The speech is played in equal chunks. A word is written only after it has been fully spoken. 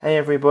Hey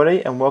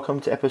everybody, and welcome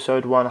to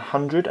episode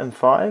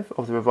 105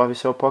 of the Revive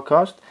Yourself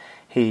podcast.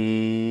 Here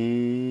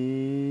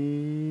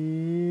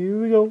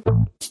we go.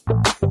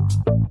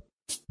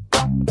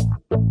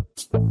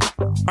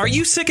 Are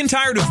you sick and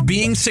tired of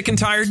being sick and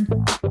tired?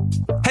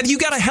 Have you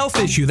got a health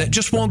issue that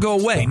just won't go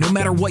away no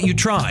matter what you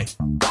try?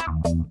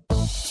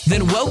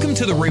 Then welcome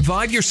to the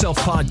Revive Yourself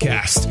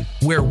podcast,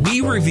 where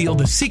we reveal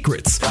the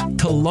secrets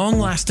to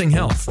long-lasting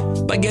health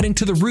by getting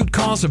to the root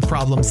cause of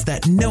problems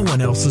that no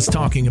one else is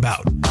talking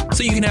about.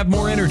 So you can have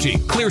more energy,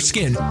 clear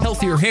skin,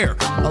 healthier hair,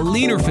 a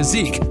leaner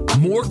physique,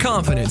 more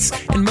confidence,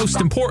 and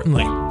most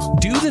importantly,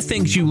 do the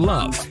things you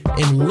love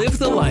and live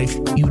the life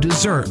you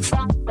deserve.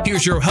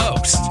 Here's your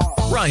host,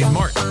 Ryan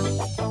Martin.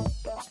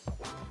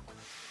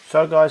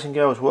 So guys and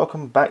girls,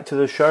 welcome back to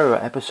the show,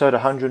 episode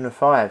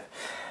 105.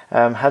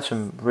 Had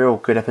some real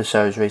good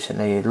episodes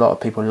recently. A lot of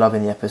people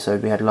loving the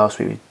episode we had last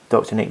week with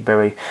Dr. Nick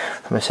Berry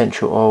from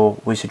Essential Oil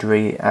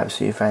Wizardry.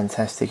 Absolutely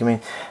fantastic. I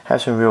mean,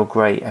 have some real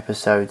great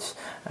episodes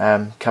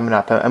coming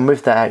up. And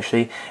with that,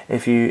 actually,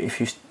 if you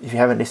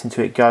haven't listened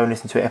to it, go and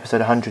listen to it. Episode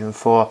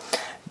 104.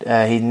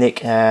 Nick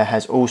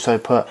has also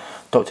put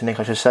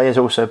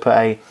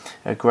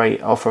a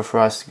great offer for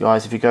us,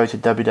 guys. If you go to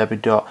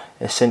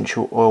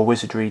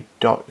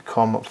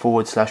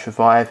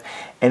www.essentialoilwizardry.com/revive,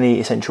 any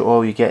essential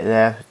oil you get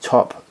there,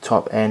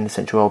 top end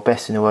essential oil,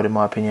 best in the world in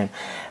my opinion,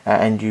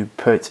 and you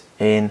put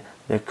in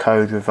the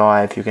code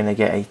REVIVE, you're going to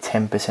get a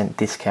 10%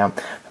 discount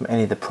from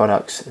any of the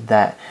products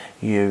that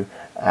you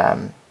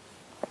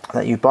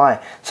buy.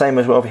 Same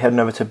as well if you're heading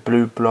over to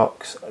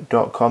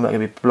blueblocks.com, they're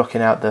going to be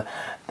blocking out the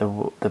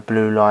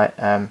blue light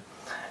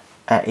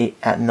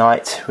at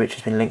night, which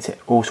has been linked to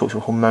all sorts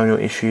of hormonal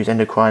issues,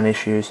 endocrine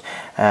issues,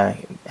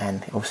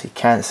 and obviously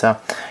cancer.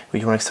 If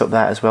you want to stop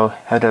that as well,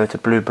 head over to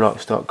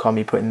blueblocks.com.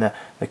 You put in the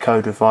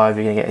code REVIVE,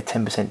 you're going to get a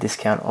 10%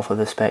 discount off of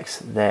the specs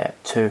there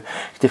too.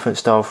 Different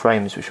style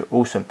frames, which are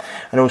awesome.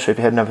 And also, if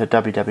you're heading over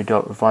to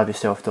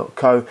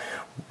www.reviveyourself.co,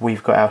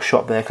 we've got our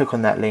shop there. Click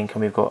on that link,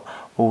 and we've got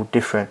all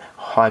different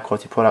high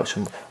quality products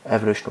from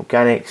Evolution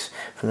Organics,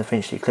 from the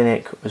Finchley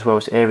Clinic, as well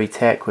as Airy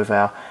Tech with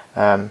our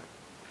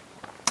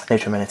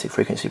electromagnetic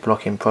frequency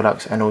blocking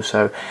products, and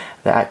also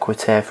the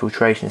Aquaterra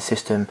filtration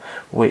system,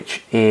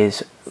 which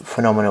is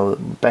phenomenal,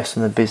 best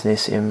in the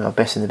business in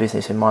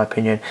my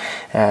opinion.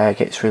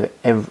 Gets rid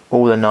of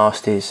all the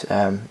nasties,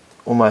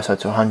 almost up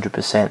to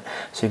 100%,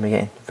 so you're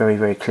getting very,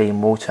 very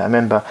clean water.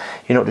 Remember,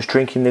 you're not just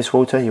drinking this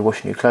water, you're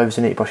washing your clothes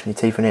in it, you're brushing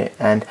your teeth in it,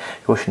 and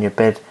you're washing your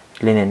bed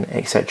linen,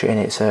 etc. in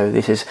it. So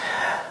this is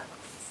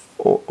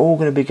all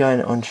going to be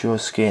going onto your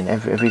skin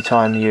every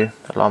time you,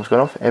 alarm's gone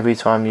off, every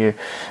time you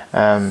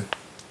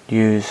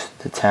use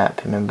the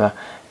tap. Remember,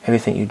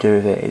 everything you do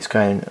with it, it's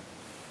going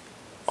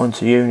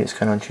onto you and it's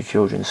going onto your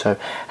children. So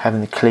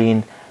having the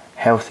clean,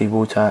 healthy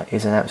water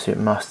is an absolute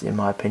must in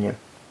my opinion.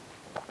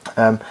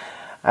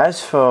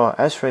 As for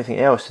anything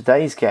else,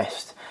 today's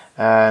guest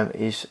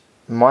is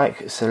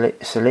Mike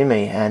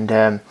Salemi,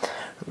 and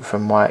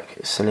from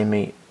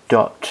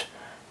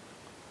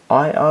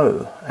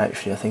MikeSalemi.io,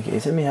 actually I think it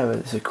is. Let me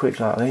have a quick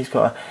look. He's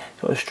got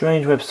a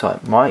strange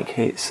website, Mike.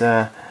 It's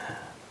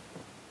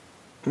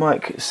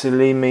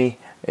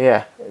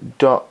MikeSalemi.io,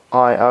 as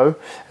I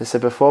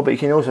said before, but you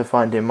can also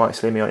find him, Mike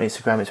Salemi, on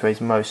Instagram. It's where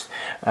he's most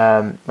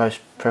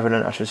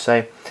prevalent, I should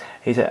say.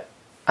 He's an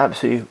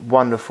absolutely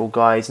wonderful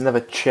guy. He's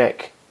another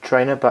Czech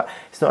trainer, but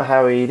it's not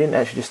how he didn't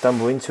actually just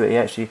stumble into it. He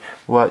actually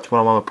worked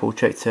one-on-one with Paul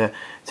Czech to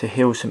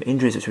heal some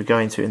injuries, which we're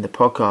going to in the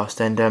podcast.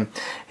 And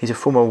he's a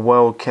former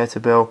world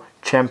KettleBell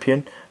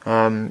champion,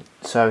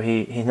 so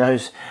he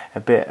knows a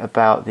bit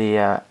about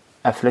the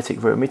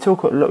athletic route. And we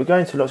go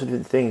into lots of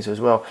different things as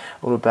well,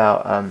 all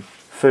about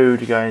food.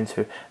 We go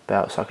into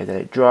about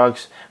psychedelic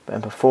drugs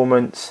and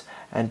performance,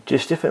 and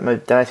just different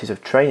modalities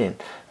of training.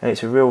 And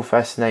it's a real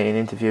fascinating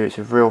interview. It's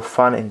a real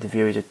fun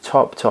interview. He's a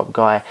top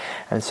guy,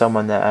 and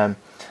someone that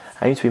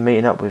I need to be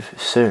meeting up with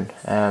soon.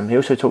 He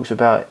also talks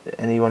about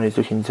anyone who's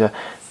looking to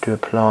do a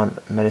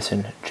plant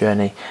medicine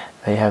journey.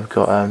 They have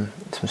got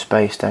some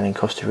space down in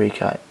Costa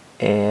Rica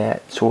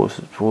towards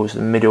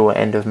the middle or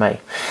end of May.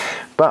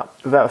 But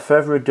without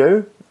further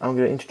ado, I'm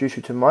going to introduce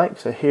you to Mike.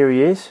 So here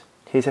he is,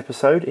 his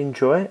episode.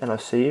 Enjoy, and I'll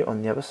see you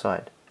on the other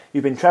side.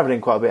 You've been travelling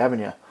quite a bit, haven't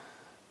you?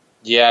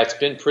 Yeah, it's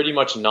been pretty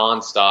much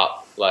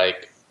non-stop,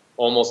 like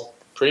almost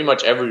pretty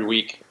much every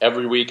week.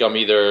 Every week I'm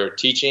either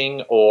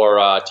teaching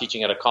or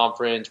teaching at a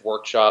conference,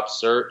 workshop,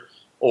 cert,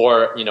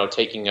 or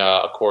taking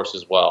a course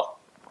as well.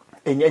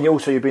 And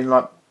also you've been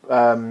like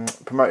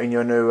promoting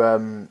your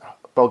new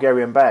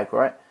Bulgarian bag,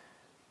 right?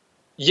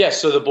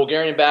 Yes, so the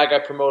Bulgarian bag I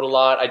promote a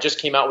lot. I just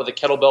came out with a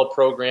KettleBell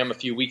program a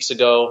few weeks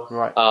ago,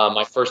 right?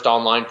 My first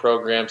online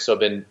program, so I've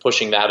been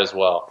pushing that as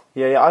well.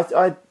 Yeah.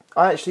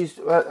 I actually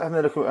having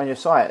a look on your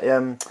site.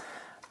 I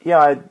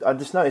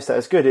just noticed that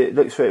it's good. It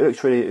looks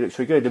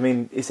really good. I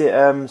mean, is it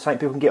something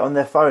people can get on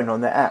their phone, on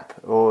their app,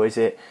 or is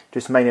it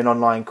just mainly an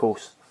online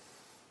course?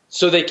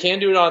 So they can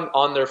do it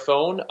on their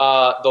phone. The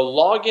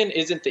login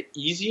isn't the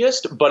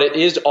easiest, but it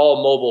is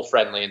all mobile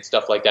friendly and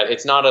stuff like that.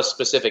 It's not a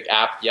specific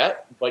app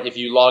yet, but if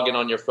you log in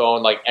on your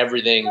phone, like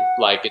everything,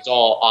 like it's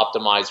all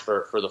optimized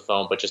for the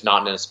phone, but just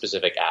not in a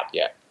specific app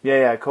yet.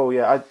 Yeah, cool.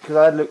 Yeah, because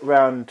I looked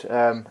around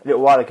a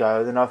little while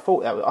ago, and I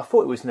thought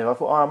it was new. I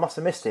thought, I must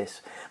have missed this,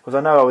 because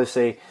I know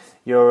obviously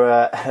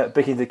you're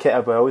big into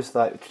kettlebells,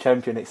 like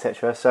champion,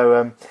 etc.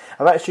 So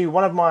I've actually,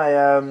 one of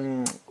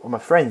my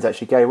friends,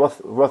 actually, Gary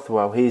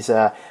Rothwell, he's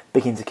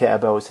big into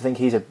kettlebells. I think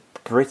he's a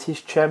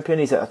British champion.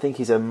 I think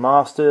he's a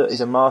master. He's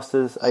a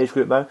masters age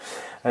group though.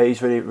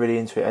 He's really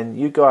into it. And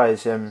you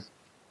guys,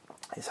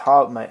 it's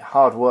hard, mate.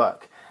 Hard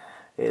work.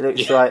 It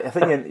looks like I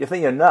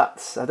think you're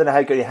nuts. I don't know how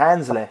you got your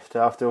hands left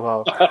after a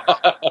while.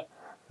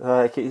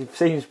 Like, it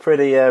seems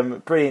pretty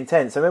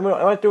intense. I mean,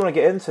 I do want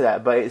to get into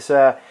that, but it's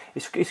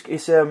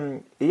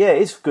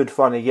good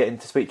fun getting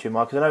to speak to you,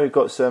 Mark. Because I know we've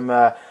got some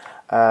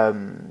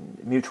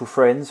mutual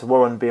friends,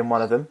 Warren being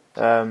one of them.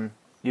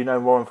 You know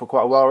Warren for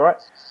quite a while, right?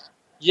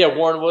 Yeah,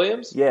 Warren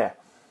Williams. Yeah.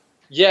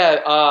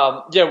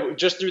 Yeah,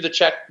 just through the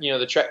Trek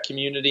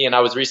community, and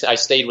I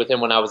stayed with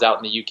him when I was out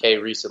in the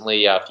UK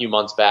recently, a few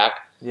months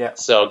back. Yeah.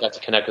 So got to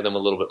connect with him a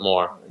little bit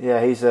more.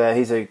 Yeah, he's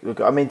a good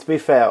guy. I mean, to be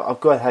fair,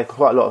 I've had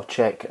quite a lot of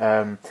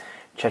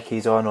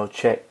Czechies on or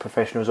Czech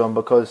professionals on,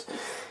 because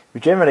we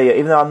generally,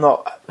 even though I'm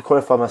not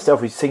qualified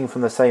myself, we sing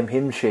from the same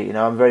hymn sheet. You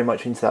know, I'm very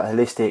much into that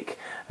holistic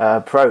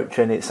approach,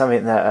 and it's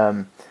something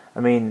that I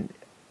mean,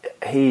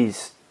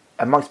 he's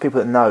amongst people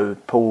that know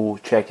Paul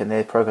Czech, and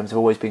their programs have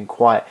always been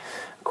quite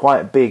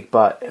big,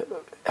 but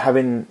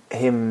having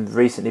him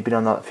recently been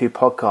on a few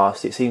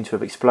podcasts, it seemed to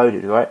have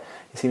exploded, right?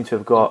 It seemed to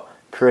have got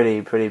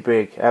pretty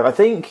big. I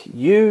think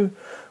you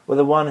were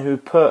the one who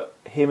put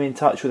him in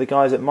touch with the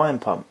guys at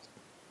Mind Pump.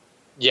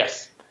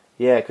 Yes.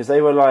 Yeah, because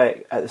they were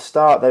like, at the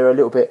start, they were a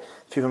few of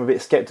them a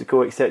bit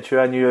sceptical,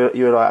 etc. And you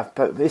were like,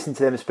 listen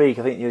to them speak.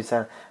 I think you were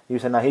saying,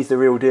 no, he's the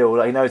real deal.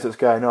 Like, he knows what's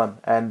going on,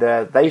 and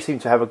they seem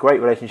to have a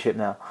great relationship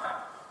now.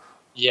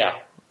 Yeah,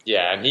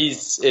 and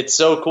it's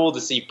so cool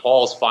to see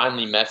Paul's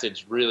finally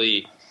message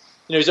really.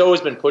 He's always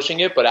been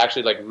pushing it, but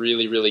actually like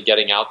really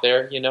getting out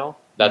there.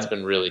 That's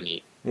been really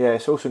neat. Yeah,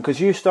 it's awesome because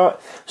you start.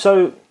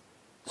 So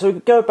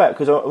go back,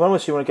 because I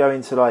honestly want to go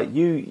into like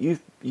you've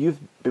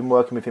been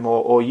working with him,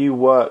 or you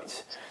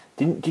worked.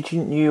 Didn't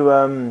you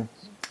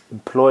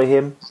employ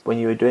him when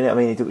you were doing it? I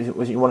mean,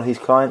 was he one of his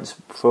clients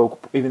for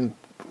even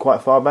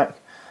quite far back?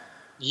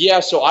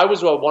 Yeah, so I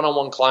was a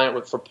one-on-one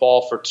client for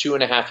Paul for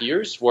 2.5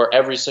 years, where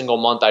every single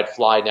month I'd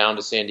fly down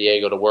to San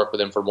Diego to work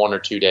with him for 1 or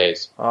 2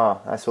 days. Oh,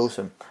 that's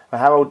awesome.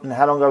 How long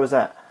ago was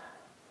that?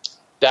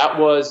 That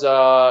was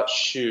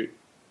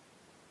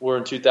we're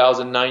in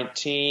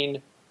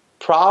 2019.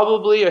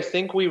 Probably, I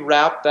think we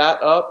wrapped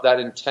that up,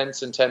 that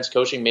intense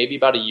coaching, maybe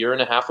about 1.5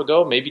 years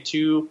ago, maybe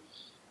 2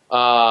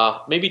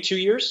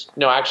 years.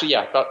 No, actually,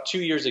 yeah, about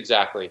 2 years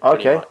exactly.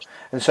 Okay.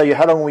 And so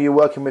how long were you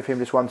working with him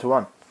just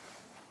one-to-one?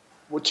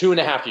 Well,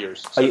 2.5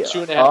 years. So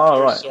 2.5 years.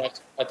 Right. So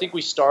I think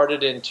we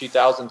started in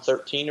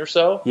 2013 or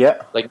so.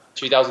 Yeah. Like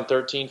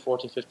 2013,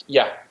 14, 15.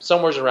 Yeah,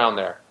 somewhere's around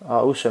there.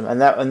 Oh, awesome. And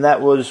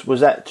that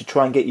was that to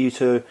try and get you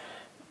to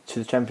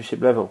the championship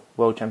level,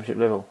 world championship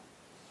level?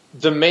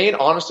 The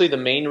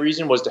main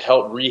reason was to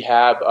help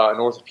rehab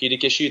an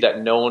orthopedic issue that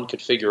no one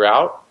could figure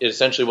out. It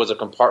essentially was a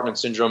compartment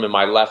syndrome in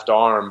my left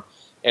arm,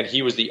 and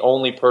he was the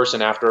only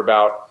person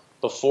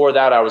before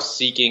that I was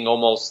seeking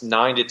almost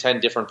 9 to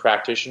 10 different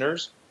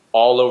practitioners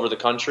all over the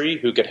country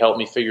who could help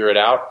me figure it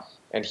out,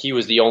 and he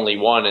was the only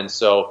one. And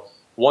so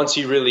once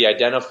he really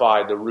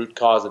identified the root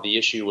cause of the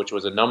issue, which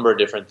was a number of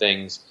different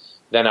things,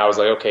 then I was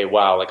like, okay,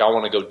 wow, like I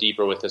want to go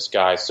deeper with this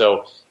guy.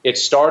 So it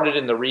started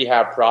in the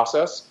rehab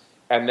process,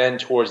 and then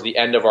towards the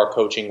end of our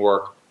coaching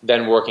work,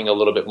 then working a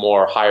little bit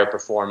more higher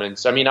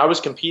performance. I mean, I was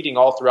competing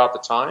all throughout the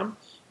time,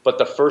 but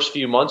the first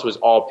few months was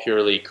all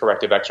purely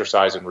corrective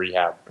exercise and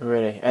rehab.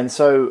 Really? And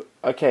so,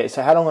 okay,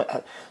 so how long?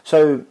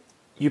 So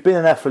you've been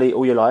an athlete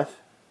all your life?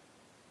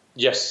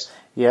 Yes.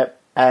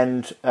 Yep.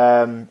 And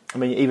I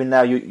mean, even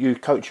now you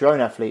coach your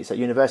own athletes at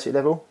university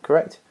level,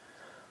 correct?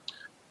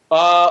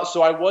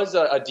 So I was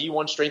a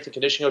D1 strength and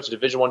conditioning coach, a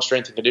Division I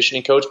strength and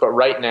conditioning coach, but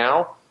right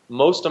now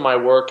most of my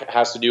work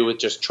has to do with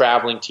just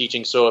traveling,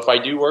 teaching. So if I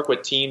do work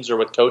with teams or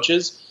with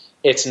coaches,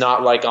 it's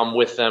not like I'm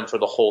with them for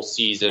the whole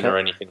season or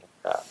anything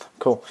like that.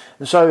 Cool.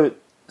 And so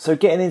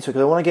getting into it,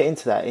 because I want to get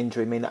into that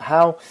injury. I mean,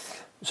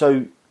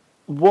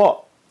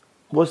 what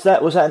was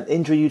that? Was that an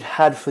injury you'd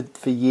had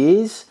for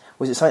years?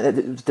 Was it something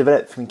that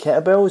developed from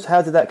kettlebells?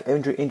 How did that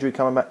injury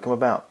come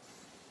about?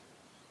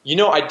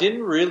 I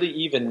didn't really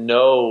even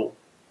know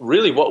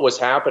really what was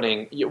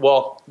happening.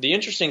 Well, the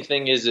interesting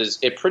thing is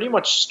it pretty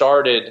much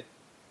started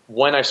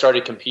when I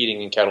started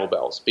competing in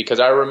kettlebells, because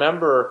I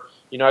remember,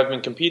 I've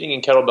been competing in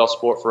kettlebell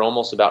sport for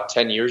almost about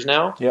 10 years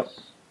now. Yep.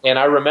 And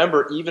I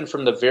remember even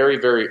from the very,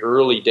 very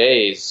early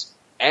days,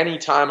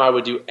 anytime I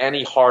would do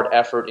any hard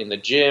effort in the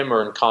gym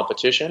or in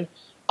competition,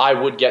 I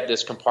would get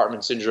this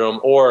compartment syndrome,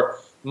 or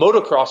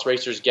motocross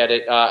racers get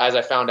it, as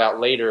I found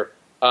out later,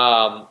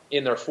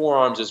 in their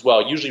forearms as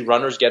well. Usually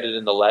runners get it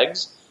in the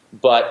legs.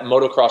 but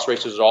motocross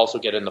racers would also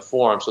get in the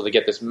forearm. So they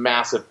get this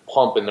massive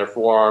pump in their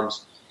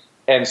forearms.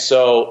 And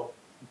so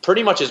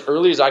pretty much as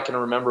early as I can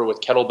remember with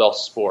kettlebell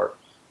sport,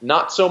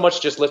 not so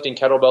much just lifting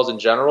kettlebells in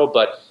general,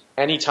 but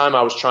anytime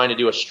I was trying to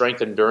do a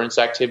strength endurance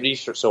activity,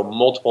 so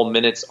multiple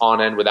minutes on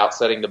end without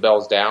setting the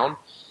bells down,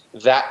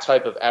 that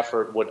type of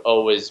effort would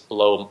always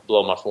blow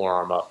my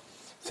forearm up.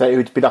 So it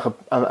would be like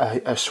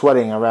a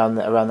swelling around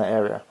that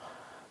area.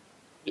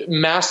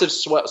 Massive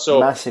sweat. So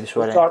massive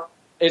sweating.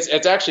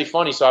 It's actually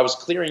funny. So I was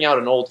clearing out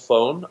an old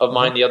phone of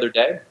mine the other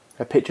day.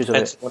 Pictures of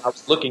it. So when I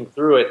was looking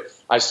through it,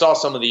 I saw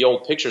some of the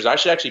old pictures. I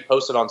should actually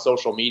post it on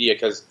social media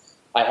because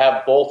I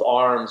have both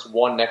arms,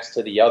 one next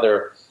to the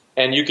other,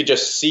 and you could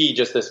just see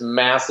just this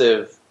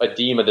massive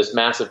edema, this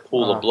massive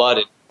pool of blood.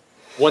 And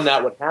when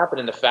that would happen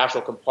and the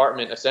fascial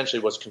compartment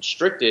essentially was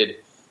constricted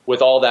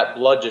with all that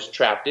blood just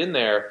trapped in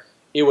there,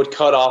 it would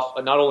cut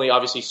off not only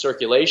obviously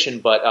circulation,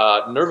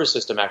 but nervous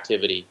system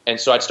activity. And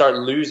so I'd start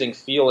losing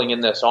feeling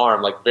in this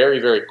arm like very,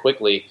 very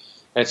quickly.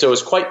 And so it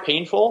was quite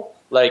painful,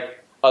 like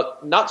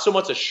not so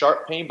much a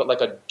sharp pain, but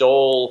like a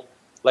dull,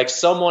 like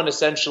someone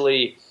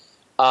essentially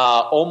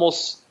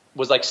almost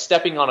was like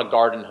stepping on a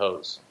garden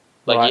hose.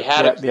 Like you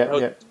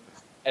had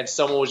and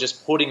someone was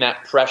just putting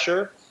that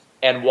pressure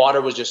and water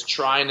was just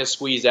trying to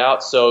squeeze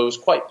out. So it was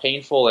quite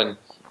painful. And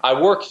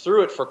I worked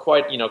through it for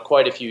quite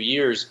a few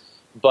years.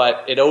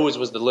 But it always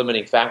was the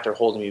limiting factor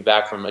holding me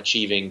back from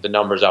achieving the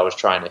numbers I was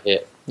trying to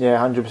hit. Yeah,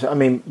 100%. I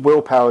mean,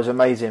 willpower is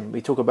amazing.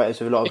 We talk about this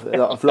with a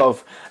lot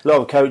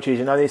of coaches.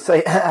 You know, they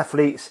say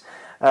athletes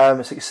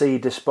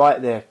succeed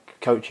despite their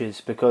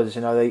coaches because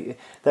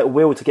that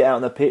will to get out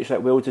on the pitch,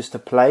 that will just to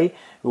play,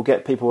 will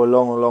get people a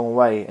long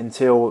way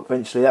until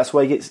eventually. That's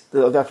why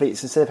the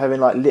athletes, instead of having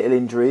like little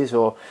injuries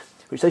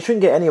which they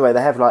shouldn't get anyway,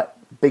 they have like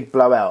big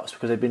blowouts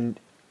because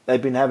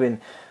they've been having.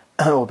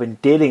 Or been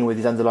dealing with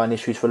these underlying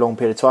issues for a long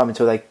period of time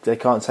until they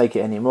can't take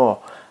it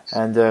anymore.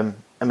 And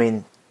I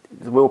mean,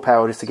 the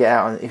willpower just to get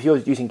out. And if you're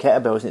using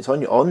kettlebells and it's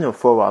on your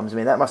forearms, I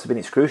mean, that must have been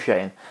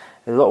excruciating.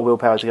 There's a lot of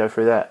willpower to go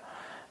through that.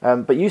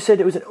 But you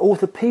said it was an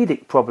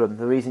orthopedic problem.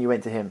 The reason you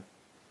went to him.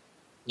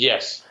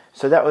 Yes.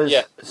 So that was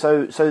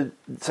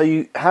so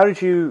you. How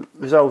did you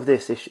resolve the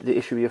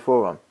issue with your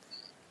forearm?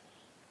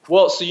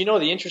 Well, so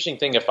the interesting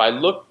thing, if I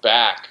look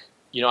back.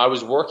 I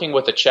was working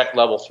with a Czech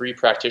level 3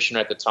 practitioner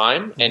at the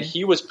time, and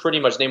he was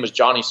his name was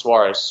Johnny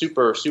Suarez,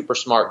 super, super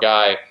smart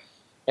guy.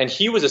 And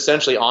he was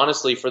essentially,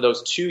 honestly, for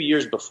those 2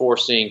 years before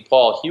seeing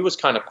Paul, he was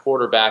kind of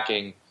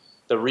quarterbacking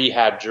the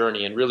rehab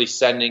journey and really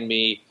sending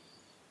me,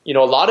 a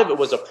lot of it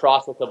was a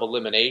process of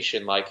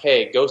elimination, like,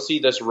 hey, go see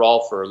this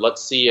Rolfer.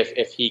 Let's see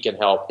if he can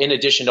help, in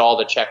addition to all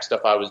the Czech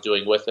stuff I was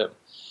doing with him.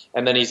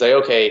 And then he's like,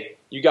 okay,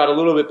 you got a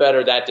little bit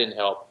better. That didn't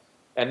help.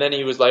 And then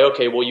he was like,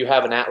 okay, well, you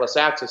have an atlas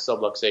axis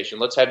subluxation.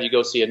 Let's have you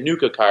go see a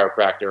NUCA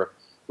chiropractor.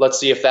 Let's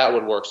see if that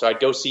would work. So I'd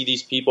go see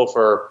these people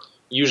for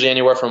usually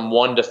anywhere from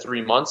 1 to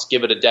 3 months,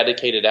 give it a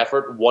dedicated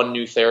effort, one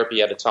new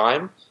therapy at a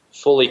time,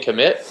 fully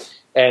commit.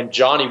 And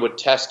Johnny would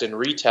test and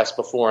retest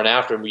before and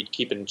after, and we'd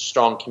keep in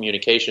strong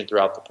communication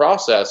throughout the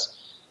process.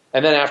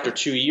 And then after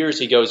 2 years,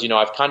 he goes,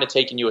 I've kind of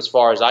taken you as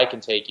far as I can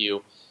take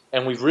you.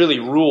 And we've really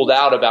ruled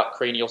out about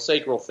cranial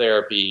sacral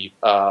therapy,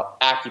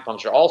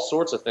 acupuncture, all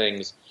sorts of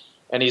things.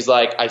 And he's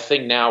like, I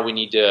think now we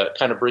need to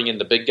kind of bring in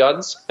the big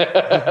guns.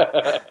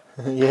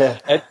 Yeah.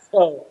 And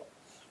so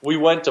we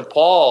went to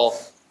Paul,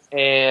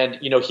 and,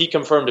 he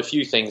confirmed a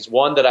few things.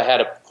 One, that I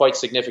had a quite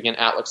significant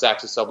atlas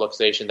axis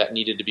subluxation that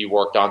needed to be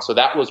worked on. So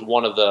that was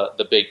one of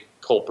the big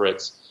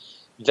culprits.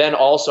 Then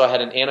also I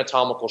had an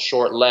anatomical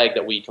short leg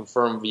that we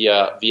confirmed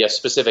via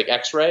specific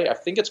x-ray. I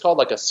think it's called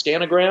like a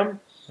scanogram.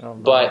 Oh,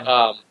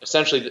 but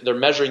essentially they're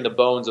measuring the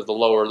bones of the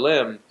lower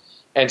limb.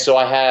 And so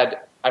I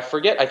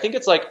think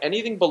it's like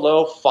anything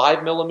below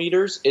 5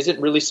 millimeters isn't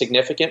really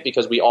significant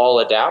because we all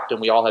adapt and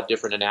we all have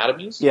different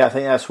anatomies. Yeah, I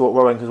think that's what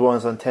Warren, because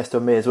Warren's done test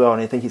on me as well,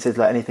 and I think he says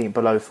like anything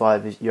below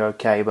 5 you're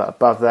okay, but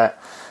above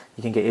that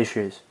you can get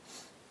issues.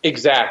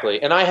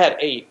 Exactly, and I had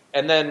 8,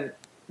 and then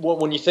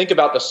when you think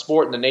about the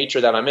sport and the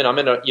nature that I'm in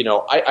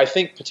I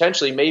think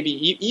potentially maybe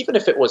even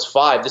if it was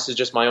 5, this is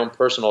just my own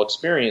personal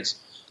experience.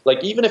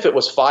 Like even if it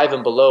was 5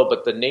 and below,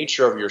 but the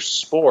nature of your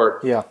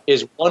sport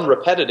is 1,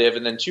 repetitive,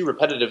 and then 2,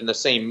 repetitive in the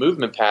same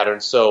movement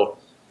pattern. So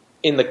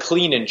in the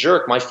clean and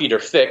jerk, my feet are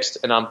fixed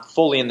and I'm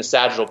fully in the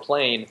sagittal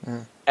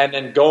plane, and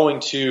then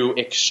going to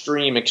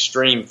extreme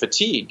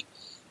fatigue.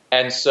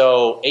 And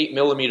so 8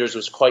 millimeters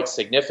was quite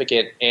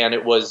significant, and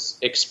it was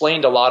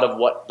explained a lot of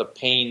what the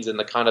pains and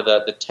the kind of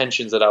the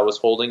tensions that I was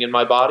holding in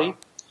my body.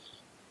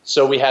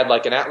 So we had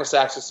like an atlas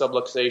axis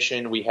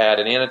subluxation, we had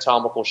an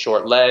anatomical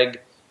short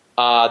leg.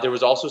 There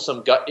was also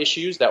some gut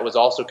issues that was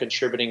also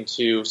contributing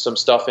to some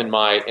stuff in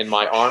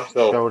my arm.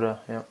 So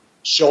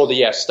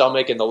shoulder,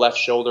 stomach and the left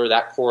shoulder,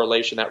 that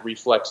correlation, that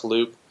reflex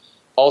loop.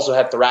 Also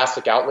had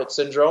thoracic outlet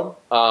syndrome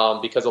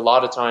because a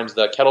lot of times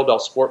the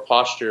kettlebell sport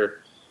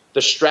posture,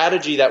 the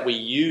strategy that we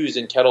use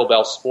in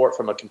kettlebell sport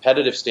from a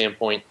competitive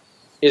standpoint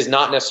is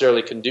not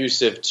necessarily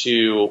conducive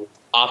to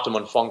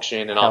optimum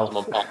function and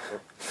optimum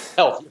posture.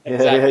 Health.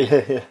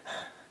 Exactly.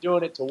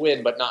 doing it to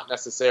win, but not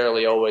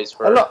necessarily always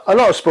for a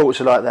lot of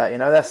sports are like that.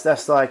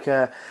 That's like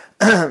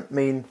I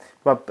mean,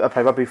 I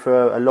play rugby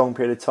for a long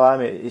period of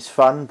time. It's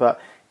fun,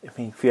 but I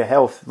mean, for your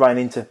health,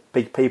 running into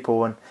big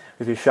people and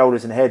with your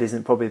shoulders and head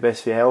isn't probably the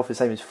best for your health. The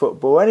same as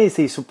football. Any of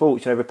these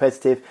sports,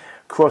 repetitive,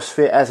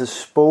 CrossFit as a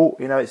sport,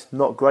 it's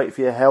not great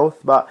for your health,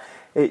 but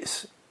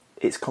it's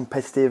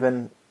competitive,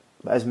 and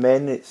as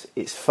men,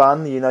 it's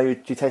fun. You're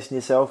testing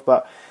yourself.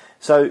 But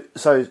so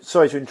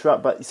sorry to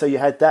interrupt, but so you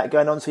had that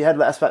going on. So you had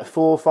that's about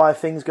 4 or 5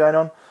 things going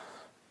on.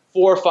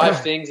 4 or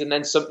 5 things, and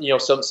then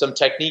some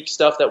technique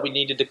stuff that we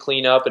needed to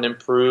clean up and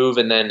improve,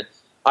 and then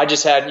I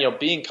just had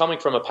coming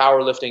from a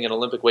powerlifting and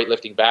Olympic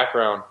weightlifting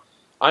background,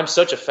 I'm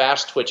such a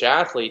fast twitch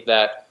athlete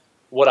that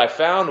what I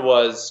found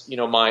was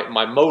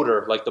my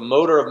motor, like the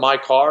motor of my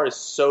car, is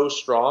so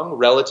strong,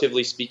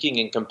 relatively speaking,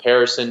 in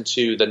comparison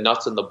to the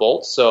nuts and the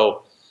bolts.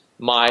 So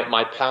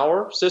my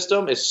power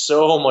system is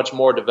so much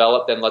more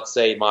developed than, let's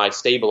say, my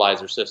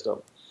stabilizer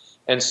system.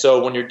 And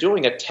so when you're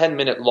doing a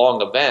 10-minute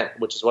long event,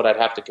 which is what I'd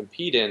have to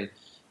compete in,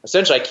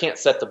 essentially I can't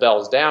set the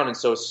bells down. And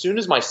so as soon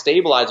as my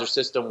stabilizer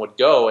system would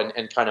go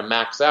and kind of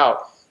max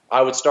out,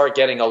 I would start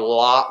getting a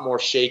lot more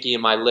shaky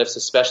in my lifts,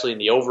 especially in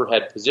the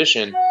overhead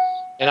position.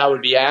 And I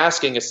would be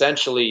asking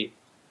essentially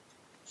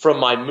from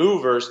my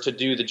movers to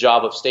do the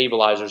job of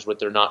stabilizers, what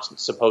they're not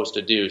supposed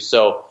to do.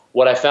 So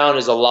what I found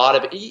is a lot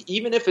of,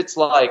 even if it's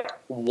like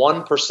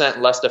 1%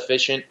 less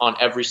efficient on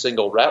every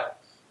single rep,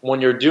 when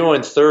you're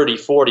doing 30,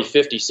 40,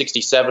 50,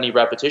 60, 70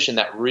 repetition,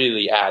 that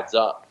really adds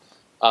up.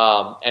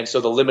 And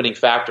so the limiting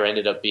factor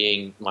ended up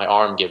being my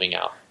arm giving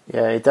out.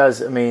 Yeah, it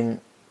does. I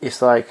mean,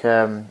 it's like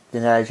the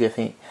analogy I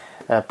think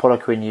Paul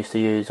Quinn used to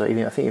use, or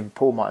I think even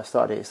Paul might have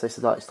started it.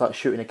 It's like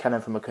shooting a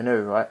cannon from a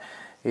canoe, right?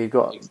 You've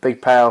got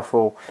big,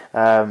 powerful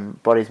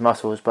body's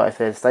muscles, but if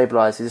they're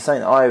stabilised, it's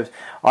something that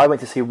I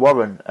went to see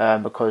Warren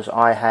because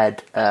I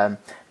had plantar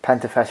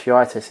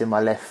fasciitis in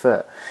my left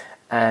foot,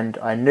 and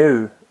I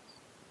knew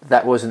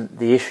that wasn't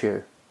the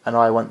issue. And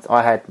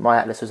I had my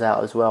atlas was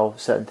out as well.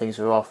 Certain things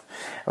were off.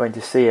 I went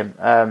to see him,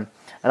 and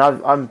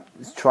I'm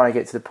trying to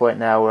get to the point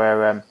now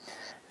where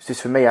it's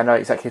just for me. I know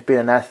exactly being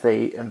an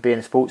athlete and being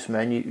a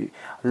sportsman. You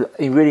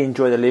really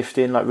enjoy the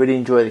lifting, like really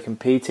enjoy the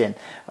competing.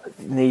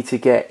 You need to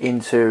get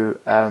into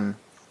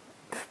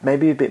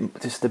maybe a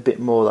bit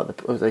more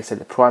like as they said,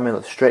 the primary,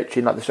 like the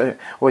stretching, like the stretching.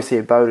 I always see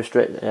Ebola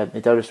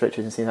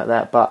stretches and things like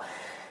that, but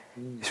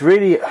it's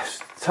really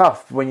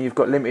tough when you've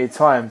got limited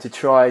time to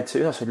try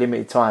to, not so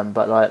limited time,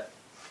 but like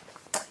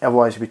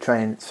otherwise you'll be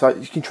training. So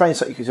you can train,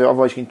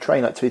 otherwise you can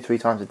train like 2-3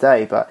 times a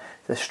day, but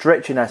the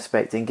stretching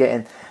aspect and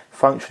getting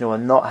functional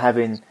and not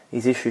having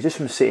these issues just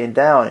from sitting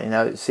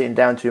down, sitting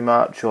down too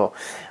much or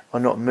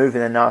not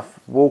moving enough,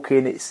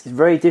 walking, it's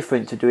very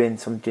different to doing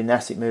some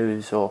gymnastic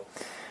moves or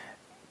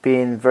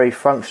being very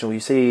functional. You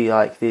see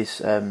like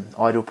this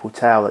idle pull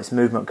towel, it's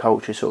movement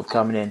culture sort of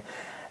coming in,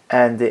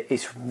 and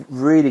it's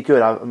really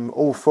good. I'm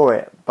all for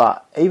it,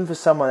 but even for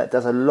someone that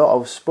does a lot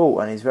of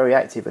sport and is very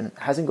active and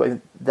hasn't got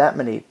even that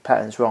many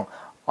patterns wrong,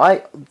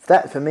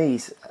 that for me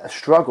is a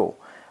struggle.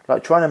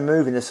 Like trying to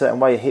move in a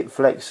certain way, hip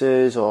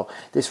flexors or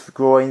this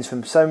groins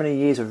from so many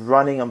years of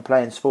running and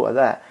playing sport like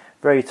that,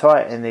 very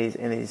tight in these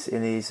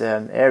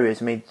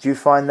areas. I mean, do you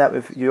find that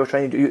with your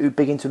training? Are you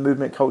big into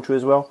movement culture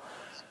as well?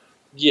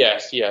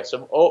 Yes.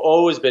 I've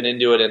always been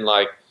into it, and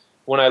like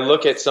when I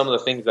look at some of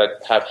the things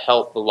that have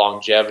helped the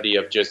longevity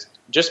of just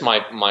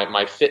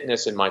my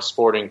fitness and my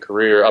sporting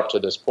career up to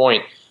this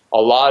point,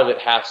 a lot of it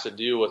has to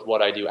do with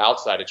what I do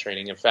outside of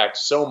training. In fact,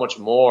 so much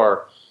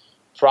more.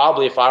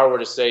 Probably if I were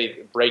to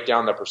say break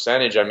down the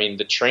percentage, I mean,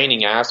 the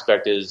training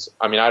aspect is,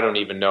 I mean, I don't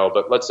even know,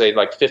 but let's say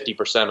like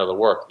 50% of the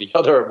work. The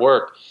other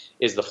work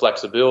is the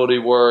flexibility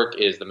work,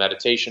 is the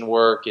meditation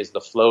work, is the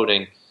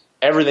floating,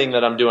 everything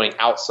that I'm doing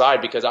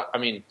outside, because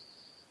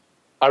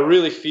I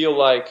really feel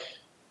like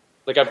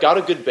I've got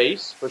a good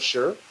base for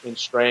sure in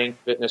strength,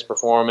 fitness,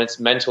 performance.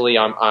 Mentally,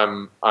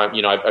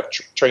 I've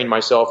trained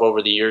myself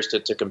over the years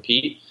to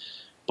compete.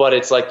 But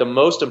it's like the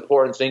most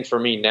important thing for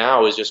me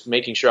now is just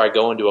making sure I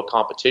go into a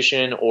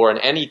competition or in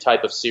any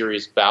type of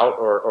serious bout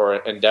or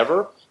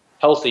endeavor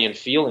healthy and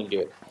feeling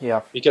good.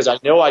 Yeah. Because I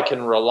know I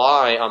can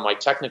rely on my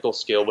technical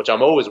skill, which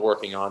I'm always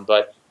working on,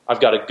 but I've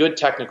got a good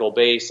technical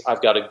base.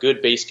 I've got a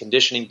good base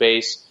conditioning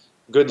base,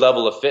 good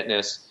level of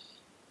fitness.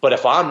 But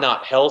if I'm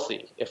not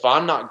healthy, if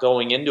I'm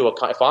going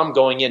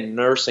in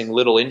nursing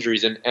little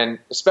injuries, and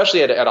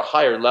especially at a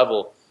higher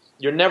level,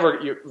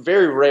 you're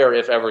very rare,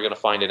 if ever, going to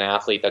find an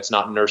athlete that's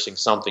not nursing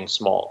something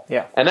small.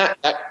 Yeah. And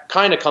that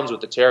kind of comes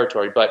with the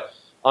territory. But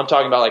I'm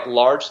talking about like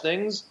large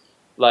things.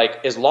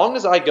 Like as long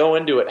as I go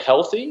into it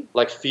healthy,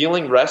 like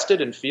feeling rested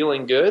and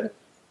feeling good,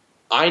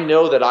 I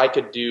know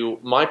that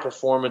my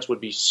performance would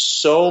be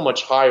so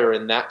much higher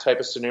in that type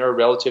of scenario,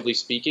 relatively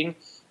speaking,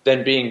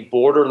 than being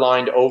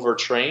borderline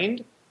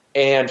overtrained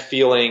and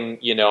feeling,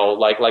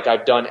 like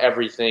I've done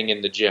everything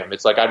in the gym.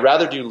 It's like I'd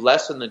rather do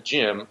less in the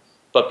gym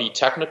but be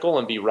technical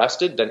and be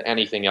rested than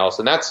anything else.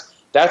 And that's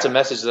a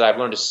message that I've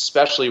learned,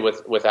 especially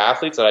with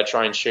athletes that I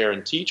try and share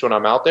and teach when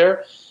I'm out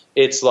there.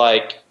 It's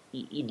like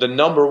the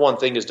number one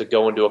thing is to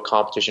go into a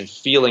competition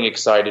feeling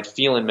excited,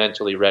 feeling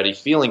mentally ready,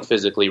 feeling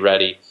physically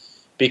ready,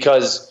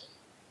 because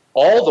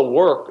all the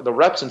work, the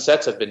reps and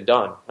sets have been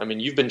done. I mean,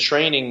 you've been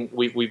training,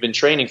 we've been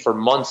training for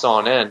months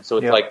on end, so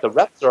it's like the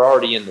reps are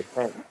already in the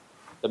tank.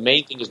 The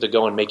main thing is to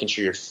go and making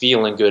sure you're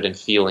feeling good and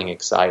feeling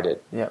excited.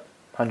 Yeah.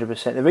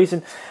 100%. The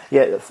reason,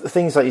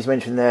 things like you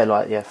mentioned there,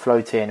 like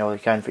floating or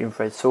going for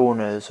infrared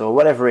saunas or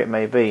whatever it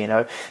may be,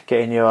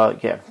 getting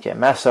a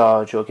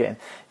massage or getting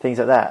things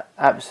like that,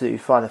 absolutely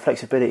fine. The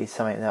flexibility is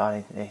something that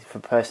I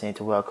personally need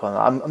to work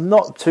on. I'm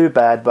not too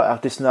bad, but I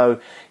just know,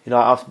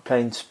 after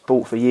playing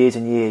sport for years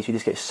and years, you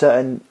just get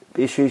certain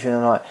issues and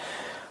I'm like,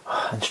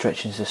 and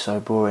stretching is just so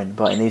boring,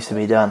 but it needs to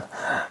be done.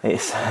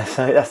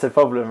 So that's the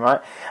problem,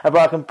 right? But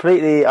I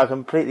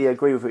completely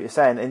agree with what you're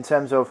saying in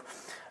terms of.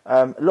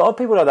 A lot of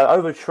people that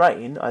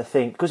overtrain, I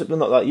think, because they're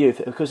not like you,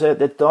 because their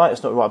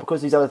diet's not right,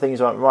 because these other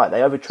things aren't right, they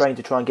overtrain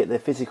to try and get their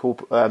physical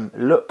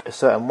look a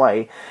certain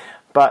way.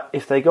 But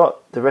if they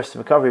got the rest of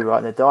the recovery right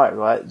and their diet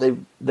right,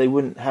 they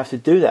wouldn't have to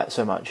do that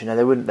so much.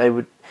 They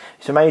would.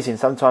 It's amazing.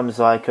 Sometimes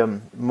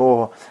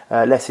more,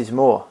 less is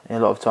more. A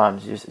lot of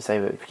times, you just say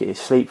if you get your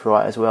sleep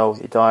right as well,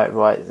 your diet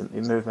right,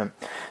 your movement.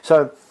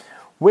 So,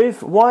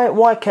 with why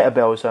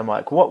kettlebells,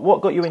 Mike?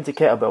 What got you into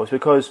kettlebells?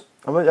 Because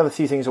I have a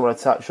few things I want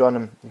to touch on,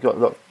 and you've got a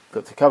lot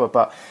to cover.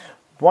 But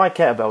why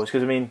kettlebells?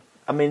 Because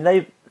I mean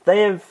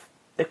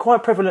they're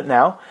quite prevalent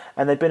now,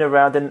 and they've been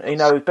around. And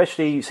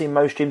especially you see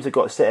most gyms have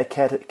got a set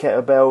of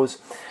kettlebells,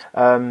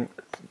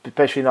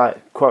 especially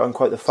like quote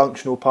unquote the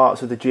functional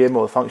parts of the gym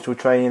or the functional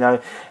training.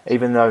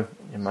 Even though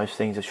in most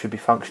things it should be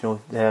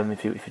functional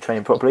if you're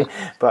training properly.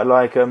 But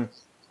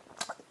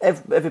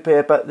every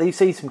pair. But you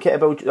see some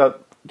kettlebell.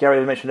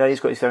 Gary mentioned earlier, he's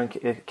got his own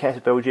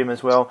kettlebell gym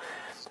as well.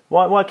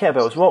 Why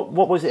kettlebells?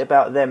 What was it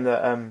about them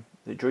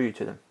that drew you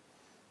to them?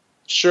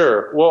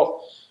 Sure.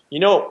 Well,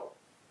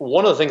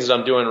 one of the things that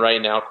I'm doing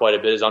right now quite a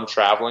bit is I'm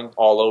traveling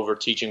all over,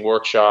 teaching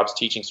workshops,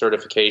 teaching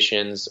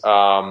certifications,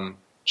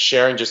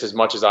 sharing just as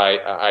much as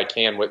I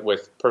can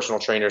with personal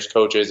trainers,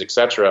 coaches,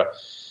 etc.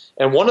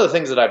 And one of the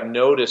things that I've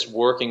noticed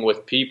working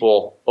with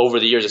people over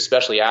the years,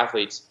 especially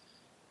athletes,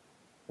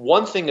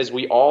 one thing is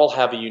we all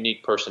have a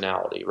unique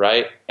personality,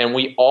 right? And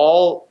we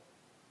all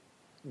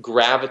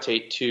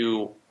gravitate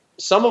to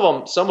some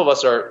of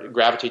us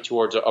gravitate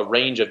towards a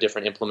range of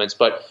different implements,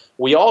 but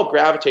we all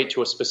gravitate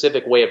to a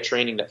specific way of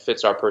training that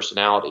fits our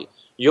personality.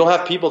 You'll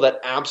have people that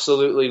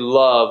absolutely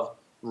love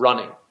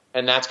running,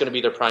 and that's going to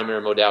be their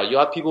primary modality. You'll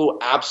have people who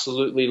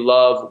absolutely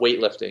love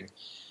weightlifting.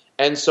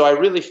 And so I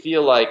really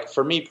feel like,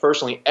 for me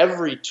personally,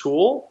 every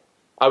tool,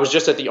 I was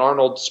just at the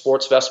Arnold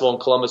Sports Festival in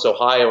Columbus,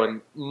 Ohio,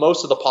 and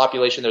most of the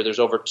population there's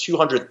over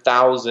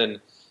 200,000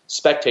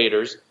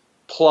 spectators,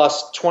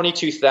 plus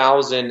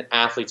 22,000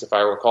 athletes, if I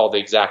recall the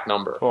exact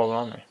number.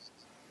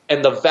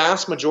 And the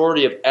vast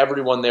majority of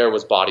everyone there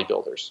was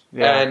bodybuilders.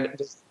 Yeah.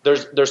 And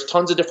there's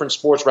tons of different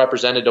sports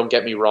represented, don't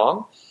get me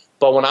wrong.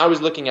 But when I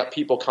was looking at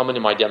people coming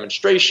to my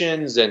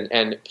demonstrations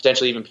and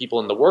potentially even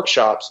people in the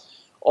workshops,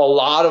 a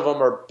lot of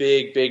them are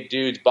big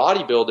dudes,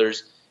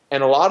 bodybuilders.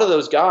 And a lot of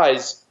those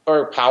guys,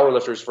 or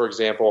powerlifters, for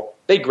example,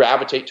 they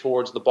gravitate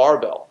towards the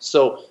barbell.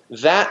 So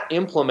that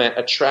implement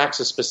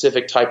attracts a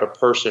specific type of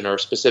person or a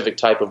specific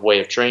type of way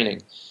of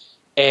training.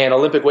 And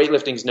Olympic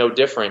weightlifting is no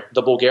different.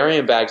 The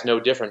Bulgarian bag's no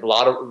different. A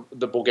lot of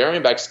the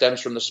Bulgarian bag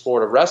stems from the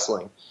sport of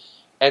wrestling.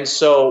 And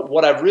so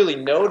what I've really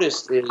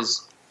noticed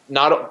is,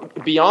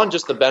 not beyond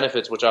just the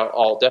benefits, which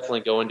I'll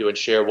definitely go into and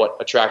share what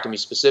attracted me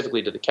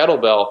specifically to the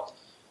kettlebell,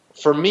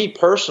 for me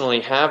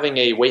personally, having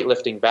a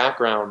weightlifting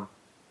background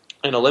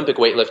in Olympic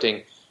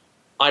weightlifting,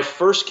 I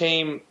first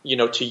came,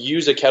 to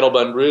use a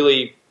kettlebell, and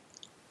really,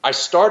 I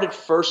started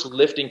first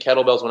lifting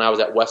kettlebells when I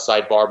was at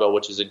Westside Barbell,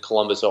 which is in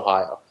Columbus,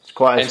 Ohio.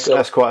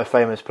 That's quite a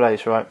famous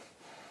place, right?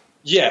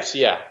 Yes,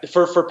 yeah,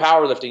 for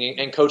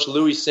powerlifting, and Coach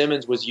Louis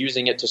Simmons was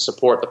using it to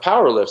support the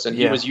power lifts, and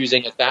he was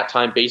using at that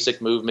time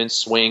basic movements,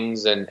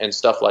 swings, and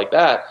stuff like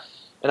that.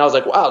 And I was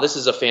like, wow, this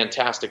is a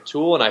fantastic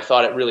tool, and I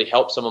thought it really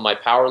helped some of my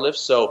power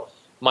lifts. So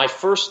my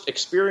first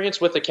experience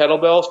with the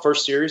kettlebell,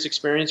 first serious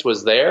experience,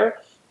 was there.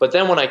 But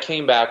then when I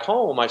came back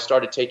home, I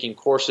started taking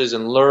courses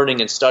and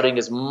learning and studying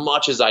as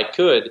much as I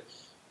could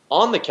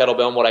on the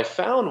kettlebell. And what I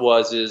found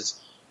was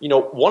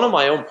one of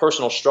my own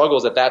personal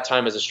struggles at that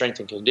time as a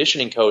strength and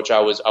conditioning coach, I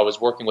was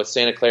working with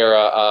Santa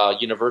Clara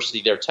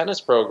University, their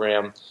tennis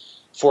program,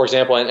 for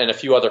example, and a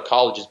few other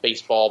colleges,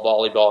 baseball,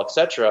 volleyball,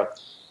 etc.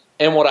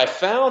 And what I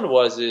found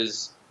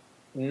is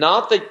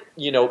not that,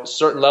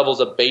 certain levels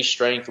of base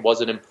strength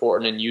wasn't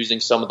important in using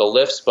some of the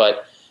lifts,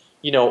 but,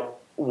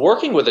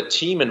 working with a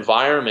team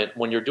environment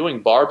when you're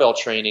doing barbell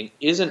training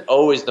isn't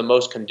always the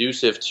most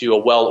conducive to a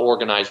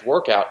well-organized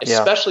workout,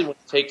 especially when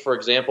you take, for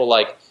example,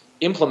 like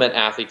implement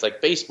athletes like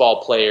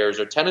baseball players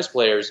or tennis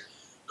players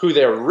who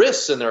their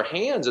wrists and their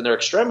hands and their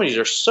extremities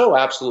are so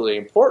absolutely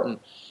important.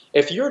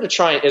 If you're to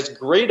try, as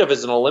great of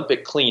as an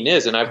Olympic clean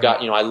is, and I've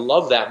got, I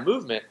love that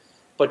movement,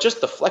 but just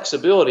the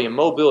flexibility and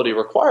mobility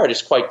required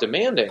is quite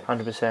demanding.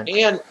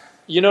 100%. And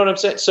you know what I'm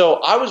saying? So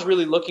I was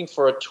really looking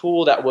for a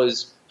tool that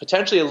was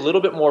potentially a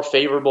little bit more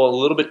favorable, a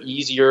little bit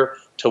easier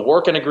to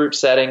work in a group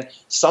setting,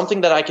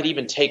 something that I could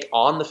even take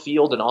on the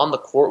field and on the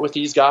court with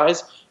these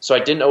guys, so I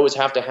didn't always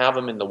have to have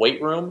them in the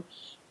weight room.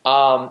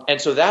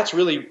 And so that's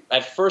really,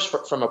 at first,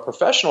 from a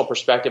professional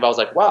perspective, I was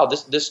like, wow,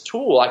 this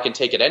tool, I can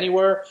take it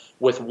anywhere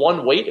with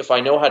one weight. If I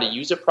know how to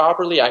use it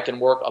properly, I can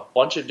work a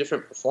bunch of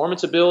different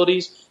performance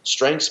abilities,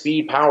 strength,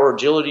 speed, power,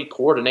 agility,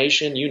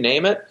 coordination, you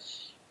name it.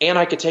 And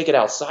I could take it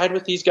outside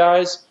with these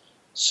guys.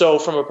 So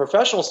from a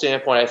professional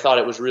standpoint, I thought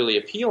it was really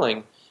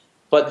appealing.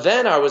 But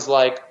then I was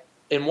like,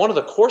 in one of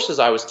the courses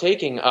I was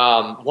taking,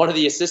 one of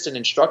the assistant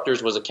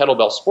instructors was a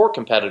kettlebell sport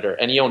competitor,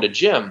 and he owned a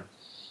gym.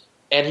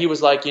 And he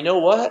was like, you know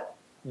what?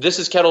 This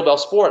is kettlebell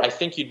sport. I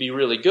think you'd be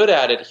really good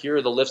at it. Here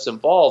are the lifts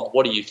involved.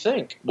 What do you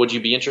think? Would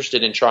you be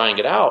interested in trying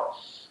it out?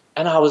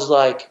 And I was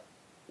like,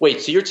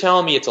 wait, so you're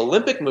telling me it's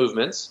Olympic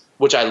movements,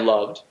 which I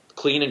loved,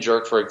 clean and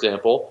jerk, for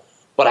example,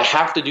 but I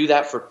have to do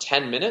that for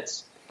 10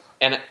 minutes?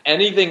 And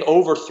anything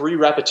over 3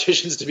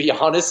 repetitions, to be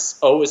honest,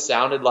 always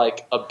sounded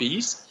like a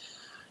beast.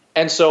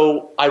 And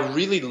so I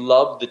really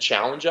loved the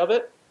challenge of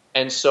it.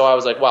 And so I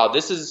was like, wow,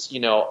 this is,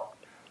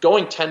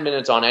 going 10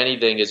 minutes on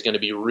anything is going to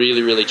be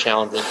really, really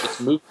challenging. It's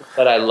movement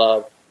that I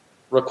love,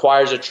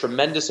 requires a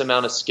tremendous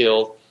amount of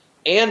skill.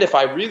 And if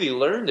I really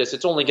learn this,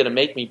 it's only going to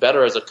make me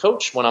better as a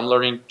coach when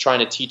I'm trying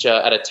to teach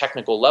at a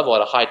technical level,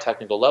 at a high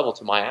technical level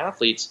to my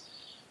athletes.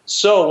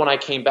 So when I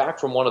came back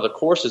from one of the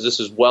courses, this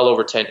is well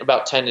over 10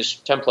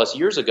 plus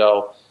years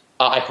ago,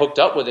 I hooked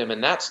up with him.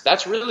 And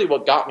that's really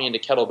what got me into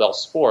kettlebell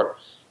sport.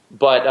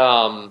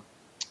 But,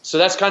 so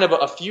that's kind of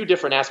a few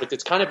different aspects.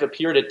 It's kind of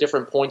appeared at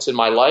different points in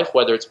my life,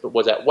 whether it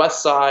was at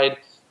Westside,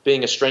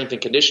 being a strength and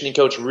conditioning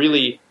coach,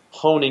 really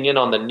honing in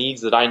on the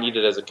needs that I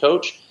needed as a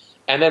coach,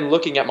 and then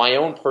looking at my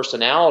own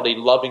personality,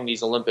 loving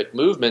these Olympic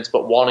movements,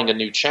 but wanting a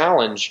new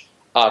challenge.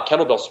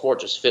 Kettlebell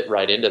sport just fit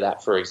right into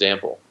that, for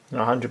example.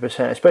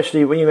 100%,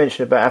 especially when you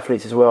mentioned about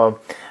athletes as well,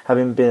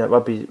 having been at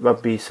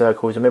rugby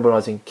circles. I remember when I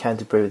was in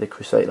Canterbury with the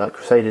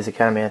Crusaders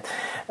Academy,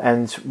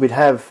 and we'd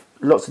have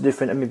lots of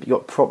different. You've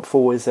got prop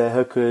forwards there,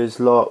 hookers,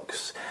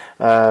 locks.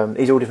 These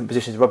are all different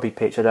positions of rugby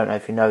pitch. I don't know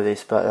if you know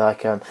this, but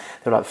they're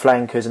like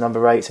flankers and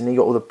number 8s, and then you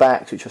got all the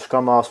backs, which are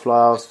scrum halves,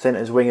 fly halves,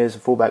 centres, wingers,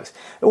 and fullbacks.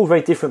 All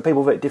very different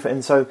people, very different.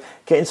 And so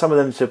getting some of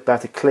them to be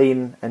able to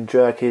clean and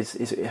jerk is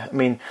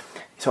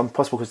it's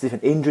impossible because of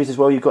different injuries as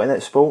well you've got in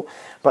that sport.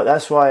 But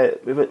that's why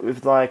with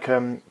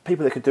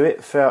people that could do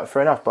it, fair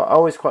enough. But I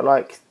always quite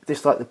like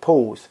the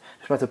pulls.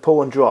 Just have to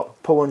pull and drop,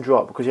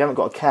 because you haven't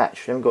got a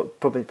catch, you haven't got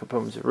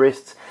problems with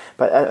wrists.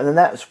 But and then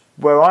that's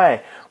where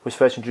I was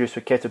first introduced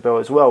to kettlebell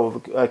as well,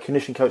 with a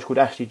conditioning coach called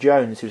Ashley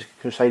Jones, who was a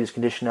Crusaders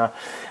conditioner,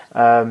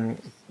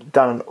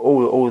 done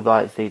all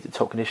the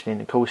top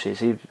conditioning courses.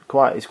 He's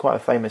quite a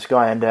famous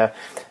guy, and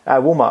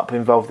our warm up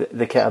involved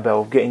the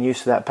kettlebell, getting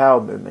used to that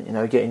power movement,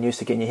 getting used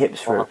to getting your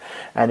hips through,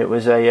 and it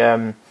was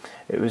the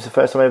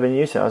first time I ever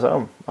used it. I was like,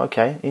 oh,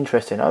 okay,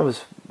 interesting. I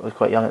was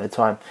quite young at the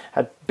time.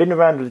 Had been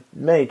around with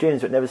many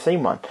gyms but never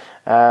seen one.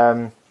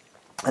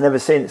 And ever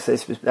since,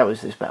 that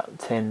was about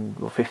 10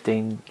 or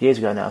 15 years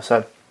ago now.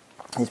 So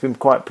it's been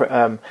quite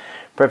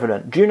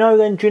prevalent. Do you know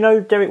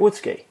Derek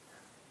Woodsky?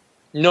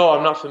 No,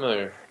 I'm not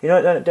familiar.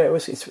 Derek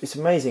Woodsky. It's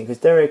amazing because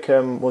Derek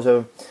was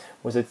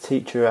a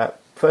teacher at.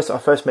 I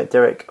first met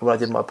Derek when I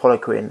did my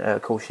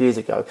Poliquin course years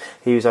ago.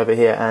 He was over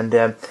here,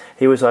 and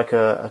he was like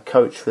a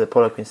coach for the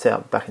Poliquin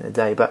setup back in the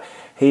day. But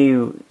he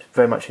was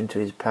very much into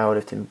his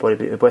powerlifting,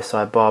 bodybuilding,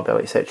 Westside barbell,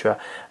 etc.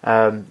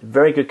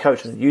 Very good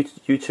coach, and you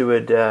two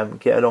would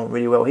get along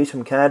really well. He's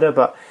from Canada,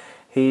 but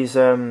he's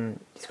got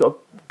a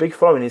big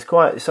following. He's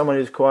someone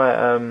who's quite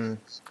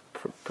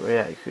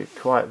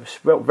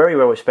very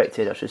well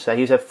respected, I should say.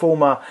 He's a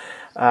former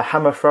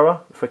hammer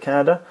thrower for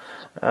Canada.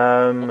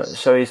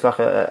 So he's like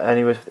and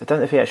he was. I don't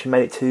know if he actually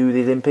made it to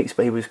the Olympics,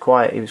 but he was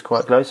quite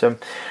close.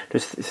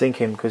 Just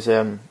thinking because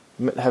how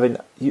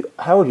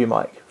old are you,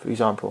 Mike? For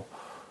example,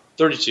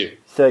 32.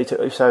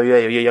 32. So yeah,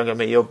 you're younger than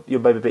me. You're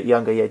maybe a bit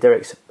younger. Yeah,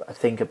 Derek's I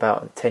think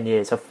about 10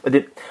 years. I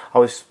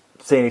was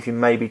seeing if you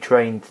maybe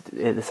trained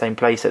at the same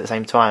place at the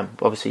same time.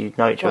 Obviously, you'd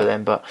know each other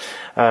then, but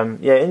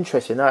yeah,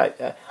 interesting.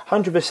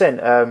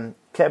 100%.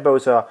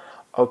 Kettlebells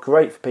are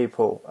great for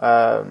people.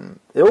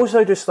 They're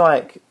also just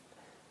like.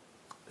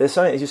 There's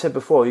something, as you said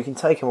before, you can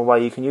take them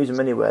away, you can use them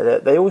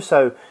anywhere. They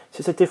also, it's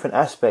just a different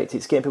aspect.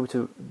 It's getting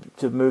people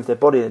to move their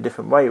body in a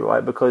different way,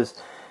 right?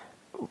 Because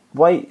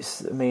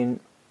weights,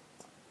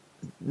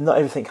 not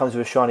everything comes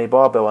with a shiny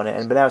barbell on it,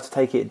 and being able to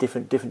take it in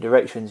different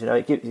directions,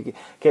 it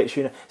gets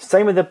you.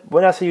 Same with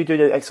when I say you do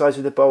the exercise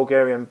with the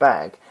Bulgarian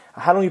bag.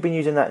 How long have you been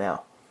using that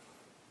now?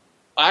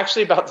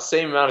 Actually, about the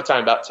same amount of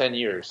time, about 10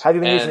 years. Have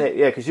you been using it?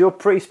 Yeah, because you've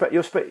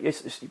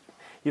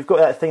got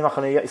that thing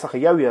it's like a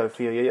yo-yo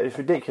for you. It's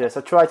ridiculous.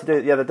 I tried to do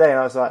it the other day, and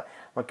I was like,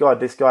 "My God,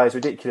 this guy is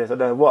ridiculous. I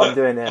don't know what I'm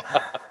doing there."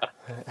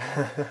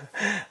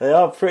 They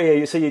are pretty.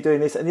 You see, you're doing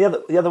this, and the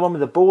other one with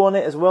the ball on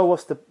it as well.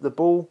 What's the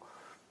ball?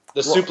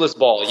 The soupless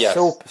ball, yes.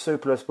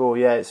 Soupless ball,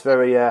 yeah. It's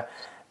very. It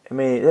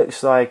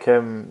looks like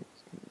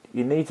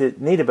you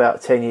need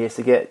about 10 years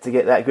to get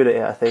that good at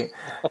it. I think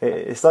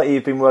it's like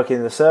you've been working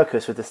in the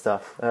circus with the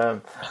stuff,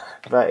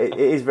 but it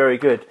is very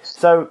good.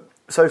 So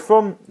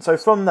from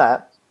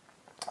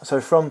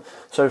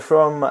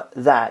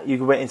that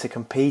you went into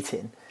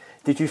competing.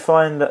 Did you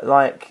find that,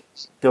 like,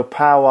 your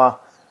power,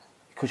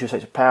 because you're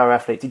such a power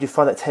athlete, did you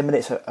find that 10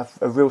 minutes a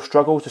real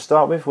struggle to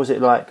start with? Was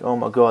it like, oh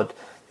my god,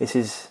 this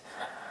is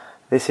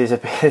I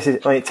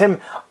mean, 10.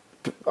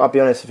 I'll be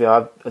honest with you,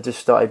 I just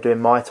started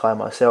doing my time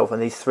myself,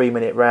 and these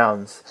 3-minute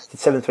rounds, did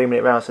 7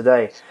 3-minute rounds a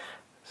day.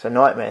 It's a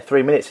nightmare.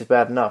 3 minutes is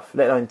bad enough,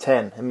 let alone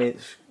 10. I mean,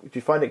 do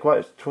you find it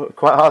quite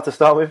hard to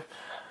start with?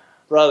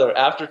 Brother,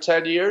 after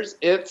 10 years,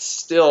 it's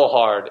still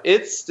hard.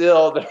 It's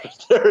still,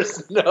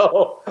 there's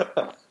no,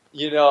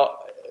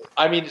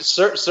 I mean,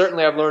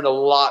 certainly I've learned a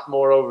lot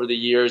more over the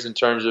years in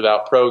terms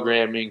about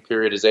programming,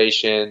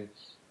 periodization,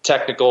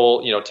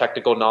 technical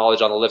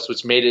knowledge on the lifts,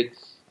 which made it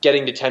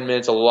getting to 10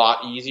 minutes a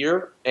lot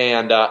easier.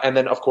 And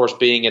then, of course,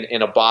 being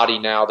in a body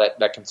now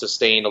that can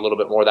sustain a little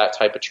bit more of that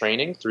type of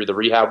training through the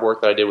rehab work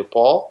that I did with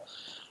Paul.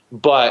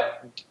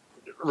 But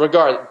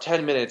regardless,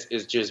 10 minutes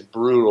is just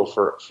brutal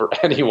for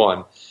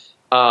anyone.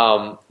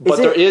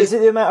 Is it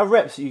the amount of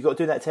reps that you've got to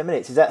do in that 10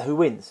 minutes? Is that who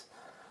wins?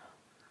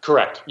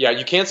 Correct. Yeah,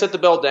 you can't set the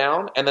bell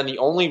down, and then the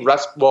only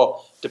rest,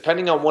 well,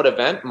 depending on what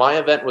event, my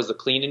event was the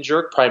clean and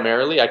jerk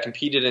primarily. I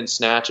competed in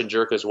snatch and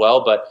jerk as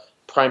well, but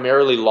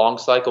primarily long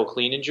cycle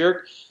clean and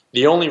jerk.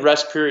 The only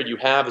rest period you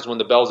have is when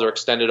the bells are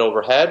extended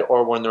overhead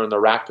or when they're in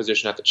the rack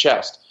position at the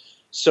chest.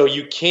 So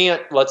you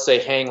can't, let's say,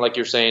 hang like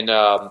you're saying,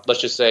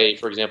 let's just say,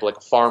 for example, like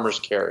a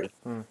farmer's carry.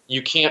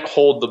 You can't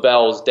hold the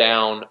bells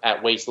down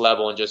at waist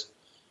level and just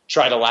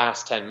try to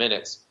last 10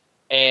 minutes.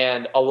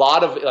 And a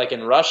lot of, like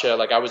in Russia,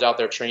 like I was out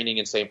there training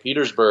in St.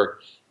 Petersburg,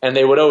 and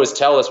they would always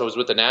tell us, I was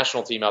with the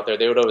national team out there,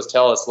 they would always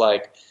tell us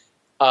like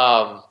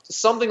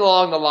something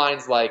along the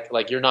lines like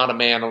you're not a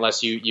man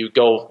unless you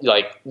go,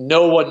 like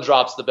no one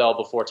drops the bell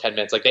before 10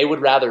 minutes. Like they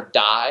would rather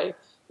die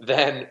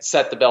than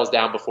set the bells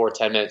down before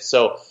 10 minutes.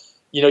 So,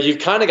 you've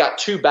kind of got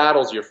two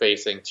battles you're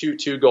facing,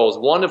 two goals.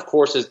 One, of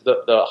course, is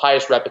the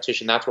highest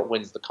repetition. That's what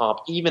wins the comp,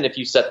 even if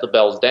you set the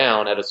bells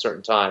down at a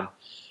certain time.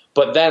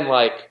 But then,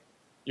 like,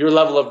 your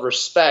level of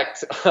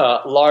respect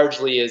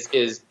largely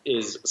is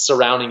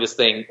surrounding this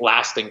thing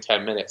lasting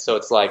 10 minutes. So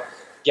it's like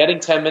getting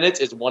 10 minutes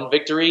is one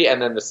victory,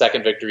 and then the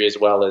second victory as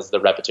well is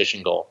the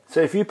repetition goal.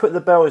 So if you put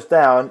the bells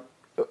down,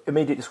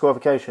 immediate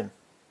disqualification?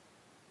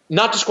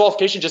 Not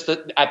disqualification, just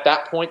that at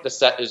that point the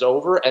set is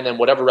over, and then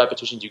whatever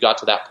repetitions you got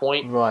to that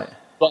point. Right.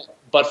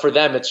 But for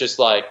them, it's just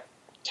like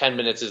 10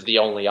 minutes is the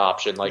only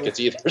option. Like it's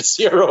either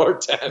 0 or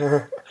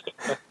 10.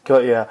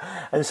 Got ya.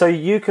 And so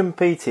you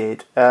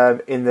competed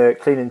in the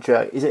clean and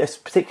jerk. Is it a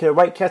particular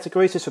weight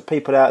category? Just for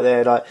people out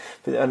there like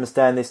that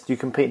understand this, do you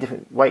compete in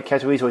different weight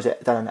categories, or is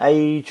it done in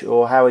age,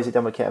 or how is it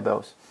done with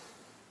kettlebells?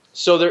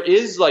 So there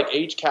is like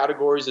age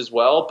categories as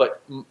well,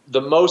 but the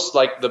most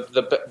like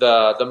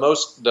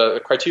the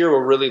criteria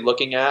we're really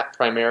looking at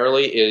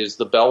primarily is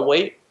the bell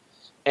weight.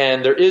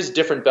 And there is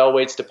different bell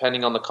weights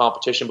depending on the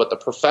competition, but the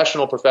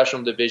professional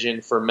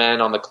division for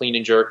men on the clean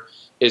and jerk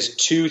is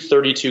 2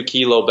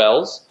 32-kilo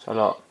bells. That's a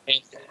lot.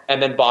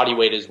 And then body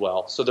weight as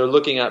well. So they're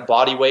looking at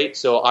body weight.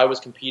 So I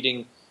was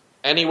competing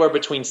anywhere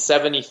between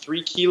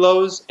 73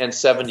 kilos and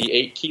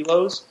 78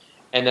 kilos.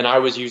 And then I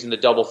was using the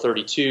double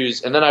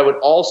 32s. And then I would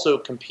also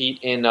compete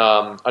in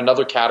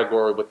another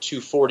category with 2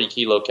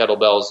 40-kilo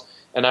kettlebells,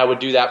 and I would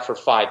do that for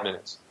 5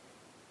 minutes.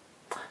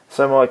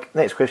 So my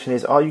next question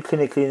is, are you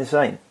clinically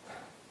insane?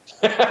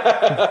 40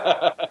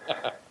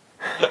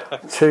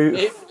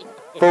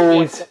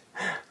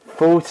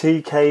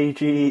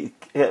 kg.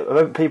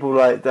 Yeah, people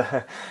like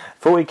the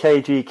 40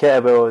 kg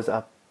kettlebells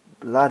are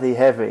bloody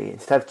heavy.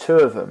 To have 2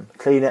 of them,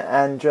 clean it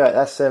and jerk,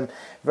 that's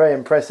very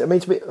impressive. I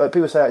mean, like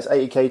people say it's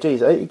 80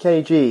 kgs. 80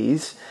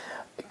 kgs,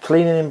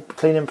 clean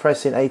and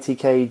pressing 80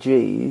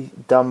 kg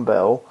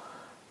dumbbell,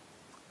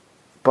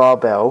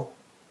 barbell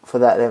for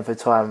that length of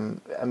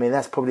time. I mean,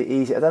 that's probably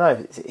easy. I don't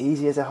know. Is it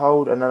easier to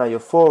hold? I don't know. Your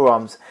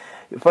forearms.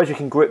 I suppose you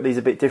can grip these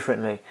a bit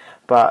differently,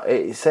 but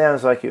it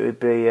sounds like it would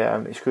be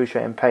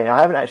excruciating pain. I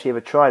haven't actually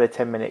ever tried a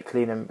 10-minute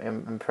clean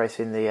and press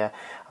in the. I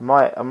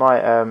might.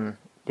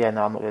 Yeah,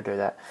 no, I'm not going to do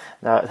that.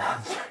 No,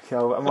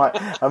 I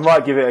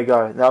might give it a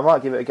go. No, I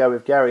might give it a go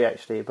with Gary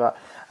actually, but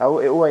it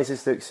always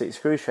just looks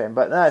excruciating.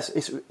 But no,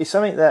 it's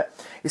something that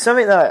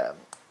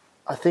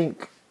I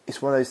think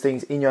it's one of those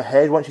things in your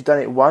head. Once you've done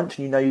it once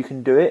and you know you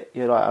can do it,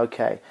 you're like,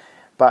 okay.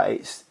 But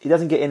it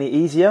doesn't get any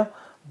easier.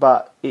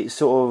 But it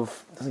sort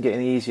of doesn't get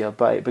any easier,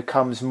 but it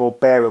becomes more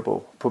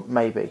bearable,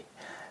 maybe.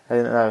 I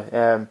don't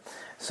know.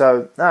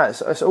 So no,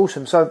 it's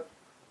awesome. So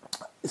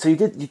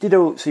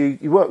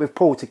you worked with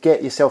Paul to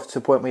get yourself to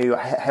the point where you're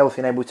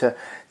healthy and able to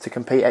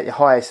compete at your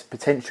highest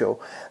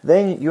potential.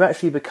 Then you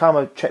actually become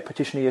a Czech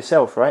practitioner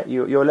yourself, right?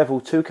 You're a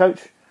level 2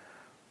 coach.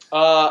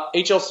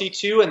 HLC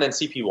 2 and then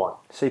CP 1.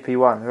 CP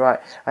 1, right?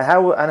 And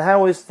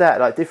how was that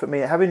like different? I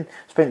mean, having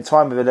spent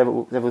time with a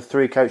level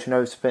 3 coach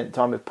and spent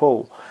time with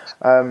Paul.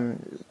 Was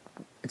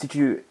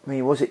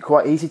it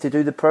quite easy to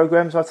do the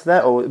programs after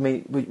that, or I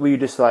mean, were you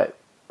just like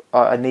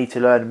I need to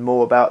learn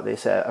more about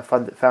this at a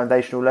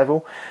foundational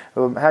level.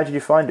 How did you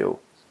find it all?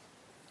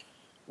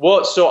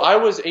 Well, so I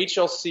was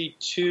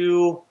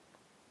HLC2.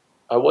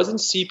 I wasn't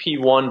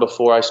CP1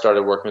 before I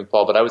started working with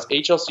Paul, but I was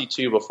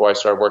HLC2 before I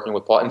started working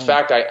with Paul. In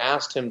fact, I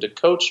asked him to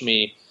coach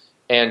me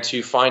and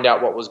to find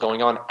out what was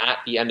going on at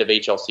the end of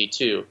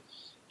HLC2.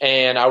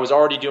 And I was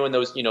already doing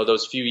those,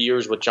 those few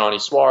years with Johnny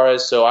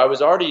Suarez. So I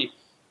was already,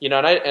 and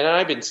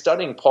I've been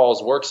studying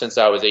Paul's work since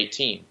I was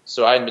 18.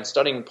 So I had been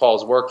studying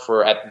Paul's work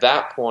for, at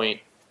that point,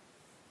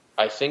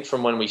 I think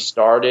from when we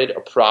started,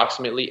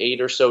 approximately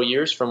 8 or so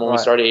years, from when we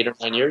started, 8 or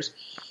 9 years.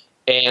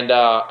 And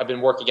I've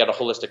been working at a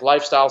holistic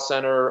lifestyle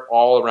center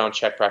all around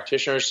Czech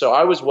practitioners. So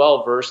I was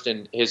well versed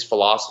in his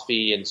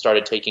philosophy and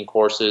started taking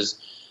courses.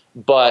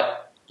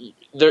 But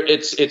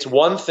it's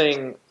one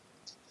thing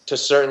to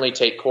certainly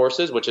take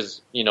courses, which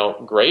is,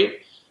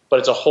 great. But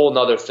it's a whole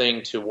nother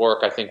thing to work,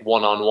 I think,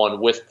 one-on-one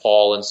with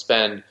Paul and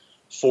spend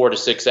 4 to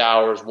 6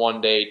 hours,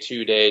 1 day,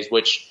 2 days,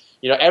 which,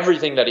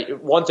 everything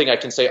one thing I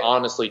can say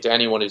honestly to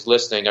anyone who's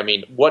listening, I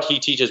mean, what he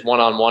teaches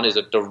one-on-one is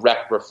a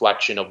direct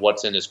reflection of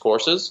what's in his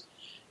courses.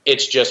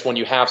 It's just when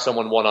you have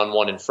someone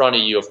one-on-one in front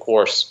of you, of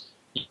course,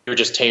 you're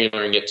just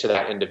tailoring it to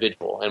that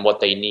individual and what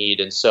they need.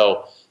 And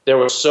so there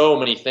were so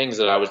many things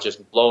that I was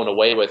just blown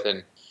away with.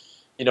 And,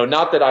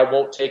 not that I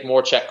won't take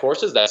more Czech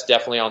courses, that's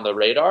definitely on the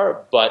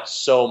radar, but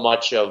so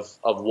much of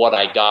what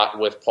I got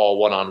with Paul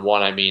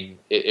one-on-one, I mean,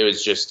 it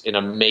was just an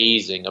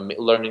amazing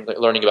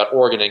learning about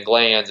organ and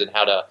glands and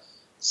how to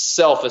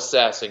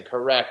self-assess and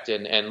correct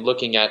and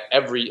looking at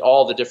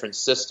all the different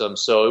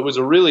systems. So it was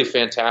a really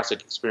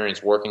fantastic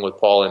experience working with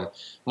Paul. And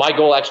my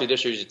goal actually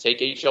this year is to take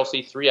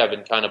HLC3. I've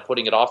been kind of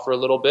putting it off for a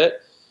little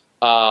bit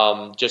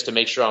just to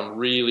make sure I'm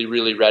really,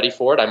 really ready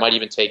for it. I might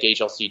even take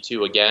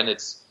HLC2 again.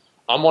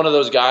 I'm one of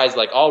those guys,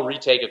 like I'll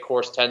retake a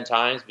course 10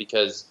 times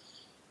because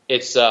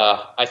it's,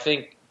 I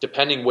think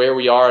depending where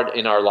we are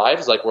in our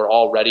lives, like we're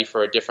all ready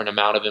for a different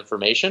amount of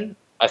information.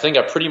 I think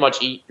I pretty much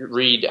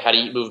read How to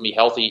Eat, Move, Me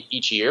Healthy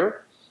each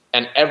year.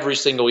 And every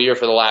single year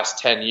for the last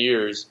 10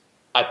 years,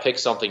 I pick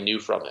something new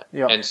from it.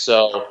 Yep. And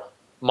so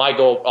my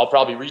goal, I'll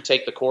probably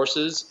retake the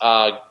courses, go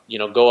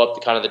up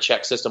to kind of the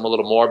Czech system a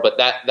little more. But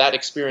that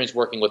experience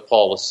working with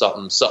Paul was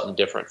something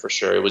different for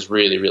sure. It was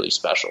really, really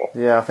special.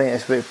 Yeah, I think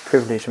it's a bit of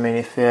privilege.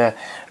 I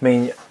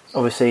mean,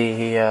 obviously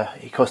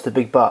he cost a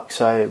big buck.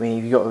 So, I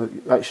mean, you've got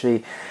to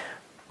actually,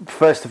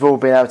 first of all,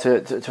 being able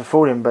to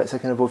afford him, but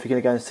second of all, if you're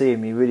going to go and see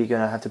him, you're really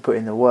going to have to put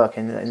in the work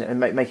and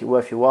make it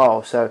worth your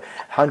while. So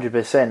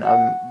 100%,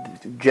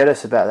 I'm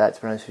jealous about that,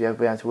 to be honest with you,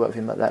 being able to work with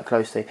him like that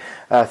closely.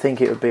 I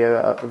think it would be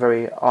a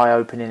very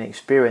eye-opening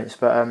experience.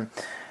 But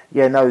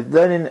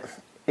learning,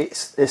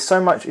 there's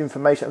so much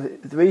information.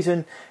 The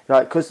reason,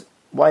 because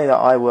way that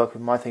I work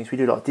with my things, we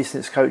do a lot of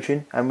distance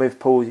coaching, and with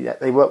Paul,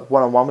 they work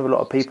one-on-one with a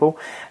lot of people,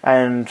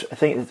 and I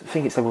think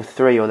it's level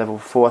 3 or level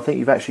 4. I think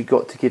you've actually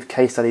got to give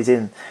case studies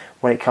in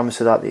when it comes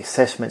to like the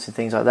assessments and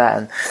things like that,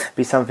 and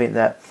be something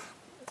that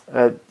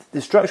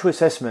the structural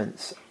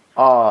assessments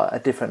are a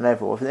different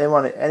level. If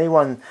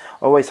anyone,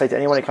 I always say to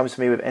anyone who comes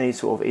to me with any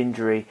sort of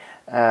injury,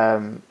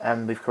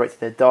 and we've corrected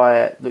their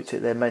diet, looked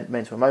at their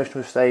mental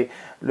emotional state,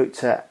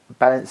 looked at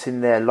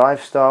balancing their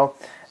lifestyle,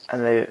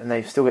 and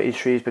they've still got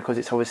issues because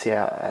it's obviously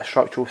a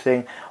structural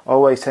thing, I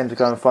always tend to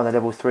go and find a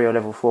level 3 or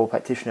level 4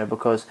 practitioner,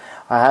 because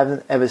I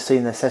haven't ever seen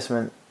an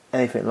assessment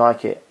anything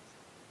like it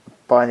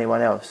by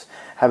anyone else.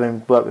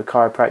 Having worked with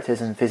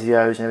chiropractors and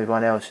physios and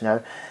everyone else,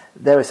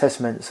 their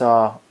assessments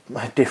are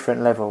a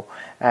different level,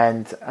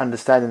 and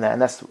understanding that.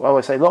 And that's what I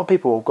always say. A lot of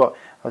people have got,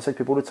 I say to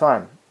people all the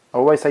time, I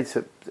always say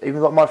to even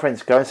a lot of my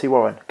friends, go and see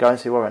Warren.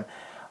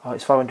 Oh,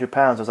 it's £500.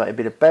 I was like, it'd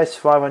be the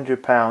best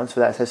 £500 for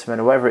that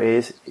assessment or whatever it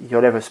is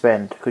you'll ever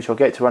spend, because you'll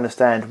get to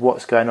understand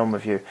what's going on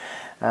with you.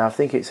 I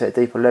think it's at a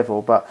deeper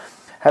level, but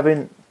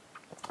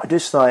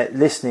just like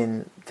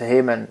listening to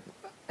him and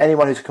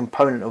anyone who's a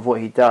component of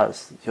what he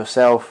does,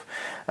 yourself,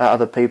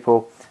 other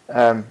people,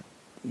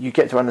 you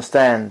get to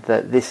understand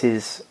that this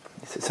is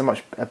so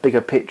much a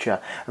bigger picture.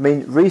 I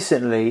mean,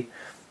 recently,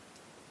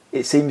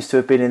 it seems to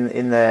have been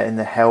in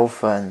the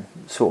health and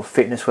sort of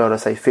fitness world. I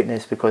say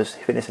fitness because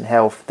fitness and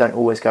health don't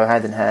always go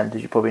hand in hand,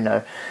 as you probably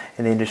know,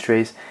 in the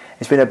industries.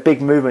 It's been a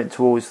big movement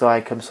towards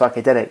like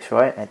psychedelics,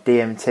 right?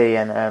 DMT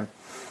and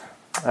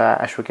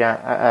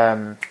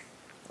ashwagandha,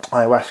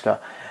 ayahuasca.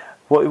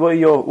 What are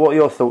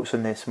your thoughts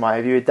on this, Mike?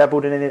 Have you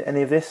dabbled in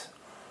any of this?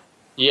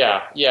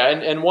 Yeah,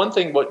 and one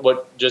thing,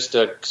 what just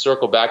to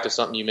circle back to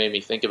something you made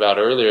me think about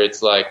earlier,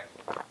 it's like,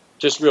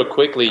 just real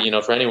quickly,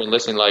 for anyone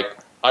listening, like,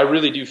 I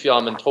really do feel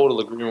I'm in total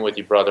agreement with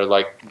you, brother.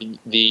 Like,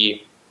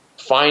 the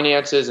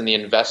finances and the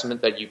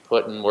investment that you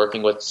put in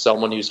working with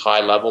someone who's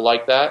high level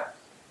like that,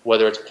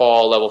 whether it's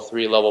Paul, level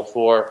 3, level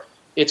 4,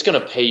 it's going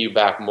to pay you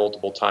back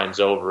multiple times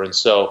over. And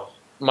so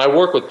my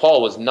work with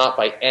Paul was not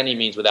by any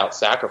means without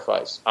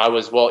sacrifice.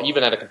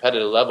 Even at a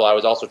competitive level, I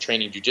was also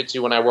training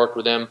jiu-jitsu when I worked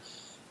with him.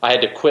 I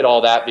had to quit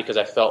all that because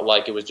I felt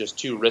like it was just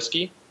too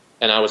risky,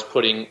 and I was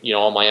putting,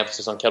 all my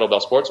emphasis on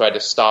kettlebell sports. So I had to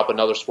stop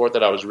another sport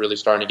that I was really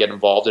starting to get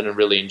involved in and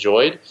really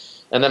enjoyed.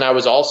 And then I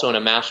was also in a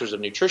master's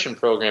of nutrition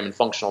program in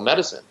functional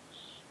medicine.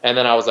 And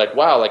then I was like,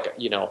 wow, like,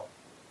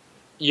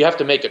 you have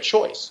to make a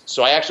choice.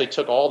 So I actually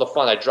took all the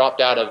funds. I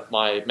dropped out of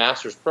my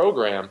master's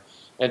program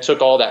and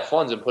took all that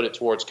funds and put it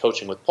towards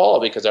coaching with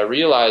Paul, because I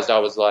realized I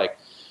was like,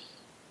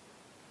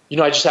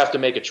 I just have to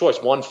make a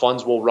choice. One,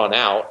 funds will run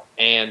out.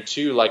 And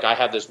two, like, I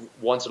have this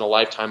once in a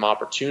lifetime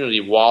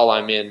opportunity while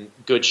I'm in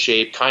good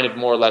shape, kind of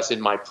more or less in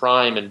my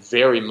prime and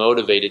very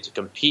motivated to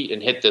compete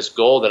and hit this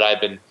goal that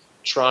I've been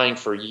trying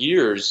for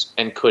years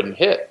and couldn't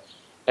hit.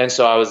 And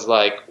so I was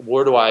like,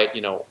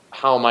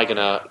 how am I going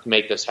to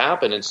make this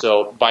happen? And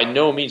so by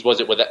no means was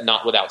it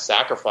not without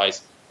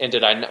sacrifice, and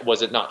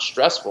was it not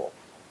stressful?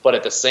 But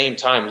at the same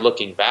time,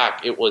 looking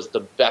back, it was the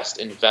best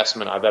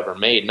investment I've ever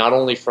made, not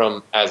only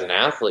from as an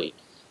athlete,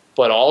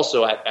 but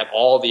also at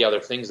all the other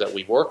things that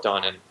we worked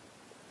on. And,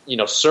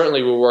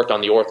 certainly we worked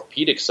on the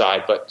orthopedic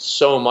side, but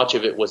so much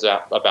of it was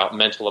about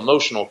mental,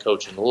 emotional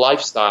coaching,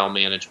 lifestyle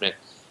management.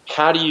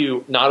 How do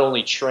you not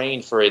only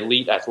train for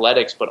elite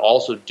athletics, but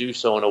also do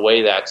so in a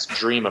way that's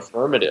dream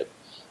affirmative,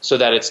 so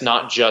that it's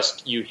not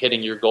just you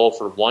hitting your goal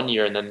for 1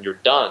 year and then you're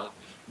done,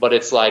 but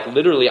it's like,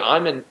 literally,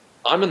 I'm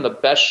in the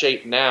best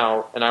shape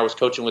now. And I was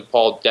coaching with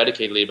Paul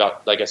dedicatedly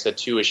about, like I said,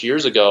 2-ish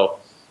years ago.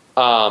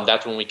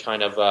 That's when we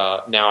kind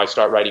of, now I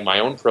start writing my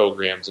own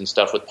programs and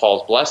stuff with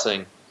Paul's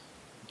blessing.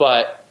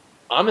 But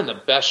I'm in the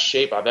best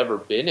shape I've ever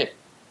been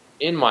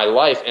in my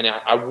life. And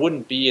I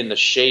wouldn't be in the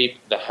shape,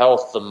 the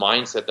health, the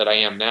mindset that I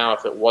am now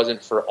if it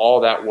wasn't for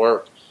all that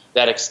work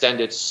that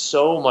extended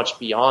so much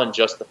beyond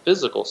just the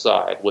physical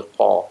side with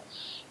Paul.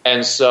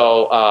 And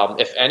so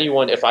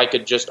if I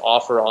could just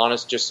offer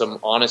some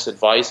honest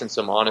advice and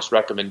some honest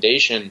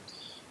recommendation,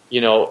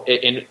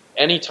 in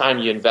any time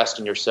you invest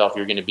in yourself,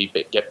 you're going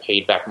to get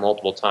paid back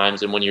multiple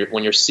times. And when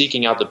you're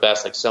seeking out the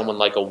best, like someone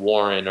like a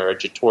Warren or a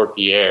Jator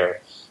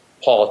Pierre,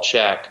 Paul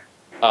Chek,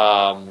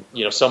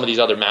 some of these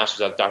other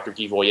masters, like Dr.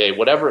 Guy Voyer,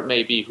 whatever it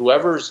may be,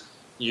 whoever's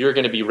you're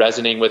going to be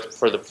resonating with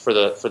for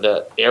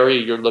the area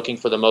you're looking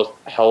for the most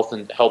help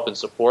and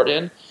support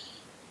in.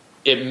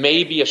 It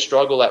may be a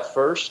struggle at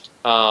first,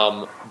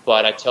 but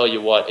I tell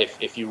you what,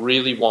 if you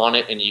really want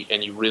it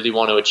and you really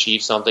want to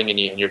achieve something and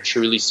you're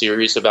truly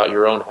serious about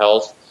your own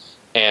health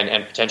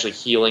and potentially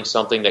healing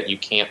something that you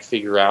can't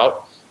figure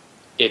out,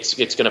 it's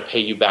going to pay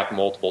you back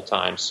multiple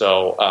times.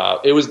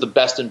 So it was the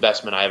best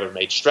investment I ever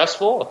made.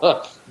 Stressful,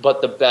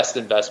 but the best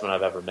investment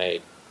I've ever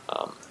made.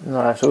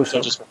 No, that's awesome. So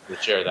I just wanted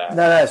to share that.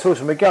 No, that's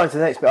awesome. We're going to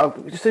the next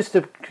bit. Just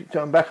to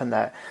jump back on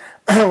that.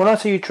 When I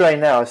see you train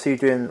now, I see you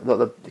doing a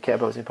lot of the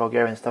kettlebells in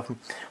Bulgaria and stuff.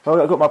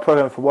 Well, I got my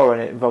program for Warren.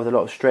 It involved a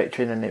lot of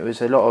stretching, and it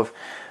was a lot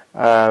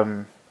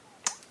of.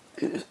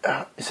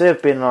 Instead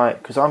of being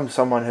like, because I'm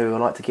someone who I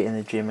like to get in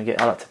the gym I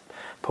like to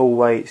pull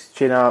weights,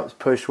 chin ups,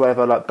 push,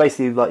 whatever. Like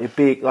basically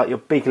like your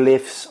big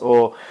lifts,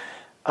 or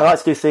I like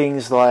to do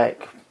things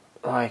like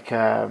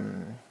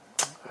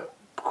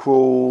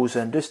crawls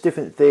and just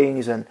different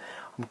things. And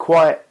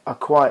I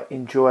quite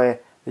enjoy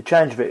the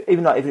challenge of it,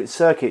 even like if it's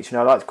circuits,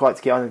 I like quite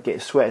to get on and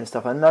get sweat and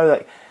stuff. I know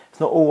that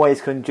it's not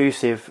always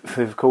conducive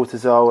with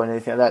cortisol and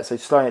anything like that, so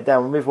slowing it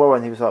down. With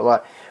Warren, he was like,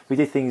 right, we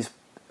did things,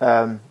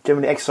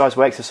 generally exercise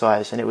by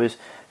exercise, and it was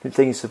certain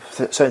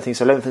things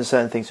to lengthen,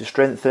 certain things to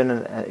strengthen,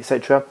 and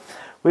etc.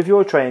 With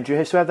your training, do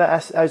you still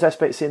have those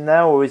aspects in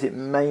now, or is it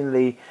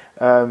mainly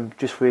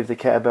just with the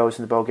kettlebells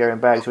and the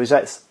Bulgarian bags, or is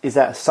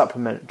that a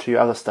supplement to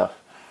your other stuff?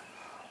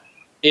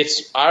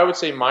 I would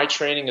say my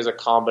training is a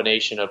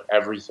combination of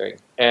everything.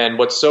 And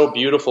what's so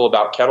beautiful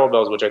about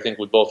kettlebells, which I think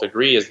we both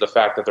agree, is the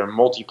fact that they're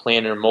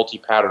multi-planar,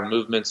 multi-pattern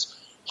movements,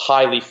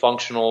 highly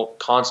functional,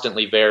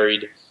 constantly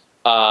varied.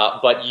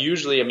 But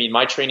usually,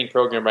 my training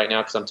program right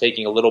now, because I'm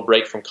taking a little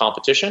break from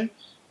competition,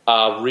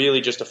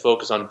 really just to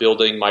focus on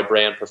building my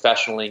brand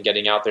professionally and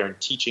getting out there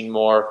and teaching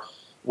more,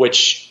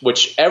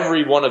 which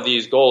every one of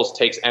these goals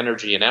takes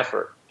energy and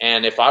effort.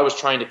 And if I was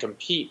trying to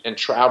compete and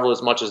travel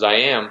as much as I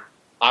am,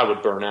 I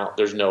would burn out.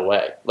 There's no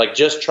way. Like,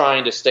 just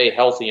trying to stay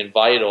healthy and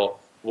vital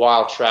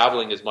while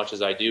traveling as much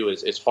as I do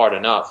is hard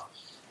enough.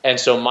 And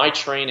so my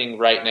training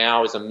right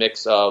now is a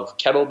mix of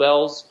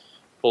kettlebells,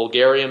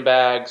 Bulgarian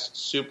bags,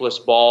 soupless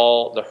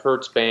ball, the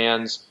Hertz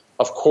bands,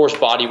 of course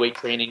bodyweight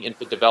training,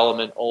 infant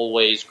development,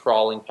 always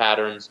crawling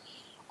patterns.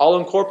 I'll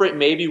incorporate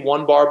maybe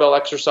one barbell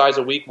exercise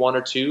a week, one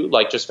or two,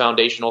 like just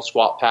foundational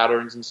squat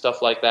patterns and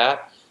stuff like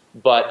that.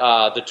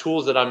 But the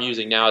tools that I'm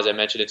using now, as I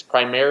mentioned, it's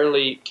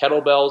primarily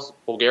kettlebells,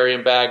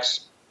 Bulgarian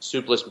bags,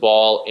 soupless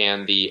ball,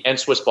 and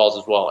Swiss balls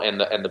as well, and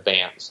the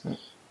bands.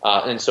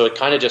 And so it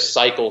kind of just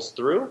cycles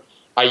through.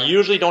 I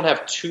usually don't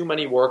have too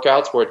many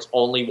workouts where it's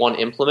only one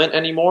implement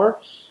anymore.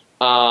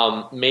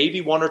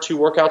 Maybe one or two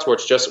workouts where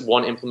it's just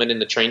one implement in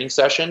the training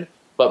session.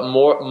 But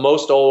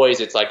most always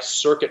it's like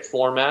circuit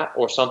format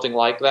or something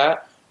like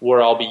that,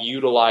 where I'll be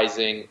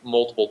utilizing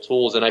multiple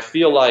tools. And I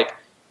feel like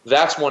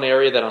that's one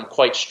area that I'm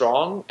quite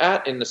strong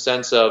at, in the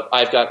sense of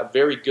I've got a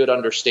very good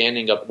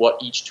understanding of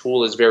what each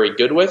tool is very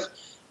good with,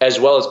 as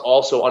well as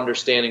also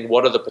understanding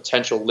what are the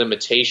potential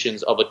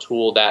limitations of a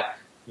tool that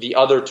the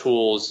other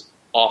tools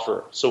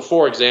offer. So,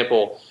 for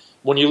example,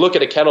 when you look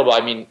at a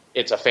kettlebell,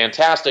 it's a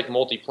fantastic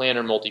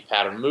multi-planar,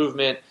 multi-pattern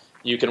movement.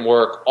 You can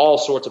work all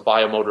sorts of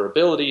biomotor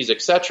abilities,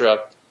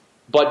 etc.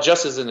 But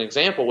just as an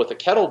example, with a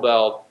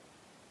kettlebell,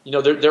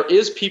 there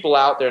is people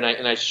out there,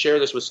 and I share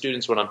this with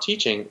students when I'm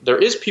teaching, there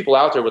is people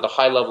out there with a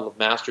high level of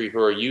mastery who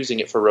are using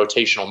it for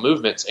rotational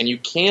movements. And you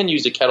can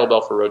use a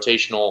kettlebell for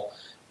rotational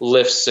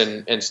lifts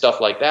and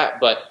stuff like that.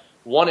 But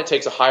one, it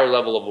takes a higher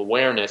level of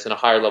awareness and a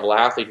higher level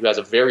athlete who has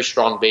a very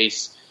strong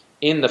base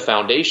in the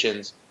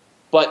foundations.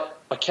 But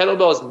a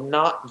kettlebell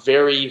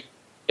is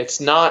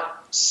it's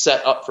not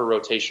set up for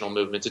rotational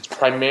movements. It's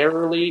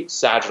primarily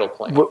sagittal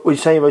plane. When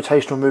you say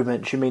rotational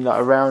movement, do you mean like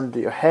around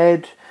your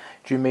head?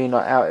 Do you mean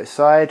like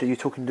outside? Are you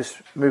talking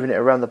just moving it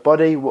around the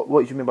body?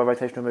 What do you mean by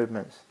rotational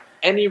movements?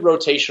 Any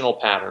rotational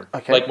pattern.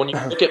 Okay. Like when you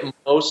look at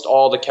most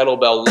all the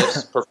kettlebell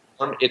lifts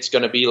performed, it's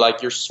going to be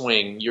like your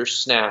swing, your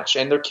snatch.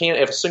 And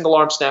if a single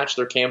arm snatch,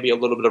 there can be a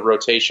little bit of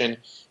rotation.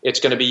 It's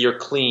going to be your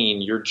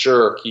clean, your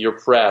jerk, your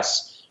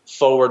press,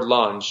 forward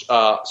lunge,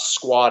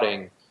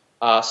 squatting,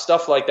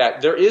 stuff like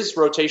that. There is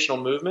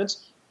rotational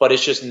movements, but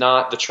it's just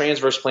not, the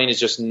transverse plane is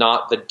just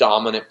not the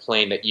dominant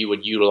plane that you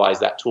would utilize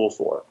that tool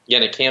for.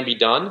 Again, it can be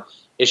done.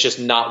 It's just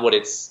not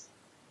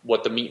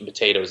what the meat and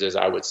potatoes is,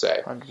 I would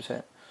say.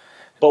 100%.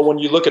 But when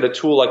you look at a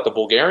tool like the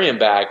Bulgarian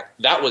bag,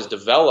 that was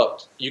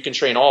developed, you can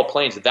train all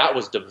planes, that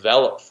was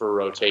developed for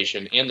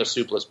rotation and the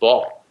supeless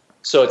ball.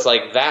 So it's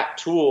like that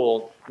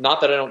tool,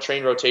 not that I don't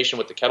train rotation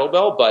with the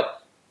kettlebell,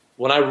 but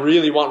when I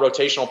really want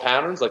rotational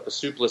patterns like the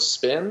supeless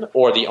spin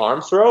or the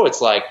arm throw,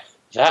 it's like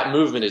that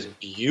movement is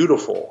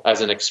beautiful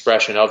as an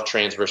expression of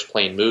transverse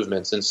plane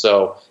movements. And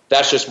so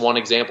that's just one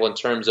example in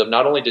terms of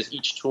not only does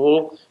each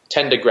tool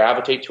tend to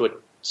gravitate to a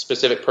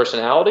specific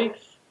personality,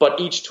 but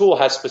each tool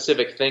has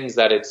specific things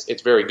that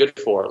it's very good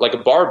for. Like a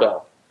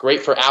barbell,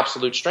 great for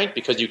absolute strength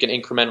because you can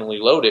incrementally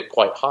load it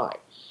quite high.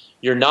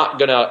 You're not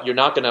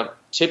gonna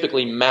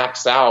typically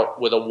max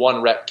out with a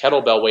 1 rep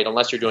kettlebell weight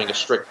unless you're doing a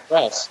strict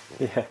press.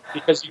 Yeah.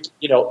 Because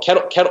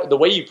the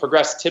way you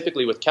progress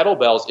typically with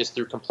kettlebells is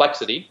through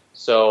complexity.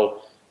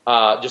 So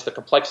just the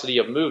complexity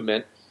of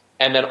movement,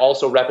 and then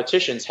also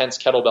repetitions. Hence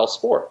kettlebell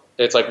sport.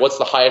 It's like what's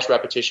the highest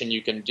repetition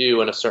you can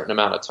do in a certain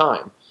amount of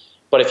time.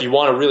 But if you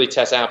want to really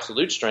test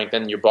absolute strength,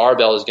 then your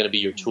barbell is going to be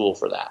your tool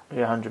for that.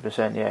 Yeah,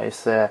 100%. Yeah,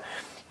 it's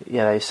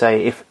they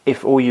say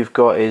if all you've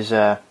got is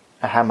a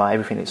hammer,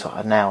 everything is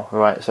like a nail,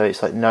 right? So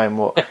it's like knowing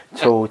what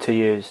tool to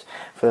use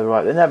for the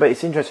right. No, but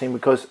it's interesting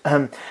because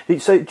so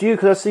do you?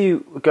 Because I see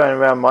you going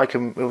around, Mike,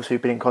 and also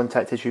you've been in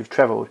contact as you've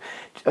travelled.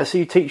 I see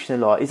you teaching a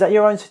lot. Is that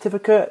your own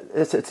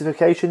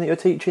certification that you're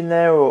teaching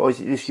there, or is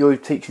it just you're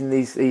teaching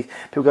these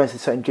people going to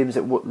certain gyms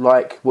that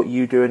like what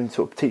you do and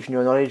sort of teaching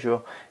your knowledge,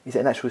 or is it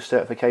an actual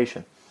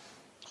certification?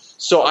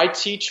 So I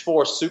teach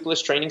for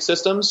Supeless training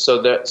systems.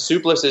 So the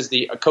Supeless is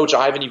Coach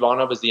Ivan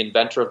Ivanov is the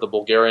inventor of the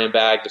Bulgarian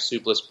bag, the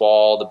Supeless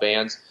ball, the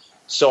bands.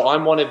 So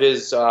I'm one of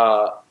his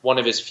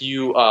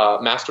few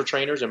master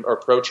trainers or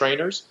pro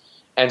trainers,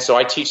 and so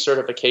I teach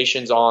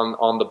certifications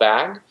on the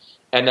bag,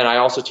 and then I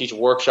also teach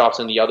workshops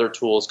in the other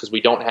tools because we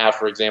don't have,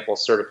 for example,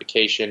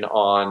 certification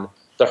on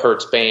the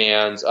Hertz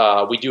bands.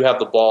 We do have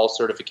the ball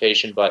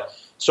certification, but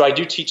so I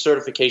do teach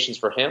certifications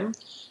for him.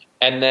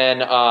 And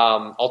then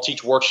I'll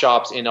teach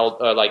workshops in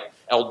like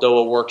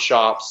Eldoa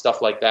workshops,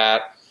 stuff like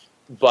that.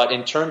 But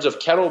in terms of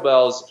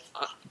kettlebells,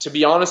 to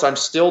be honest, I'm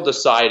still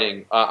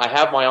deciding. I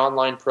have my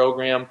online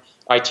program.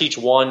 I teach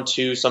 1,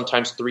 2,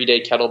 sometimes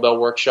 3-day kettlebell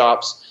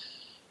workshops.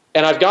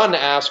 And I've gotten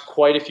asked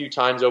quite a few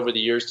times over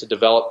the years to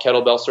develop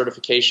kettlebell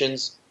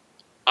certifications.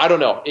 I don't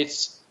know.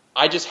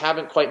 I just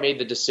haven't quite made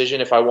the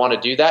decision if I want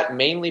to do that,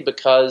 mainly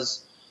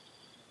because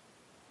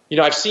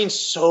I've seen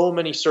so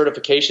many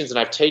certifications, and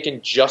I've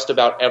taken just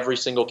about every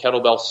single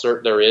kettlebell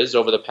cert there is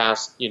over the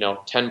past,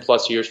 10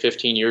 plus years,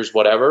 15 years,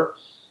 whatever.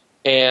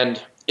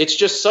 And it's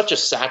just such a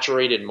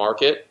saturated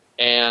market.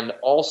 And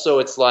also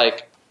it's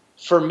like,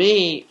 for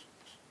me,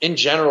 in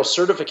general,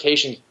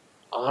 certifications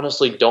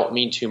honestly don't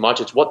mean too much.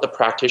 It's what the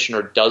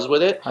practitioner does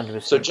with it.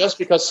 100%. So just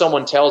because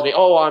someone tells me,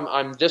 oh,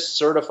 I'm this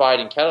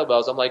certified in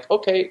kettlebells, I'm like,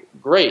 okay,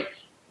 great.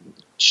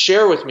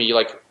 Share with me,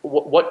 like,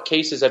 what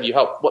cases have you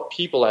helped? What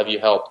people have you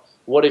helped?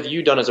 What have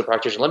you done as a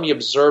practitioner? Let me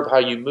observe how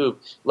you move.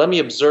 Let me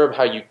observe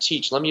how you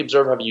teach. Let me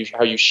observe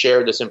how you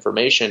share this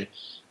information.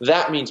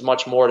 That means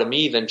much more to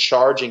me than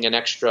charging an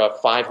extra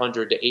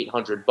 $500 to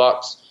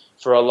 $800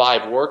 for a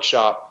live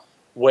workshop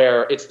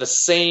where it's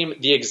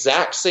the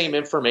exact same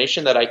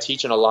information that I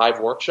teach in a live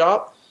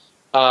workshop,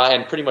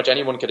 and pretty much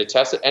anyone could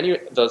attest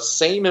it. The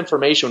same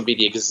information would be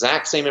the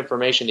exact same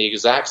information, the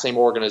exact same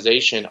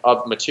organization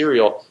of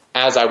material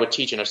as I would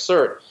teach in a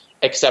cert,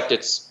 except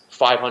it's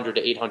 $500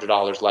 to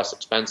 $800 less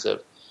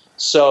expensive.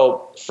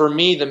 So for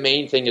me, the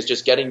main thing is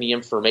just getting the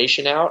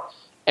information out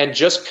and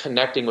just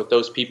connecting with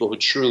those people who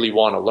truly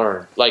want to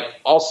learn. Like,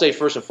 I'll say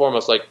first and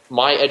foremost, like,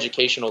 my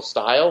educational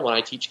style when I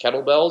teach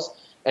kettlebells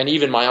and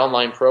even my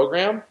online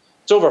program,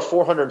 it's over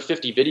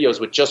 450 videos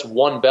with just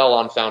one bell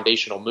on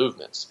foundational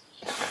movements.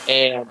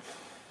 And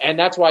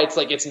that's why it's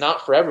like, it's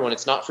not for everyone.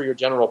 It's not for your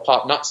general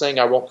pop. Not saying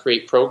I won't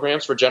create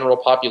programs for general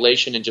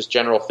population and just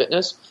general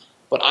fitness,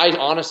 but I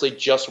honestly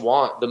just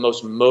want the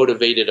most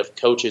motivated of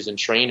coaches and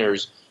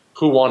trainers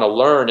who want to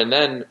learn. And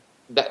then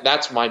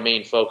that's my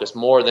main focus,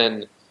 more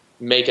than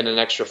making an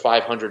extra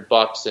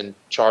 $500 and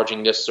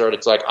charging this cert.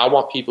 It's like I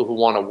want people who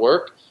want to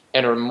work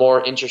and are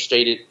more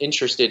interested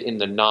in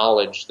the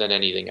knowledge than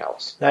anything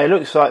else. Now, it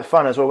looks like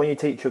fun as well when you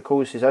teach your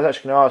courses. I was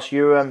actually going to ask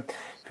you, if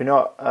you're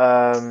not,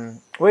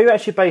 where are you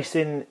actually based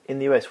in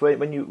the US?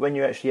 When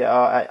you actually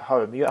are at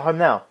home? Are you at home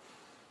now?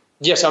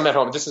 Yes, I'm at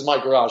home. This is my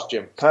garage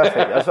gym.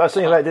 Perfect. I was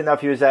thinking about, I didn't know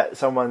if you was at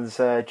someone's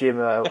gym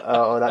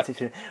or that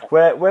teaching.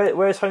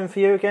 Where's home for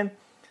you again?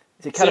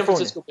 Is it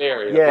California? San Francisco Bay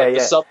Area.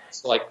 The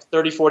suburbs, like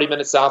 30, 40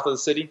 minutes south of the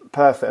city.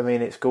 Perfect. I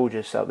mean, it's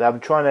gorgeous up there.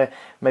 I'm trying to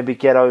maybe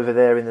get over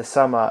there in the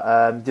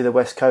summer, do the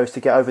West Coast, to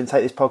get over and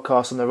take this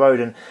podcast on the road,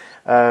 and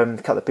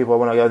a couple of people I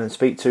want to go and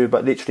speak to.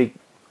 But literally,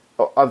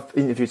 I've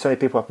interviewed so many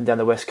people up and down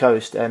the West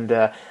Coast, and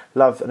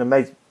love and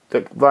amazing,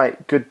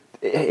 right, good,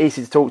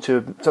 easy to talk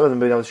to. Some of them have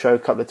been on the show a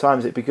couple of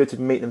times. It'd be good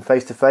to meet them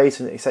face to face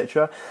and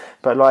etc.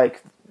 But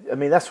like, I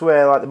mean, that's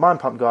where like the Mind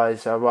Pump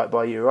guys are right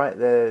by you, right?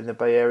 They're in the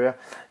Bay Area.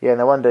 Yeah,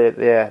 no wonder.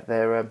 Yeah,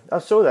 they're. I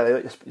saw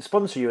that they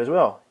sponsor you as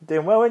well.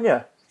 Doing well, aren't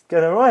you?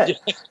 Going all right.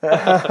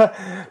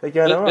 They're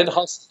going all right. Been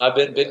hustling.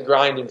 I've been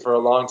grinding for a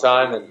long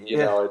time, and you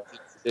know,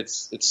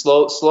 it's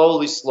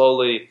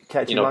slowly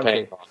Catching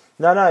paying off.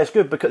 No, it's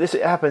good because this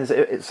happens.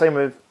 It's same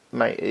with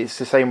mate. It's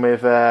the same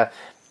with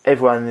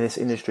everyone in this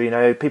industry. You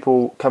know,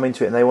 people come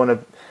into it and they want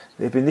to.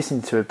 They've been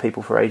listening to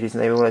people for ages,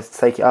 and they want to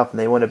take it up, and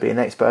they want to be an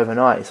expert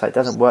overnight. It's like it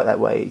doesn't work that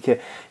way.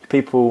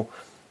 People,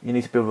 you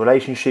need to build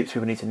relationships.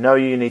 People need to know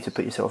you. You need to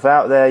put yourself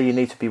out there. You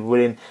need to be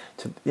willing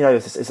to,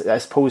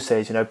 as Paul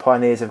says,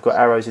 pioneers have got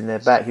arrows in their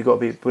back. You've got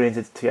to be willing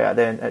to get out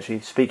there and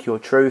actually speak your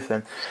truth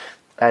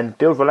and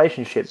build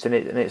relationships. And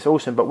it's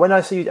awesome. But when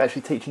I see you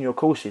actually teaching your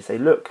courses, they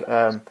look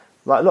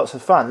like lots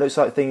of fun. Looks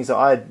like things that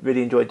I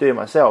really enjoy doing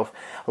myself.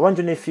 I'm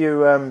wondering if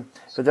you're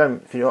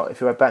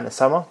back in the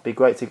summer, it'd be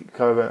great to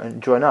go over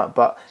and join up.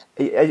 But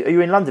are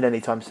you in London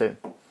anytime soon?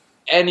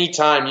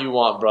 Anytime you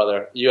want,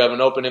 brother. You have an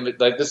open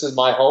like this is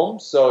my home,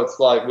 so it's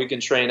like we can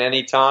train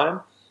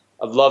anytime.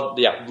 I'd love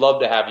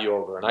to have you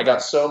over. And I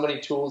got so many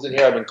tools in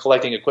here. I've been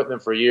collecting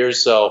equipment for years,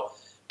 so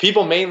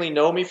people mainly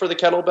know me for the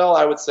kettlebell,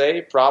 I would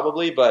say,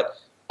 probably, but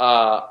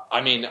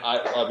I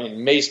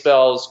mean mace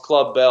bells,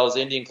 club bells,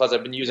 Indian clubs.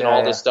 I've been using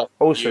all this stuff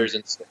for years,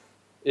 and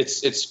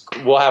it's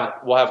we'll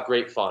have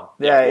great fun.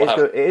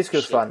 It is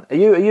good fun. Are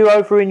you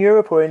over in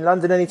Europe or in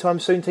London anytime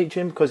soon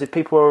teaching? Because if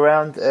people are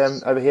around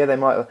over here, they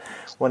might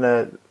want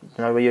to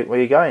know where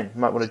you're going. They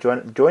might want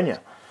to join you.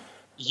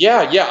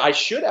 Yeah. I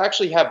should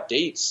actually have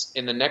dates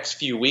in the next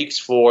few weeks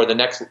for the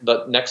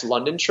next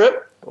London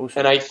trip, awesome.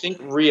 And I think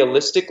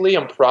realistically,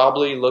 I'm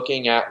probably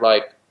looking at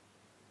like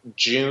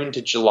June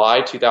to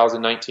July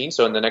 2019,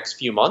 so in the next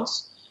few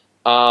months.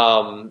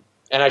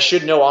 And I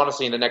should know,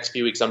 honestly, in the next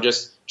few weeks. I'm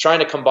just trying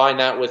to combine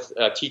that with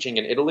teaching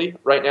in Italy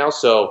right now.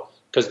 So,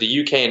 because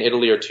the UK and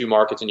Italy are two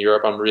markets in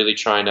Europe, I'm really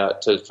trying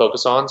to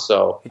focus on.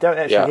 So you don't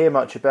actually hear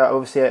much about.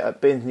 Obviously,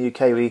 being in the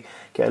UK, we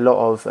get a lot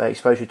of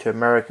exposure to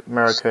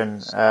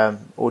American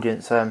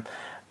audience.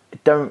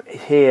 Don't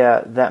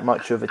hear that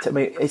much of it. I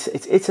mean, it's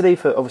Italy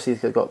for obviously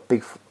it's got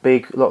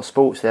big lot of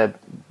sports there.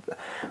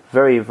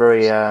 Very,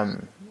 very.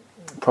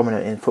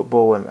 Prominent in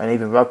football and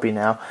even rugby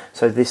now,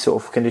 so this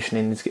sort of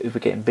conditioning is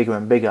getting bigger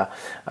and bigger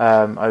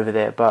over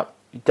there. But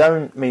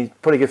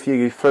probably good for you.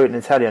 You're fluent in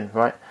Italian,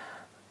 right?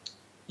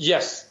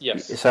 Yes.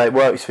 So it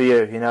works for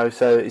you,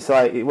 So it's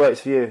like it works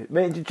for you. I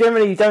mean,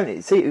 generally you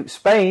don't see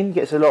Spain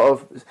gets a lot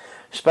of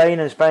Spain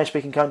and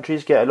Spanish-speaking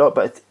countries get a lot,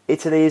 but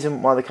Italy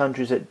isn't one of the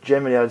countries that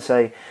generally I'd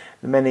say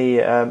many.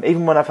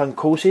 Even when I've done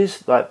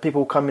courses, like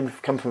people come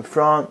from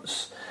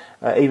France,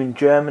 even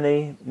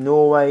Germany,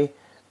 Norway.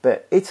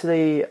 But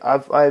Italy,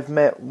 I've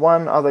met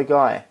one other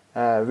guy,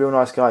 real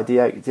nice guy,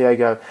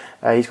 Diego.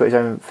 He's got his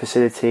own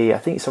facility. I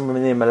think it's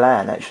somewhere near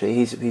Milan. Actually,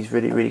 he's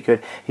really really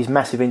good. He's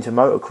massive into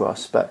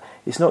motocross, but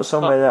it's not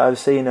somewhere that I've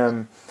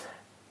seen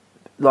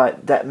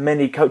like that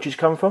many coaches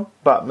come from.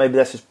 But maybe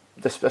that's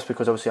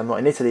because obviously I'm not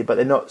in Italy. But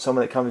they're not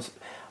someone that comes.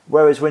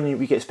 Whereas when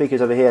we get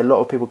speakers over here, a lot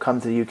of people come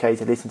to the UK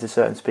to listen to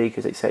certain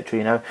speakers,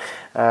 etc.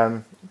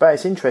 But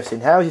it's interesting.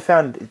 How have you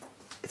found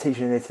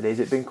teaching in Italy? Has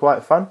it been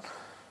quite fun?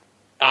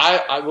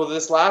 Well,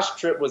 this last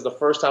trip was the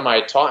first time I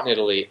had taught in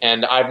Italy,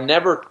 and I've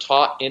never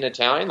taught in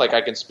Italian. Like I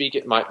can speak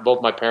it.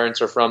 Both my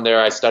parents are from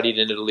there. I studied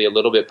in Italy a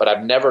little bit, but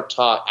I've never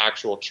taught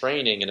actual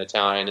training in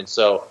Italian, and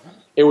so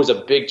it was a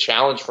big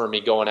challenge for me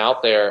going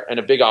out there and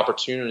a big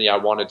opportunity I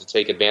wanted to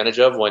take advantage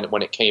of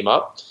when it came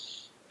up,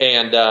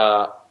 and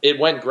it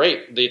went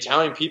great. The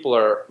Italian people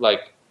are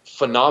like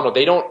phenomenal.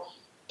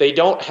 They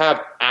don't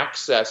have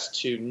access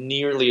to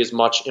nearly as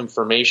much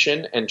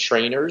information and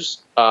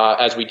trainers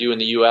as we do in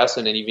the U.S.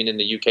 and even in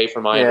the UK,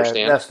 from my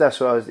understanding. That's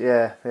what I was.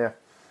 Yeah.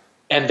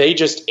 And they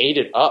just ate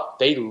it up.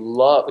 They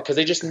love because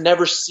they just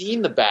never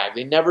seen the bag.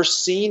 They never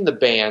seen the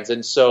bands,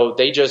 and so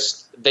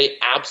they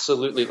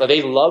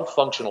absolutely love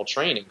functional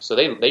training. So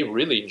they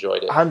really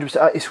enjoyed it.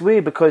 100%. It's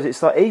weird because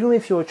it's like even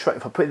if you're if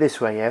I put it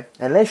this way,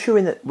 unless you're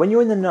when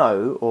you're in the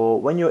know or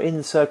when you're in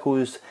the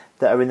circles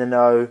that are in the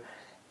know.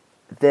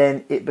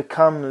 then it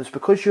becomes,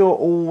 because you're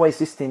always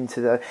listening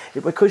to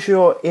because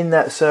you're in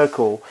that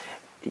circle,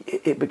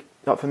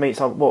 like for me, it's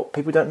like, what,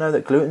 people don't know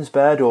that gluten's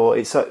bad, or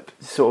it's sort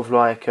of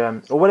like,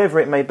 or whatever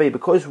it may be,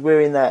 because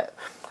we're in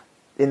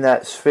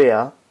that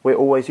sphere, we're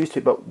always used to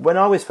it. But when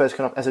I was first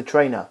coming up as a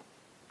trainer,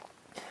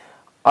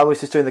 I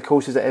was just doing the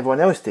courses that everyone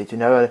else did,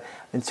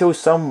 until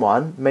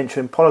someone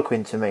mentioned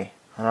Poliquin to me,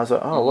 and I was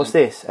like, oh, what's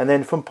this? And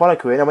then from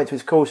Poliquin, I went to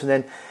his course, and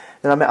then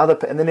I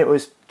met and then it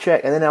was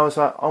check, and then I was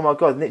like, oh my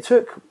god! And it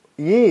took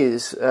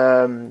years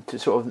well,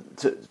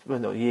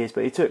 not years,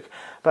 but it took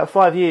about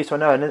 5 years to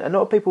know. And a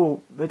lot of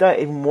people, they don't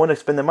even want to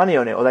spend the money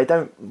on it, or they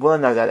don't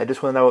want to know that. They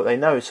just want to know what they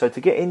know. So to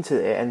get into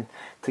it and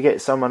to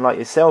get someone like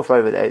yourself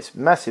over there, it's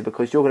massive,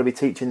 because you're going to be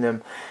teaching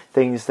them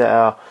things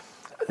that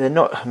they're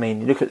not. I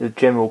mean, you look at the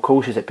general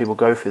courses that people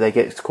go through; they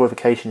get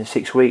qualification in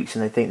 6 weeks,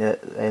 and they think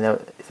that they know.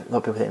 A lot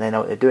of people think they know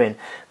what they're doing.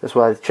 That's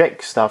why the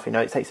check stuff,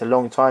 it takes a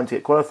long time to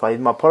get qualified.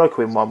 My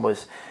Poliquin one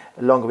was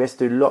longer. We had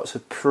to do lots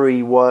of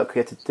pre-work. We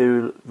had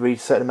to read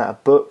a certain amount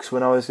of books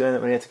when I was doing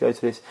it. When we had to go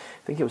to this,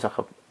 I think it was like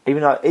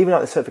even like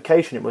the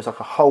certification, it was like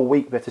a whole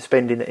week we had to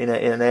spend in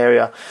an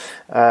area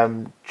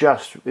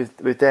just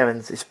with them,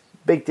 and it's a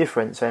big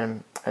difference.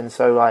 And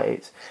so like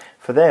it's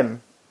for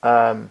them.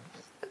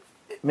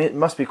 It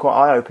must be quite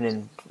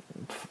eye-opening,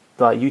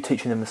 like you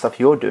teaching them the stuff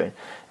you're doing,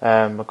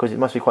 because it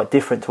must be quite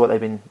different to what they've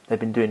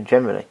been doing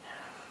generally.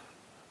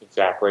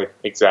 Exactly.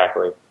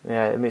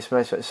 Yeah, it makes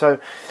sense. So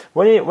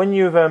when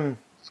you've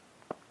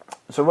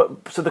so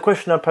the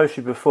question I posed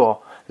you before,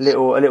 a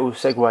little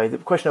segue. The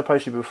question I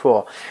posed you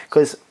before,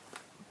 because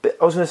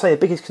I was going to say the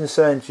biggest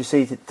concerns you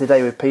see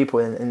today with people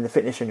in the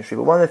fitness industry,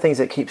 but one of the things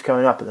that keeps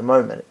coming up at the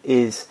moment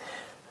is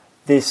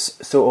this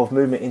sort of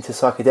movement into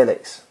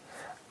psychedelics.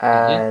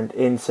 And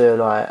into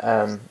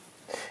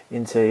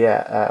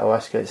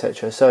ayahuasca,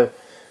 etc. So,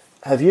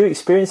 have you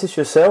experienced this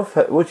yourself?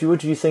 What do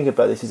you think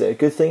about this? Is it a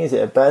good thing? Is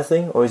it a bad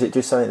thing? Or is it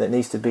just something that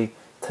needs to be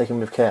taken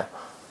with care?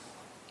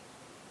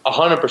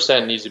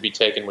 100% needs to be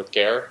taken with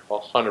care.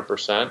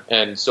 100%.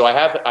 And so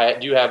I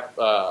do have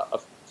a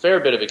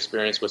fair bit of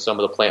experience with some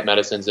of the plant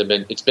medicines.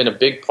 It's been a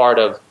big part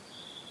of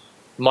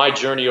my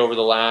journey over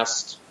the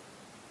last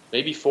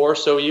maybe 4 or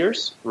so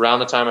years. Around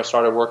the time I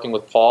started working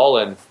with Paul,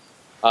 and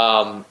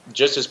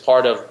just as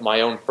part of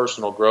my own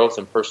personal growth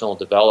and personal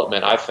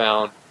development, I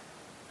found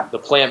the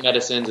plant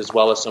medicines, as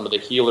well as some of the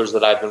healers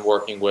that I've been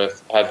working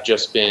with, have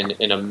just been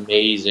an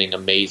amazing,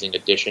 amazing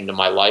addition to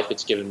my life.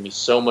 It's given me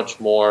so much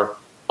more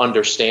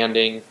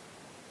understanding,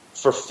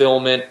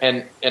 fulfillment,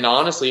 and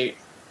honestly,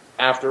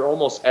 after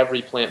almost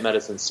every plant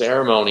medicine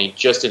ceremony,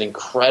 just an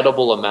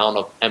incredible amount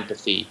of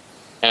empathy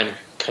and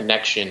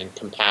connection and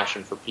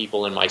compassion for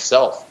people and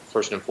myself,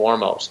 first and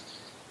foremost.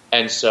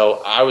 And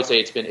so I would say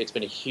it's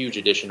been a huge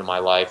addition to my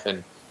life,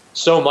 and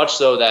so much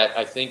so that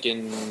I think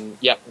in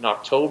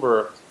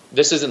October,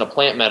 this isn't a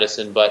plant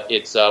medicine, but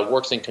it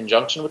works in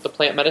conjunction with the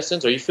plant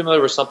medicines. Are you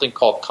familiar with something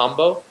called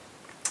Kambo?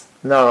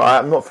 No,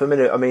 I'm not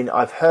familiar. I mean,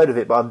 I've heard of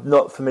it, but I'm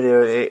not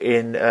familiar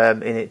in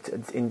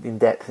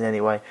depth in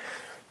any way.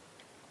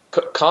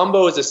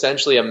 Kambo is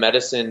essentially a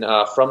medicine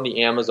from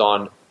the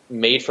Amazon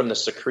made from the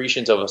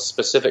secretions of a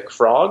specific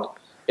frog.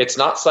 It's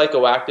not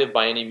psychoactive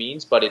by any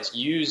means, but it's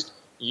used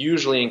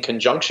usually in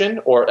conjunction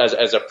or as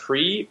a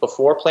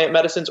before plant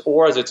medicines,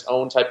 or as its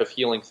own type of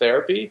healing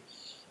therapy.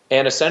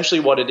 And essentially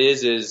what it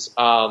is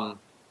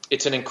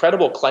it's an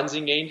incredible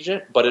cleansing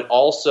agent, but it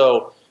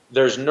also,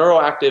 there's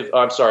bioactive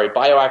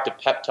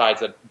peptides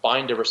that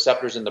bind to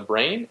receptors in the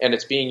brain, and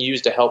it's being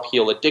used to help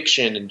heal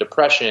addiction and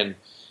depression.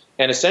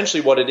 And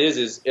essentially what it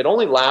is it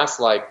only lasts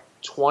like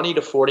 20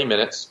 to 45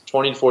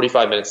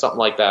 minutes, something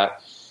like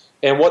that.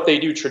 And what they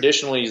do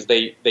traditionally is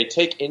they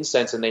take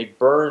incense and they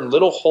burn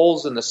little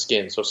holes in the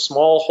skin, so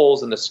small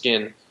holes in the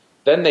skin.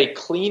 Then they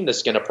clean the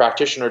skin. A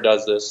practitioner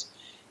does this.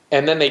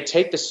 And then they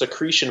take the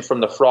secretion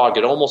from the frog.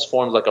 It almost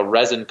forms like a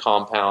resin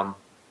compound.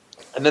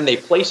 And then they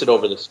place it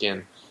over the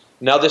skin.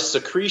 Now this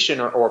secretion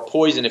or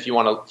poison, if you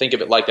want to think of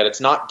it like that,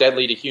 it's not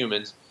deadly to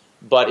humans,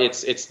 but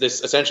it's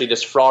this essentially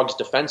this frog's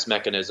defense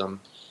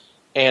mechanism.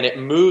 And it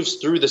moves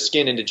through the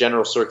skin into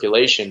general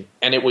circulation.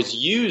 And it was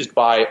used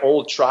by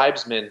old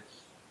tribesmen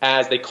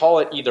as, they call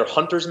it either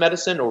hunter's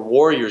medicine or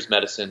warrior's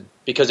medicine,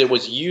 because it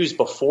was used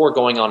before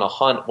going on a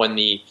hunt when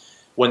the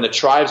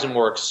tribesmen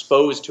were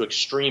exposed to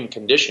extreme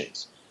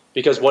conditions.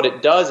 Because what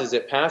it does is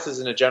it passes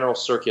into general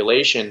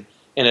circulation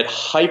and it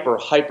hyper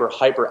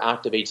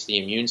activates the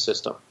immune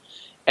system.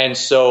 And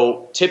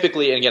so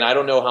typically, and again, I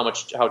don't know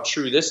how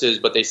true this is,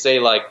 but they say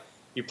like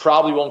you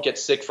probably won't get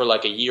sick for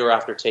like a year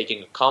after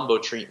taking a combo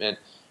treatment,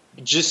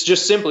 just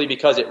simply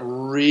because it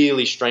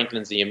really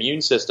strengthens the immune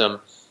system.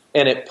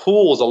 And it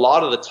pulls a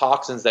lot of the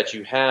toxins that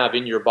you have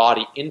in your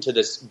body into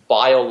this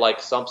bile-like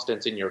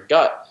substance in your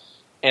gut.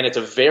 And it's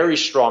a very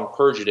strong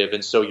purgative.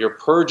 And so you're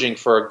purging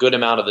for a good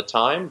amount of the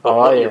time.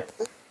 But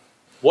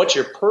what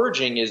you're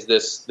purging is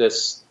this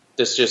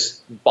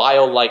just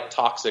bile-like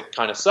toxic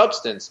kind of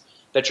substance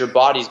that your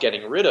body's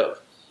getting rid of.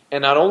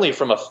 And not only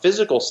from a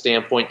physical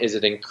standpoint is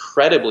it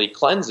incredibly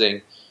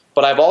cleansing,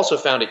 but I've also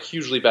found it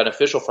hugely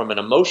beneficial from an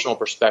emotional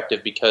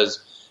perspective, because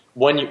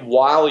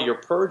while you're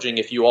purging,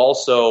 if you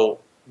also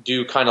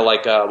do kind of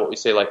like what we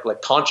say,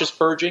 like conscious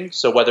purging.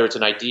 So whether it's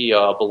an idea,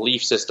 a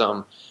belief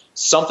system,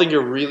 something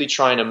you're really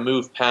trying to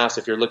move past,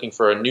 if you're looking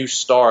for a new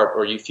start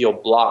or you feel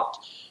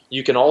blocked,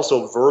 you can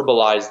also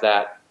verbalize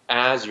that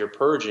as you're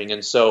purging.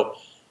 And so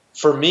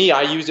for me,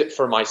 I use it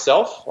for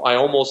myself. I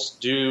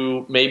almost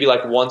do maybe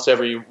like once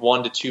every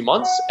 1 to 2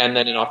 months. And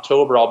then in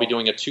October, I'll be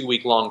doing a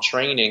 2-week-long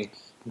training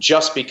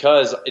just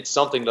because it's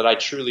something that I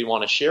truly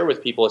want to share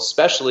with people,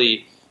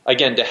 especially,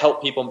 again, to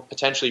help people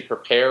potentially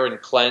prepare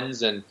and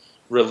cleanse and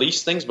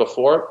release things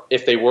before,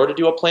 if they were to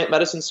do a plant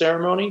medicine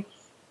ceremony,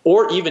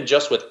 or even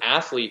just with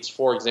athletes,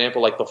 for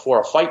example, like before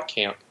a fight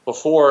camp,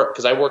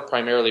 because I work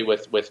primarily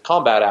with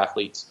combat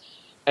athletes.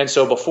 And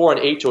so before an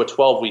 8 to a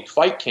 12-week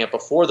fight camp,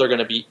 before they're going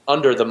to be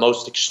under the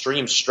most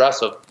extreme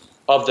stress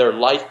of their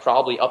life,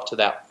 probably up to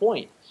that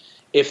point,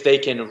 if they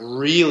can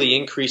really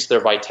increase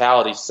their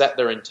vitality, set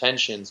their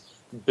intentions,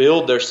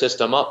 build their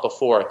system up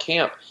before a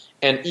camp,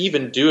 and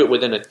even do it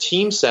within a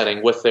team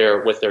setting with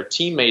their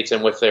teammates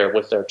and with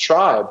their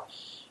tribe,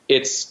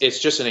 it's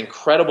just an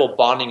incredible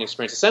bonding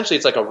experience. Essentially,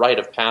 it's like a rite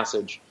of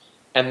passage.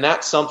 And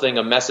that's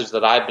a message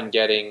that I've been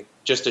getting,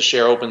 just to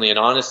share openly and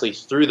honestly,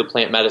 through the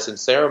plant medicine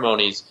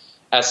ceremonies,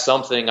 as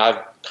something I've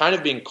kind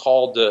of been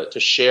called to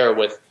share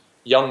with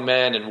young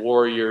men and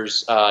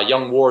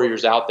young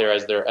warriors out there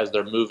as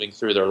they're moving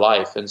through their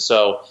life. And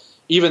so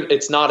even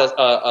it's not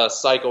a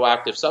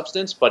psychoactive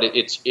substance, but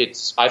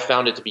I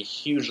found it to be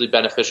hugely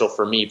beneficial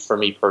for me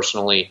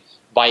personally,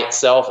 by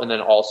itself, and then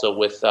also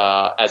with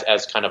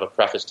as kind of a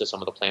preface to some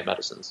of the plant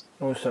medicines.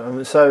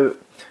 Awesome. So,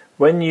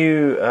 when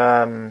you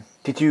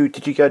did you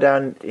go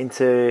down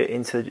into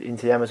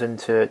the Amazon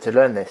to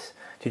learn this?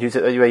 Did you do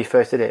it where you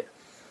first did it?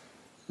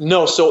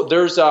 No. So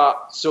there's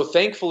so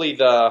thankfully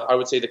I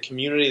would say the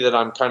community that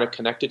I'm kind of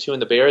connected to in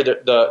the Bay Area,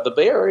 the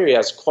Bay Area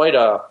has quite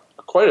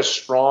a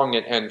strong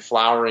and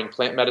flowering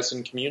plant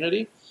medicine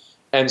community,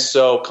 and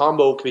so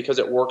Combo, because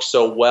it works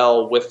so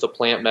well with the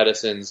plant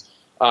medicines.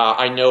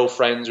 I know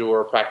friends who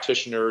are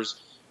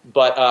practitioners,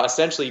 but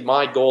essentially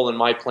my goal and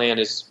my plan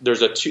is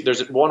there's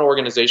one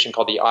organization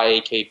called the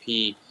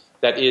IAKP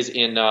that is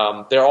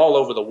they're all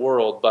over the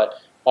world,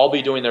 but I'll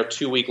be doing their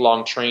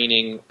 2-week-long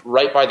training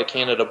right by the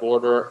Canada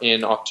border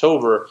in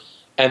October,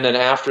 and then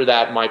after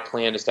that my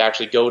plan is to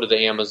actually go to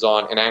the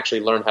Amazon and actually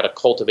learn how to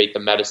cultivate the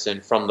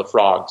medicine from the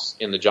frogs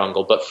in the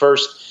jungle. But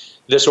first,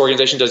 this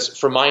organization does,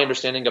 from my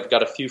understanding, I've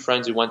got a few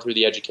friends who went through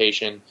the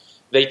education.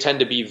 They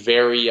tend to be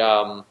very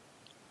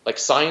like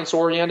science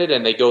oriented,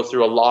 and they go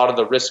through a lot of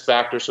the risk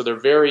factors. So they're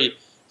very,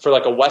 for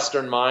like a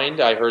Western mind,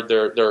 I heard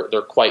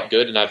they're quite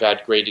good, and I've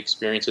had great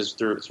experiences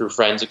through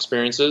friends'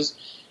 experiences.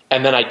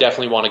 And then I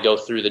definitely want to go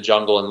through the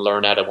jungle and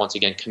learn how to once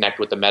again connect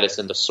with the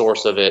medicine, the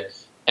source of it,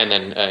 and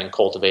then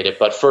cultivate it.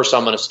 But first,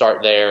 I'm going to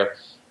start there.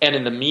 And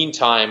in the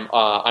meantime,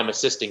 I'm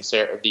assisting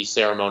these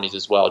ceremonies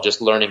as well,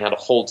 just learning how to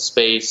hold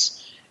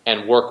space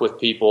and work with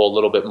people a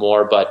little bit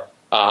more. But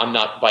I'm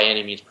not by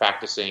any means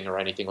practicing or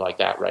anything like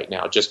that right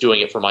now. Just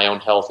doing it for my own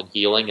health and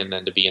healing, and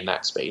then to be in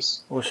that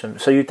space. Awesome.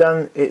 So you've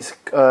done it's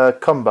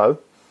Combo.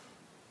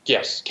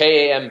 Yes,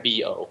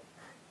 KAMBO.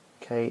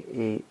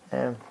 KEMBO.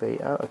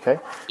 Okay,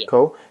 yeah.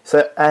 Cool.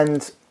 So,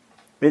 and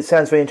it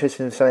sounds very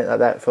interesting something like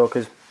that,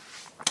 because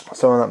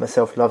someone like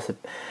myself who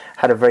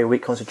had a very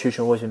weak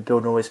constitution, always been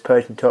building all this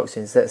purging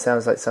toxins. That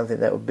sounds like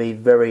something that would be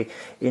very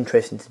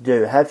interesting to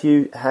do. Have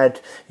you had?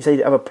 You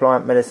say other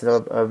plant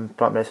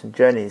medicine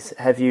journeys.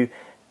 Have you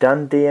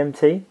done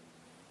DMT?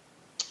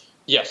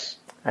 Yes.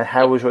 And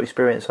how was your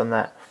experience on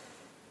that?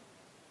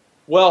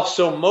 Well,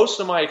 so most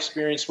of my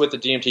experience with the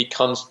DMT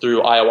comes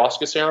through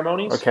ayahuasca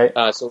ceremonies. Okay.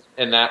 So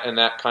in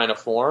that kind of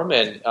form,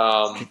 and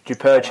did you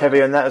purge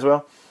heavy on that as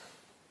well?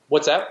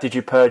 What's that? Did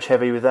you purge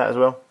heavy with that as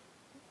well?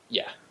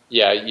 Yeah.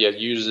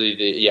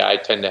 Usually, I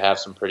tend to have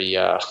some pretty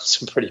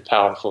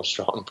powerful,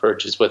 strong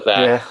purges with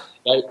that.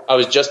 Yeah. I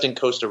was just in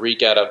Costa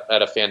Rica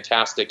at a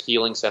fantastic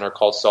healing center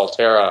called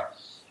Saltera,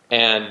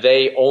 and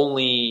they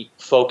only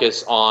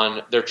focus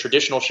on their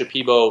traditional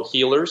Shipibo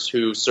healers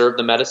who serve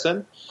the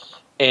medicine,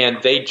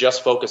 and they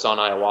just focus on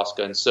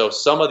ayahuasca. And so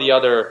some of the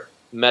other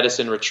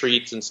medicine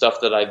retreats and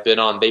stuff that I've been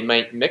on, they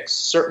might mix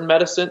certain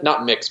medicine,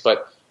 not mix,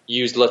 but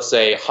use, let's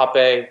say,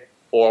 hape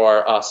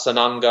or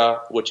sananga,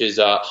 which is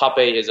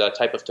hape is a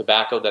type of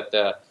tobacco that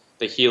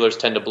the healers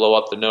tend to blow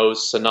up the nose.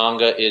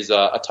 Sananga is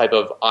a type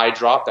of eye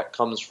drop that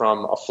comes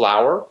from a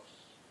flower.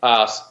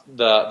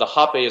 The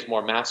hape is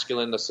more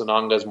masculine, the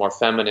sananga is more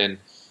feminine.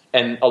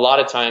 And a lot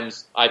of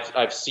times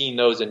I've seen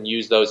those and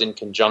used those in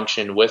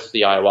conjunction with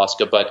the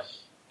ayahuasca, but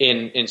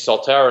in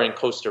Saltera in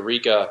Costa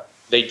Rica,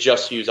 they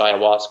just use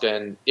ayahuasca,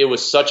 and it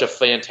was such a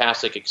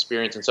fantastic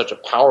experience and such a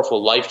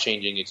powerful,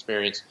 life-changing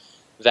experience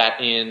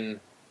that in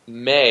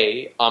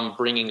May, I'm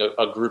bringing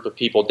a group of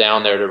people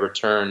down there to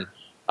return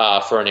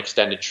for an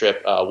extended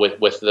trip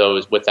with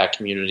that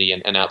community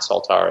and out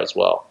Saltara as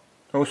well.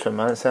 Awesome,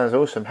 man. That sounds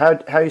awesome. How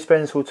are you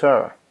spelling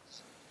Saltara?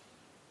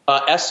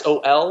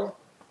 SOLTARA.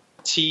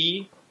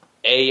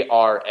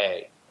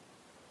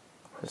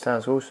 That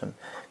sounds awesome.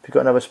 If you've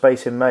got another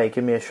space in May,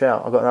 give me a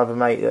shout. I've got another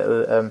mate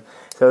that,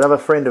 so another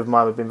friend of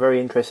mine. We've been very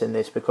interested in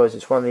this because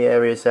it's one of the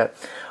areas that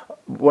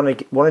want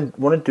to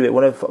do it.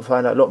 Want to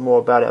find out a lot more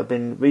about it. I've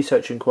been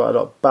researching quite a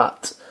lot,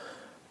 but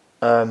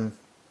want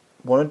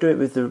to do it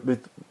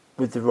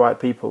with the right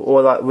people,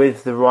 or like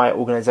with the right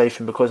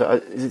organisation, because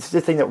it's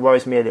the thing that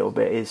worries me a little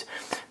bit is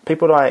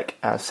people like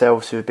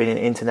ourselves who have been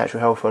into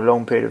natural health for a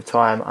long period of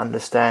time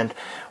understand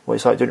what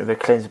it's like doing it with a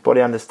cleansed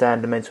body,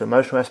 understand the mental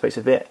emotional aspects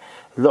of it.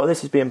 A lot of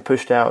this is being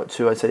pushed out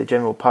to, I'd say, the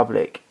general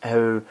public,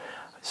 who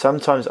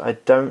sometimes I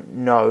don't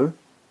know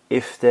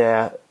if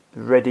they're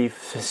ready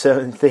for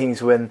certain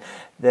things when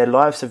their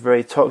lives are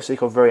very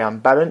toxic or very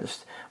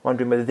unbalanced,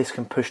 wondering whether this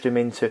can push them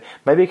into,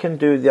 maybe it can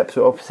do the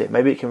absolute opposite,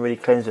 maybe it can really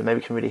cleanse them,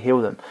 maybe it can really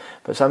heal them.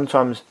 But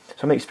sometimes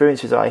some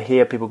experiences that I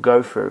hear people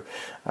go through,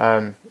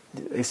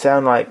 they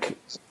sound like,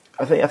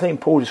 I think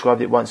Paul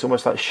described it once,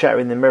 almost like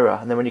shattering the mirror,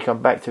 and then when you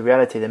come back to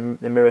reality,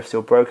 the mirror's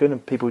still broken,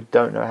 and people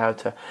don't know how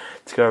to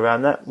go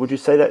around that. Would you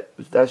say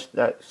that's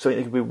something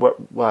they could be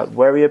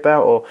wary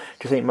about, or do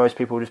you think most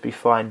people will just be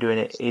fine doing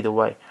it either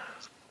way?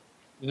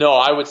 No,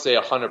 I would say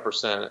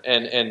 100%,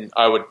 and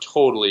I would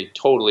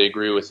totally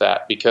agree with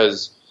that,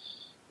 because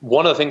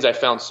one of the things I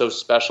found so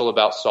special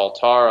about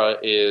Soltara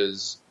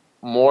is,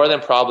 more than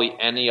probably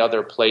any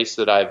other place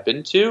that I've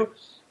been to,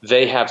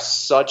 they have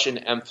such an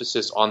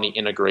emphasis on the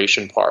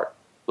integration part.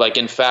 Like,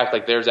 in fact,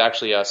 like there's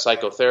actually a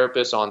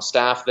psychotherapist on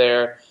staff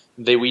there.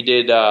 We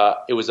did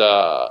it was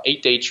a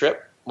 8-day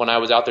trip when I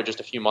was out there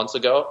just a few months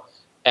ago,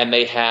 and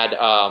they had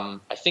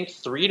I think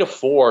 3 to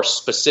 4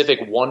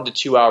 specific 1 to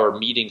 2 hour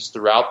meetings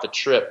throughout the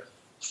trip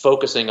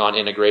focusing on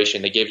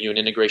integration. They gave you an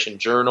integration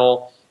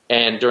journal,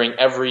 and during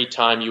every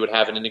time you would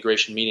have an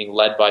integration meeting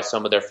led by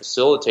some of their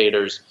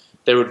facilitators,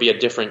 there would be a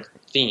different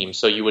theme.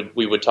 So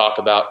we would talk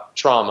about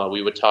trauma,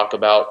 we would talk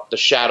about the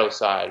shadow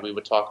side, we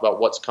would talk about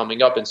what's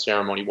coming up in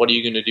ceremony, what are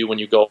you going to do when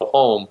you go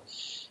home.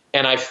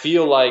 And I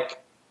feel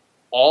like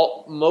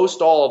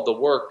most all of the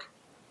work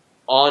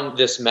on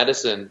this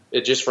medicine,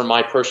 just from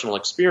my personal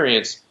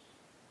experience,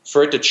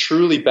 for it to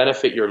truly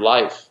benefit your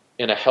life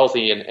in a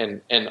healthy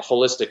and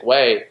holistic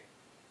way,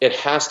 it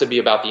has to be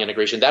about the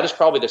integration. That is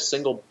probably the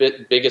single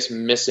biggest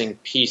missing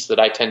piece that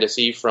I tend to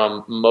see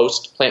from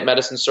most plant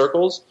medicine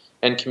circles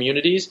and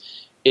communities,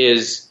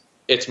 is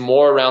it's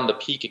more around the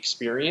peak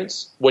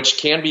experience, which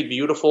can be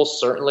beautiful,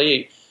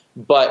 certainly,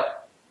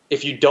 but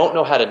if you don't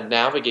know how to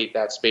navigate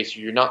that space,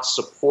 you're not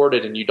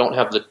supported, and you don't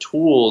have the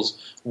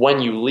tools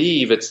when you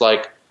leave, it's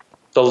like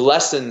the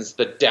lessons,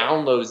 the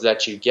downloads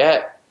that you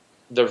get,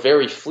 they're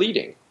very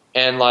fleeting.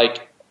 And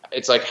like,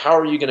 it's like, how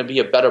are you going to be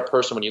a better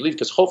person when you leave?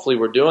 Because hopefully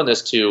we're doing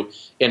this to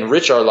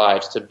enrich our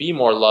lives, to be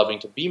more loving,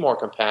 to be more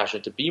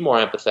compassionate, to be more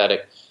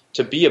empathetic,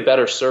 to be a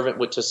better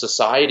servant to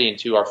society and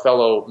to our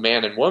fellow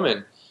man and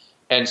woman.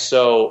 And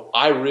so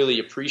I really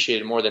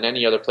appreciated, more than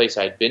any other place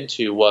I'd been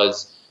to,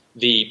 was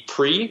the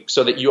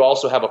so that you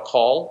also have a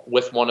call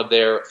with one of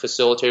their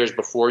facilitators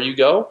before you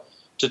go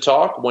to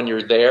talk. When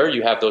you're there,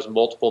 you have those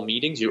multiple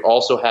meetings. You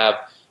also have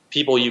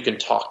people you can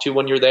talk to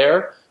when you're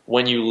there.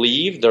 When you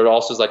leave, there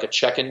also is like a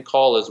check-in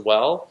call as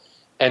well.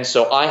 And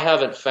so I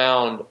haven't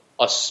found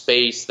a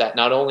space that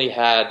not only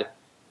had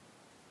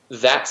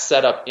that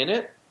set up in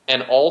it,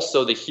 and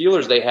also the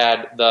healers they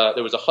had,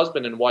 there was a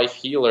husband and wife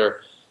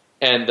healer,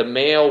 and the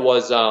male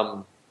was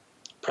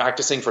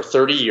practicing for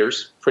 30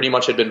 years, pretty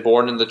much had been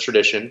born in the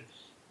tradition.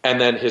 And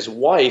then his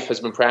wife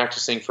has been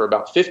practicing for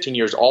about 15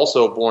 years,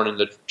 also born in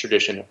the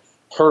tradition.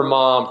 Her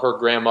mom, her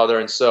grandmother.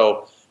 And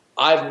so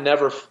I've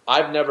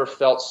never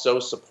felt so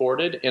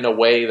supported in a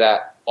way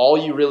that all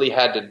you really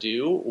had to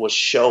do was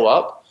show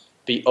up,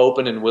 be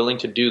open and willing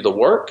to do the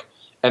work,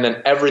 and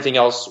then everything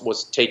else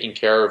was taken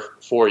care of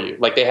for you.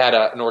 Like, they had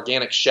an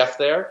organic chef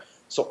there,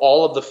 so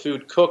all of the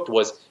food cooked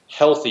was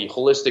healthy,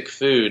 holistic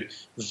food,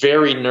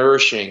 very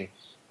nourishing.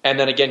 And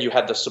then again, you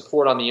had the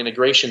support on the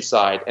integration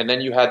side, and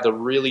then you had the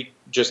really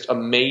just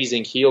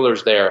amazing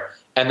healers there,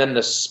 and then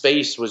the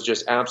space was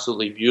just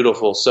absolutely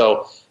beautiful.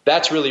 So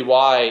that's really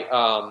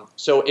why.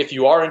 So if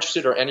you are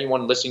interested, or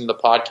anyone listening to the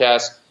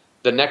podcast,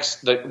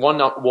 the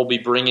one we'll be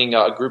bringing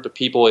a group of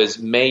people is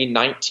May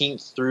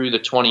 19th through the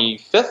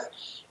 25th.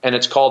 And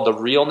it's called the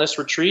Realness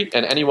Retreat,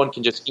 and anyone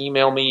can just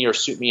email me or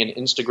shoot me an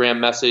Instagram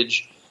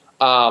message.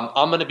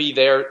 I'm going to be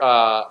there.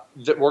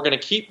 We're going to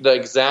keep the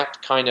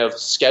exact kind of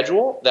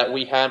schedule that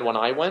we had when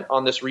I went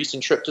on this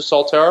recent trip to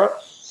Soltara,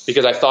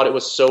 because I thought it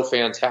was so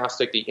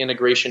fantastic, the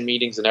integration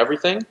meetings and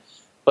everything.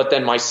 But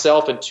then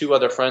myself and 2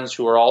 other friends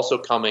who are also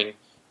coming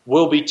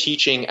will be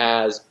teaching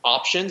as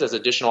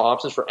additional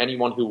options for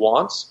anyone who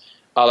wants.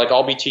 Like,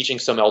 I'll be teaching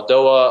some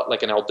Eldoa,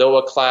 like an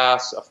Eldoa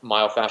class, a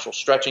myofascial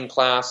stretching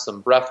class, some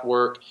breath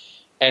work.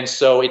 And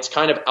so it's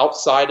kind of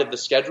outside of the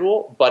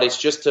schedule, but it's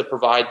just to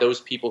provide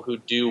those people who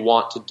do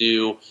want to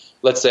do,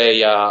 let's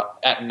say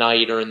at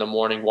night or in the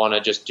morning, want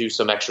to just do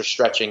some extra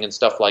stretching and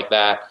stuff like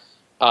that.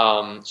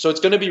 So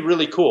it's going to be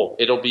really cool.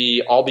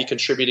 I'll be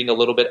contributing a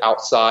little bit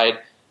outside.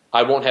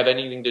 I won't have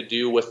anything to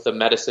do with the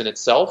medicine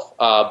itself,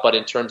 but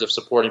in terms of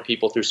supporting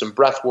people through some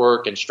breath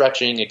work and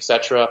stretching,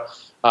 etc.,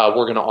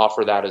 we're going to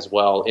offer that as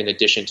well, in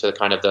addition to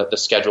kind of the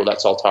schedule that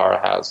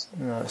Soltara has.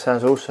 No, it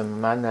sounds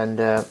awesome, man, and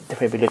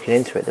definitely be looking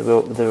into it.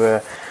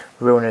 The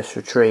Realness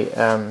Retreat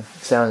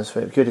sounds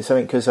good. It's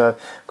something, because I've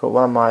got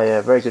one of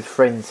my very good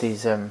friends,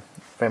 he's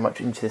very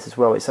much into this as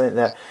well. It's something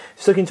that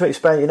it's looking to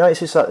expand. It's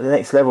just like the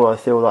next level. I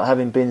feel like,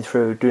 having been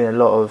through doing a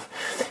lot of,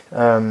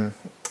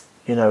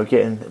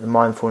 getting the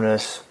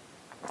mindfulness,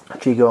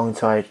 Qigong,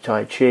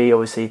 Tai Chi,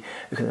 obviously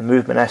looking at the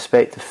movement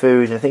aspect, the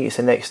food, and I think it's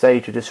the next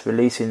stage of just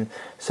releasing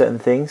certain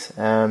things,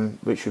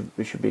 which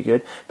should be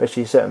good,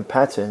 especially certain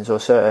patterns or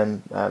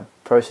certain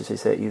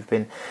processes that you've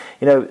been,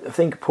 I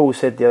think Paul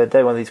said the other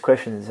day, one of these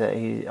questions that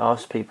he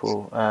asked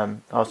people,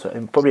 and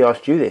probably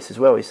asked you this as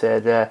well, he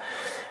said,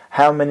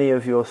 how many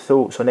of your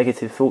thoughts or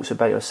negative thoughts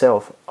about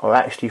yourself are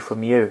actually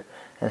from you,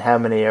 and how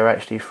many are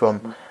actually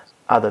from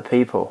other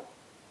people,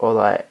 or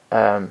like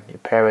your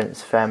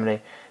parents,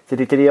 family?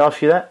 Did he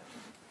ask you that?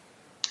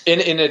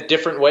 In a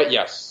different way,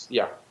 yes,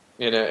 yeah.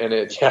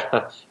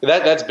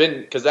 That's been,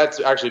 because that's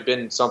actually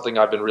been something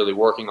I've been really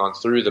working on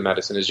through the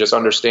medicine, is just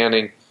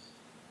understanding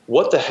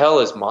what the hell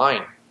is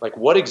mine, like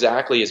what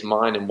exactly is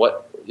mine, and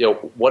what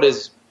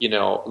is,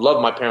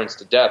 love my parents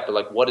to death, but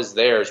like what is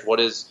theirs, what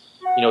is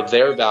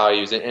their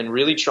values, and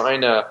really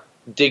trying to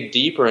dig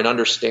deeper and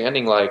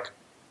understanding like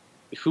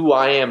who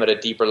I am at a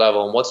deeper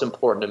level and what's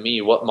important to me,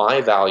 what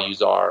my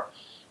values are.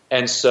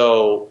 And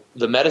so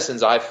the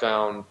medicines I've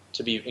found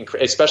to be,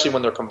 especially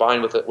when they're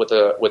combined with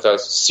a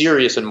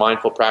serious and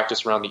mindful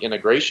practice around the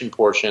integration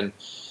portion,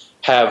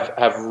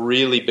 have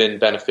really been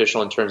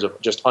beneficial in terms of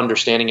just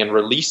understanding and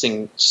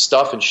releasing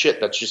stuff and shit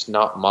that's just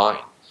not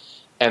mine.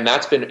 And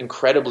that's been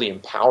incredibly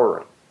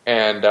empowering.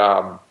 And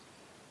I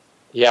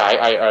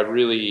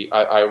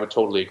would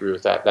totally agree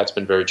with that. That's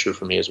been very true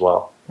for me as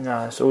well.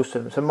 No, that's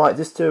awesome. So Mike,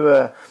 just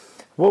to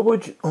what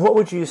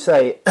would you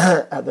say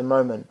at the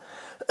moment?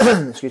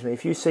 Excuse me.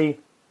 If you see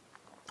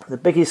the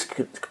biggest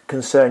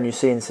concern you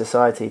see in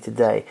society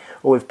today,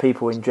 or with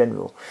people in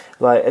general,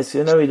 like, as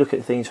you know, we look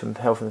at things from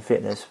health and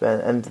fitness,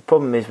 and the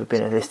problem is with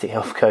being a holistic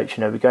health coach,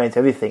 we go into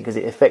everything because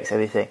it affects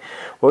everything.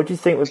 What do you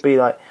think would be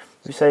like?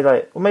 You say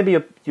like, or maybe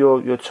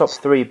your top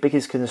 3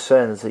 biggest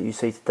concerns that you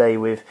see today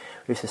with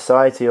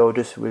society, or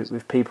just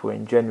with people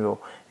in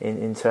general,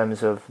 in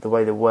terms of the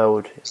way the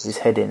world is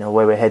heading, or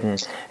where we're heading,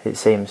 it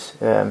seems,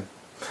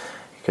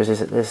 because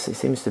it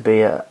seems to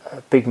be a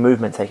big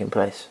movement taking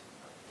place.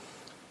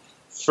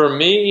 For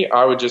me,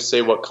 I would just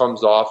say what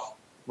comes up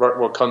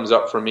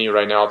for me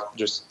right now,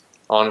 just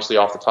honestly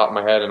off the top of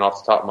my head and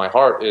off the top of my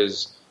heart,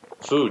 is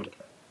food.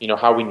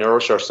 How we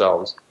nourish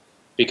ourselves,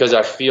 because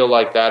I feel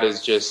like that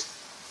is just,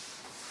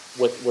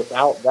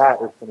 without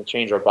that, it's going to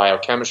change our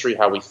biochemistry,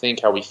 how we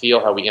think, how we feel,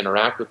 how we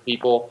interact with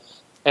people,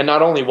 and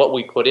not only what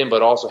we put in,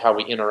 but also how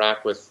we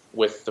interact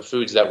with the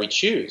foods that we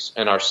choose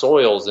and our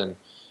soils. And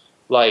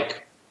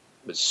like,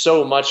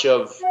 so much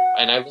of,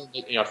 and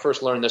I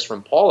first learned this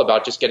from Paul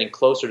about just getting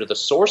closer to the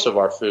source of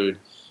our food.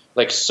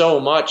 Like, so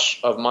much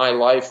of my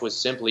life was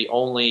simply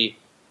only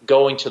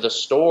going to the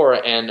store,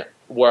 and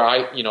where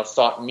I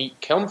thought meat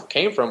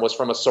came from was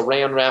from a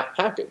saran wrap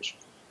package.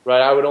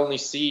 Right, I would only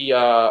see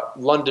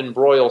London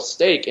broil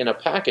steak in a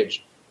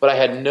package, but I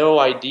had no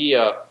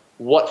idea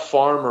what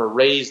farmer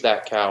raised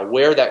that cow,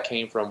 where that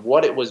came from,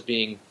 what it was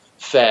being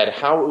fed,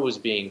 how it was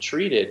being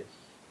treated.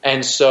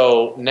 And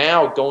so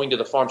now going to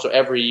the farm, so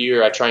every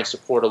year I try and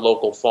support a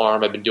local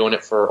farm. I've been doing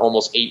it for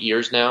almost 8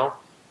 years now,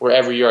 where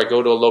every year I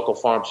go to a local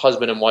farm,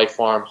 husband and wife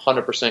farm,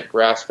 100%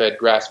 grass-fed,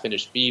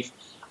 grass-finished beef.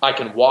 I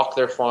can walk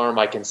their farm.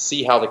 I can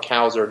see how the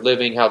cows are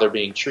living, how they're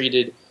being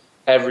treated.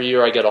 Every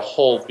year I get a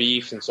whole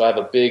beef, and so I have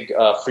a big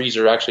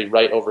freezer actually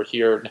right over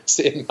here next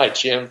to in my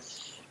gym.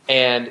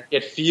 And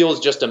it feels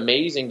just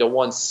amazing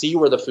to, see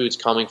where the food's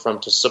coming from,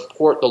 to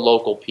support the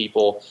local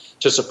people,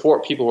 to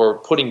support people who are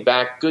putting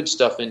back good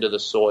stuff into the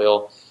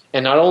soil.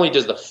 And not only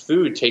does the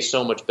food taste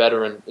so much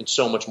better and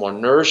so much more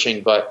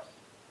nourishing, but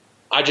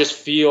I just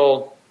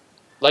feel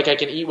like I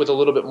can eat with a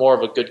little bit more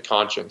of a good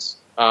conscience,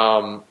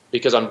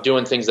 because I'm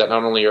doing things that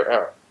not only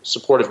are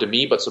supportive to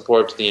me, but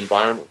supportive to the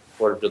environment,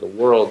 supportive to the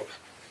world.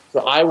 So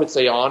I would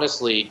say,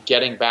 honestly,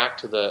 getting back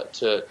to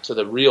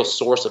the real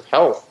source of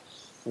health,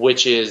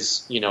 which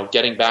is,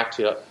 getting back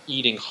to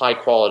eating high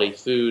quality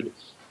food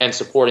and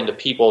supporting the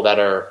people that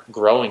are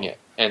growing it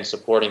and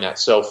supporting that.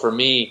 So for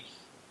me,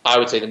 I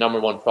would say the number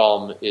one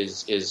problem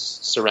is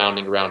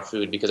surrounding around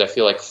food, because I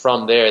feel like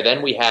from there,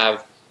 then we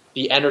have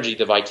the energy,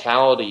 the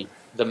vitality,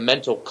 the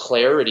mental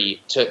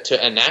clarity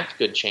to enact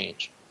good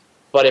change.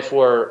 But if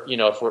we're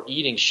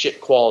eating shit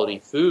quality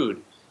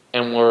food,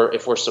 and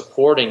if we're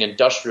supporting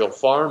industrial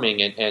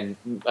farming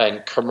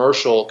and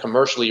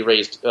commercially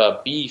raised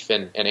beef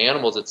and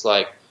animals, it's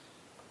like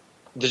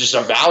just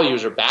our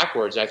values are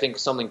backwards. And I think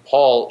something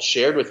Paul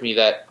shared with me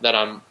that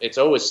it's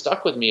always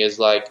stuck with me is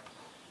like,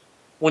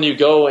 when you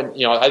go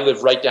and I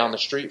live right down the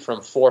street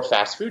from 4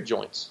 fast food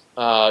joints.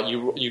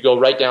 You go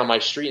right down my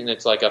street and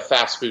it's like a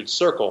fast food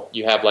circle.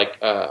 You have like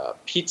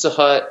Pizza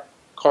Hut,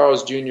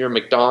 Carl's Jr.,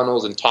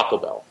 McDonald's, and Taco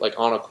Bell, like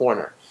on a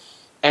corner.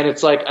 And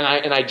it's like,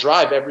 and I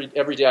drive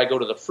every day. I go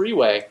to the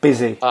freeway.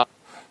 Busy.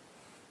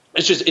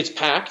 it's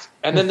packed,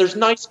 and then there's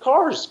nice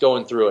cars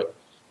going through it.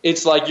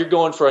 It's like you're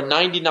going for a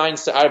 99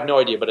 cent, I have no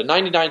idea, but a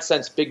 99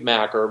 cents Big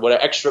Mac or what, an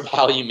extra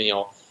value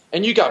meal,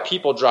 and you got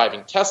people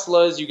driving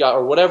Teslas,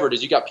 or whatever it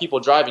is, you got people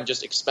driving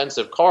just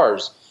expensive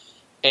cars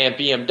and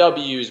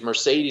BMWs,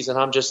 Mercedes, and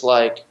I'm just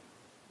like,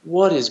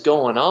 what is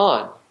going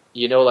on?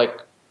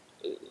 Like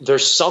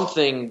there's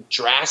something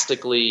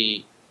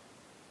drastically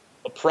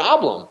a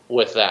problem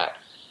with that.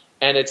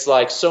 And it's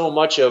like so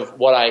much of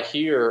what I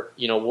hear,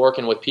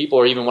 working with people,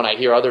 or even when I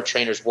hear other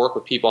trainers work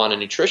with people on a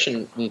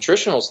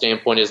nutritional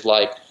standpoint, is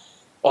like,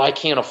 oh, I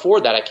can't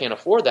afford that. I can't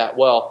afford that.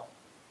 Well,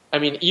 I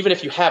mean, even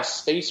if you have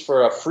space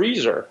for a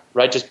freezer,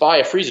 right? Just buy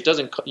a freezer. It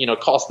doesn't,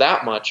 cost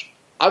that much.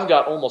 I've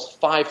got almost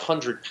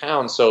 500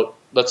 pounds. So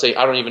let's say,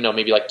 I don't even know,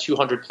 maybe like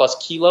 200 plus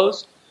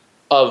kilos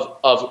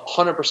of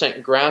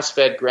 100%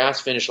 grass-fed,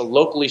 grass-finished,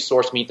 locally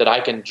sourced meat that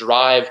I can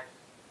drive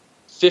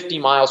 50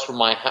 miles from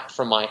my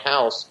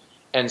house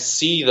and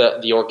see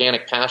the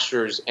organic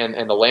pastures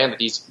and the land that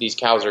these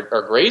cows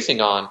are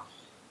grazing on.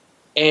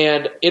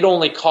 And it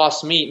only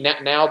costs me,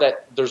 now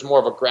that there's more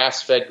of a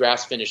grass-fed,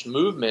 grass-finished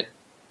movement,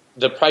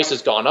 the price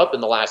has gone up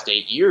in the last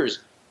 8 years.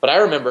 But I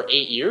remember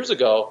 8 years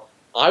ago,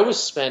 I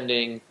was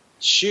spending,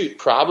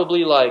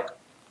 probably like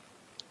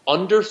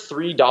under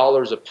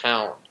 $3 a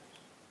pound.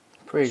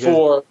 Pretty good.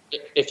 For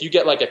if you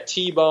get like a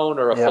T-bone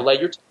or a filet,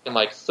 you're talking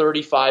like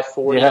 $35,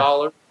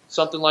 $40,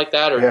 something like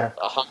that, or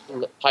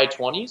high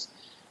 20s.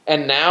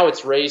 And now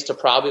it's raised to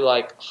probably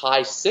like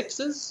high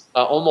sixes,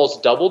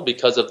 almost doubled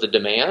because of the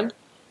demand.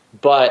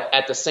 But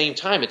at the same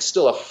time, it's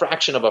still a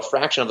fraction of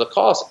the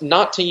cost,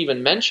 not to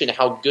even mention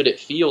how good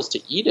it feels to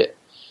eat it.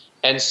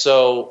 And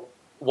so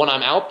when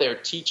I'm out there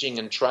teaching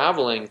and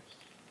traveling,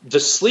 the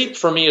sleep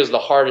for me is the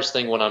hardest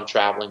thing when I'm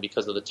traveling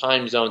because of the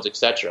time zones,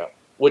 etc.,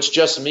 which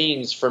just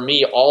means for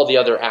me, all the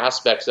other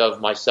aspects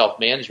of my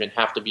self-management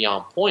have to be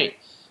on point.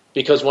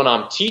 Because when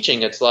I'm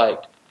teaching, it's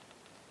like,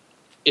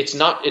 it's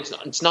not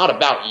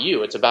about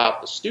you, it's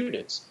about the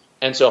students.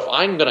 And so if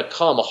I'm going to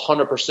come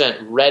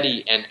 100%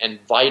 ready and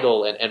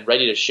vital and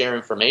ready to share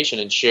information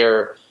and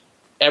share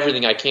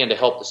everything I can to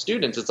help the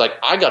students, it's like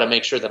I got to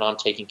make sure that I'm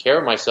taking care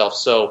of myself.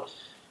 So,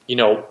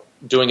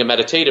 doing a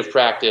meditative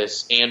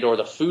practice and or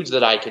the foods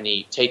that I can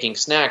eat, taking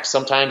snacks.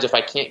 Sometimes if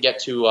I can't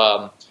get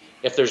to,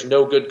 if there's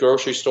no good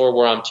grocery store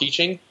where I'm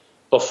teaching,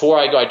 before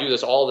I go, I do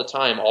this all the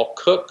time, I'll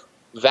cook,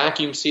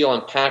 vacuum seal,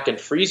 and pack in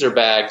freezer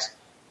bags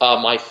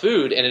my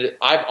food, and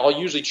I'll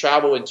usually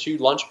travel in 2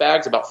 lunch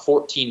bags, about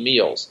 14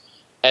 meals.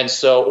 And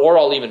so, or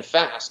I'll even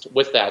fast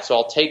with that. So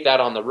I'll take that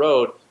on the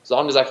road. As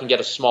long as I can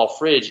get a small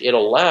fridge,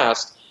 it'll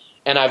last.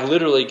 And I've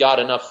literally got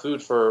enough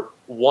food for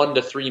 1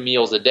 to 3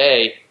 meals a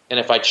day. And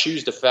if I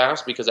choose to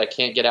fast because I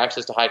can't get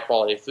access to high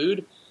quality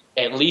food,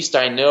 at least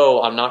I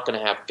know I'm not going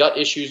to have gut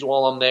issues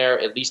while I'm there.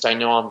 At least I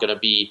know I'm going to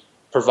be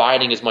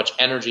providing as much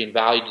energy and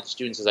value to the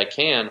students as I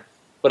can.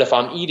 But if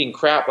I'm eating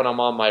crap when I'm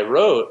on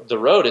the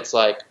road, it's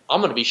like I'm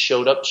going to be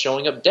showing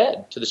up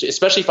dead to the,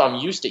 especially if I'm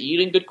used to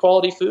eating good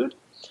quality food.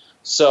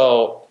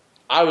 So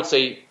I would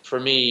say for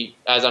me,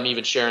 as I'm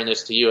even sharing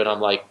this to you, and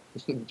I'm like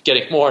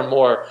getting more and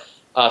more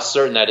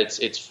certain that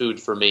it's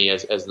food for me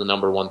as the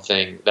number one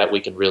thing that we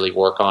can really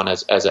work on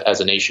as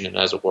a nation and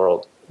as a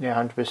world. Yeah,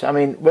 100%. I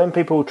mean, when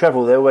people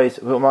travel, they always,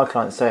 what my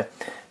clients say,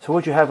 so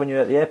what do you have when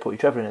you're at the airport, you're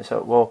traveling? And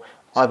so, well,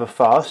 either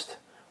fast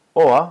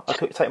or I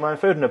could take my own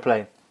food on a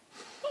plane.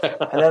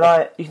 And they're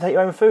like, you can take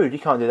your own food, you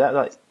can't do that.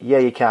 Like, yeah,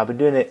 you can. I've been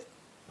doing it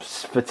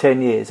for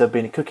 10 years. I've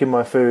been cooking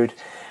my food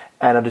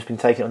and I've just been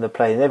taking it on the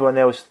plane. And everyone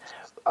else,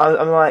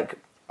 I'm like,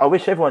 I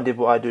wish everyone did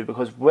what I do,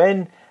 because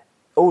when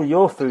all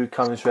your food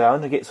comes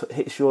round and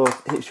hits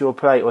your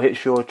plate or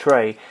hits your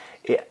tray,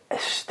 it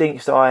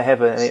stinks to high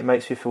heaven and it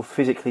makes you feel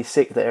physically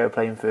sick, the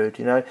airplane food,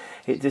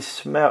 It just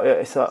smells,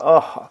 it's like,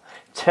 oh,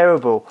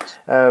 terrible.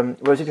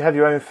 Whereas if you have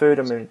your own food,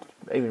 I mean,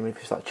 even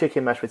if it's like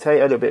chicken, mashed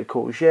potato, a little bit of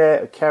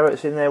courgette,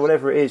 carrots in there,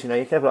 whatever it is, you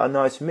can have like a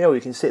nice meal, you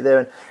can sit there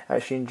and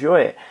actually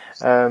enjoy it.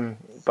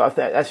 But I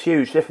think that's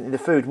huge, definitely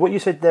the food. What you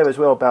said there as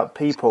well about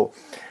people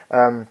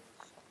with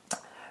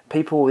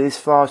this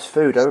fast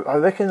food, I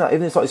reckon that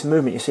even it's like this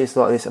movement, you see it's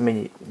like this, I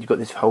mean, you've got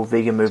this whole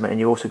vegan movement and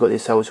you've also got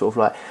this whole sort of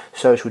like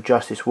social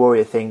justice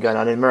warrior thing going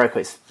on. In America,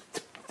 it's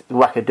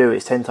wackadoo,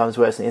 it's 10 times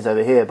worse than it is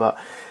over here, but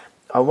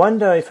I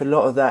wonder if a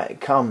lot of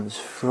that comes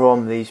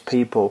from these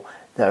people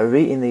that are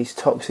eating these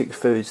toxic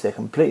foods. They're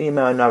completely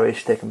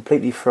malnourished, they're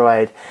completely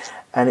fried,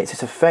 and it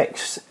just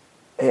affects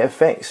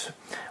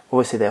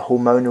obviously their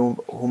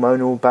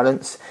hormonal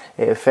balance,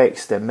 it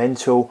affects their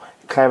mental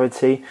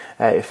clarity,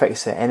 it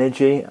affects their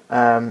energy,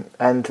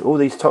 and all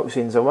these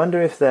toxins. I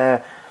wonder if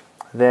I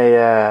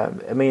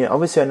mean,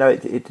 obviously I know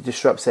it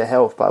disrupts their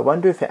health, but I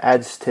wonder if it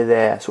adds to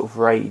their sort of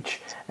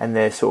rage and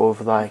their sort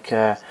of like,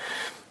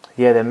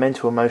 their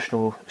mental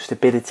emotional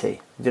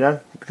stability.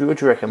 What do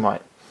you reckon,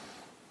 Mike?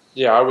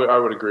 Yeah, I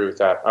would agree with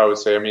that. I would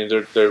say, I mean,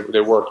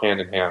 they work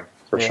hand in hand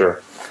for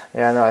sure.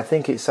 Yeah, no, I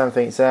think it's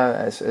something.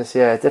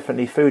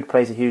 Definitely food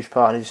plays a huge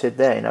part, as you said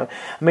there.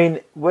 I mean,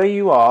 where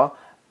you are,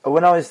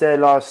 when I was there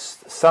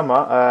last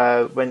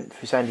summer, went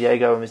through San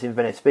Diego and was in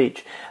Venice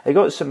Beach. They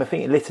got some, I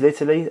think, in Little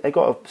Italy. They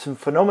got some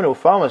phenomenal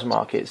farmers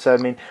markets. So I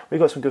mean, we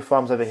got some good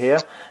farms over here,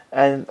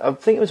 and I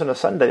think it was on a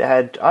Sunday.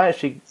 I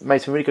actually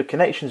made some really good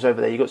connections over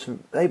there. You got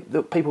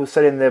the people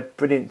selling their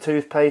brilliant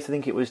toothpaste. I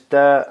think it was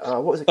Dirt.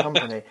 What was the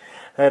company?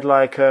 They had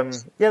like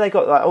they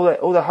got like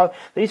all the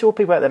these are all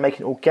people out there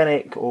making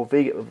organic or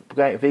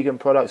vegan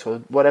products or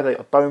whatever. They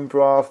got bone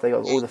broth. They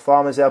got all the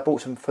farmers there. I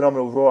bought some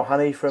phenomenal raw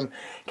honey from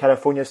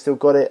California. Still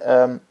got it.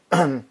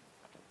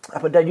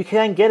 Up and down, you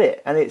can get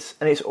it, and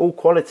it's all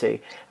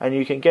quality, and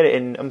you can get it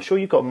in. I'm sure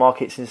you've got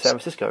markets in San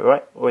Francisco,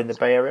 right, or in the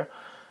Bay Area.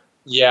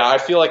 Yeah, I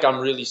feel like I'm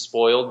really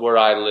spoiled where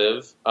I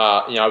live.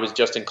 I was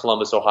just in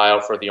Columbus, Ohio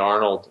for the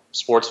Arnold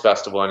Sports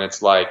Festival, and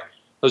it's like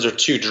those are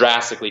two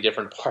drastically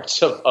different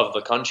parts of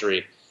the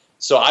country.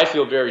 So I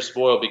feel very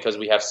spoiled because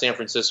we have San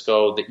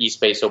Francisco, the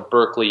East Bay, so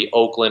Berkeley,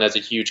 Oakland as a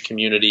huge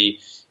community,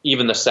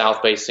 even the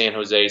South Bay, San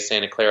Jose,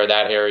 Santa Clara,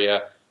 that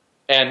area.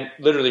 And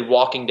literally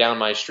walking down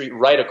my street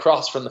right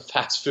across from the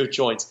fast food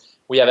joints,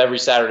 we have every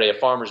Saturday a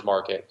farmer's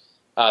market.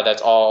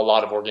 That's all a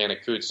lot of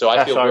organic food. So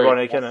I feel very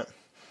ironic, isn't it?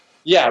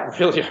 Yeah,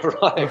 really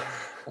ironic.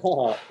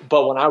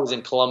 But when I was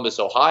in Columbus,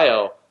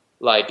 Ohio,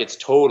 like it's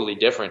totally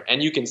different.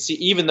 And you can see,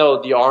 even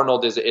though the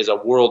Arnold is a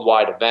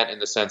worldwide event in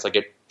the sense like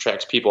it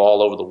attracts people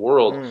all over the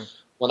world.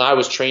 When I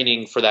was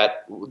training for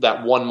that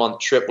 1 month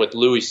trip with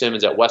Louis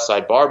Simmons at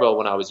Westside Barbell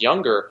when I was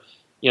younger,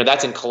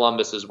 that's in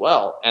Columbus as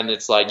well. And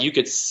it's like you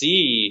could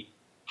see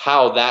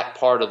how that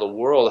part of the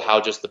world, how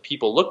just the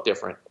people look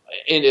different.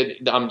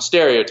 And I'm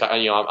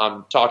stereotyping,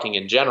 I'm talking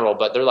in general,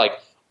 but they're like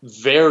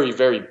very,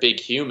 very big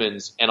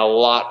humans and a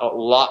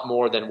lot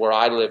more than where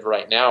I live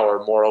right now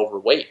are more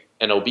overweight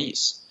and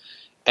obese.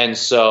 And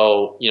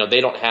so,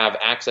 they don't have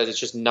access. It's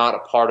just not a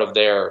part of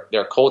their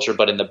culture.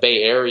 But in the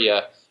Bay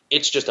Area,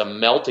 it's just a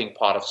melting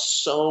pot of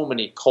so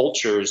many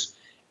cultures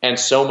and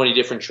so many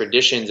different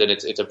traditions. And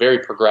it's a very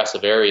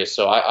progressive area.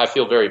 So I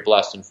feel very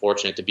blessed and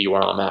fortunate to be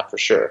where I'm at for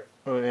sure.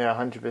 Oh, yeah,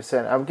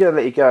 100%. I'm going to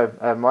let you go,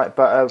 Mike.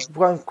 But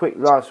one quick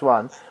last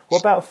one. What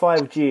about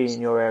 5G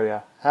in your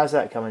area? How's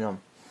that coming on?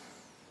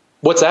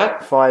 What's that?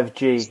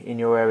 5G in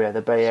your area,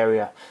 the Bay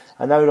Area.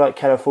 I know like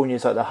California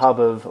is like the hub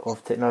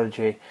of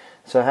technology.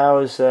 So how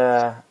is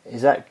that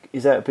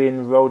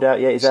being rolled out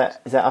yet? Is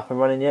that up and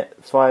running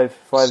yet?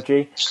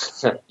 5G?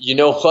 You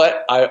know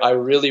what? I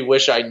really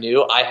wish I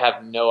knew. I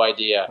have no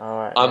idea. All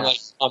right, I'm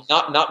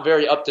not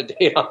very up to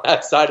date on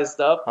that side of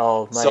stuff.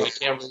 Oh, mate. So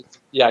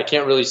I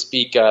can't really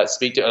speak to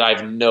it. I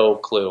have no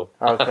clue.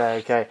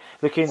 Okay.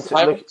 Look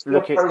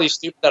fairly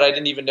stupid that I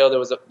didn't even know there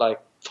was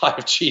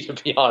 5G, to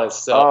be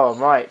honest. So. Oh,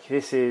 Mike,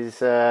 this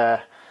is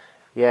like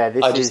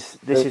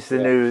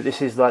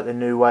the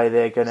new way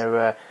they're going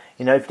to.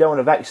 If you don't want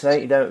to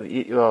vaccinate,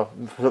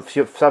 for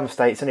some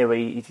states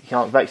anyway, you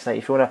can't vaccinate.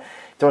 If you don't want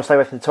to stay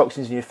away from the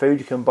toxins in your food,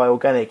 you can buy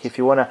organic. If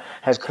you want to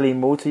have clean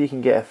water, you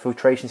can get a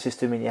filtration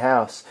system in your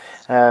house.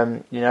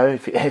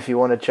 If you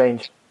want to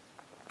change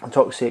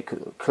toxic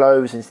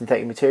clothes and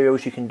synthetic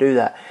materials, you can do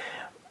that.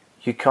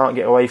 You can't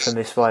get away from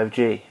this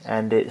 5G,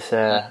 and it's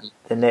the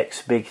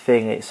next big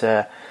thing. It's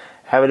have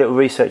a little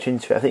research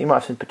into it. I think you might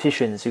have some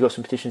petitions. You've got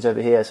some petitions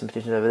over here, some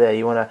petitions over there.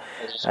 You want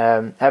to I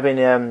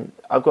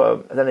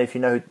don't know if you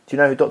know. Do you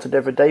know who Dr.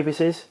 Deborah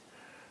Davis is?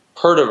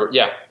 Heard of her?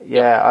 Yeah.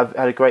 Yeah, I've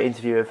had a great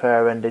interview with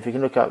her, and if you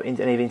can look up any of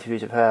the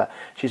interviews of her,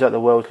 she's like the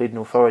world's leading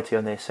authority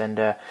on this.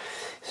 And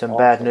some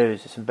bad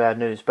news.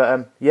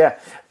 But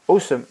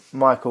awesome,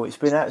 Michael. It's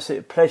been an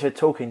absolute pleasure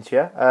talking to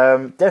you.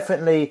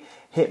 Definitely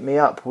hit me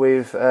up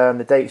with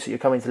the dates that you're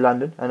coming to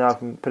London, and I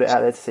can put it out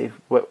there to see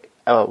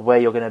where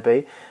you're going to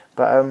be.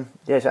 But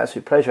it's an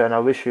absolute pleasure, and I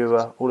wish you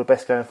all the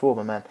best going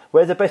forward, my man.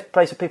 Where's the best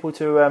place for people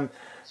to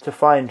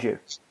find you?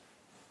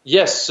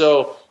 Yes,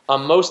 so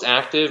I'm most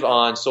active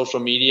on social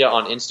media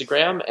on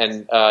Instagram,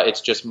 and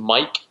it's just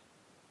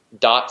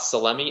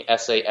Mike.Salemi,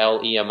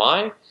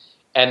 Salemi,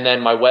 and then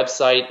my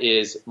website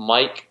is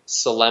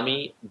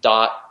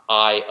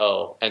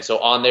MikeSalemi.io. And so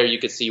on there you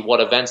can see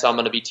what events I'm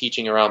going to be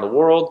teaching around the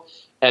world,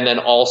 and then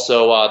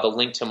also the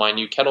link to my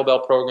new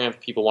KettleBell program. If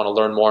people want to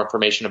learn more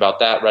information about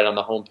that, right on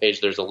the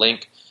homepage there's a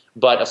link.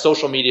 But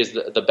social media is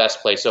the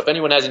best place. So if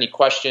anyone has any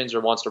questions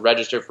or wants to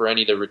register for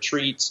any of the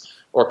retreats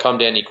or come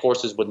to any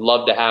courses, would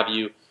love to have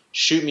you.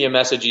 Shoot me a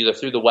message either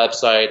through the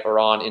website or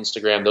on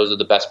Instagram. Those are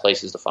the best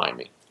places to find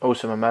me.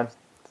 Awesome, my man.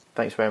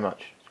 Thanks very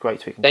much. It's great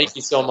speaking. Thank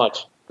you so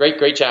much.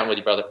 Great chatting with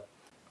you, brother.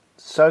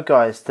 So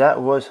guys,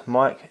 that was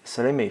Mike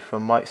Salemi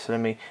from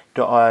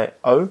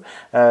MikeSalemi.io,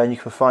 and you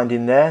can find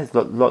him there. He's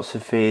got lots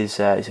of his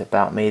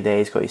about me there.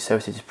 He's got his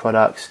services, his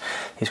products.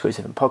 He's got his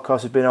different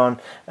podcasts he's been on,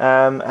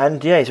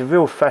 and he's a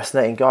real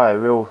fascinating guy, a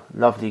real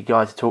lovely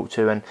guy to talk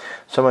to, and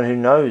someone who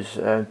knows,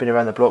 been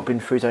around the block,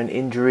 been through his own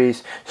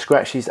injuries,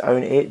 scratched his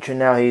own itch, and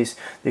now he's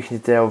looking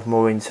to delve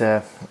more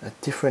into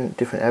different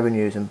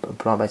avenues and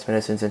plant-based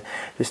medicines, and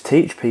just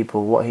teach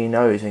people what he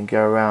knows and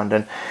go around.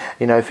 And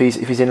if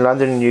he's in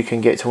London and you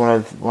can get to one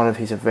of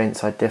his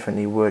events, I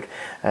definitely would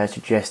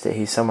suggest that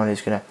he's someone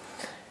who's going to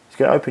It's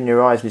going to open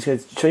your eyes. It's going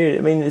to show you.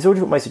 I mean, there's all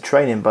different ways of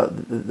training,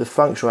 but the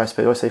functional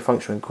aspect. I say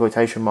functional in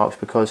quotation marks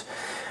because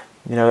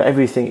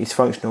everything is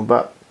functional,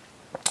 but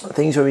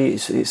things are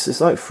it's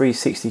like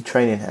 360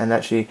 training and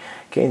actually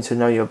getting to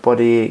know your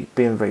body,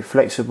 being very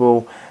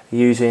flexible,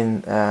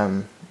 using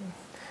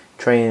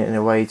training in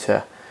a way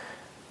to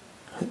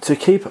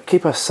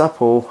keep us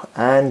supple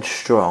and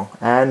strong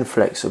and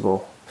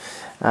flexible,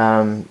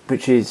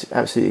 which is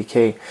absolutely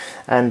key.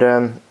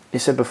 And he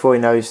said before,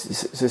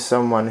 this is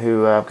someone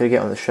who I'm going to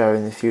get on the show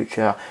in the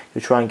future.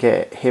 You'll try and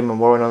get him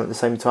and Warren on at the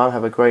same time,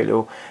 have a great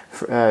little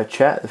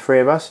chat, the three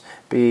of us,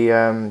 be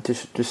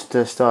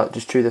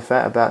just chew the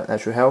fat about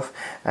natural health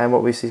and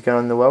what we see going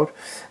on in the world.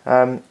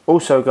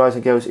 Also, guys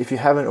and girls, if you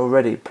haven't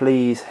already,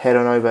 please head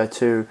on over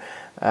to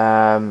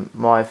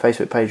my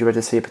Facebook page. You're ready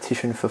to see a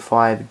petition for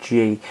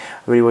 5G. I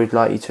really would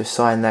like you to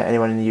sign that.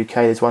 Anyone in the UK,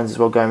 there's ones as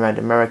well going around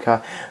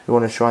America. We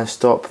want to try and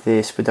stop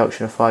this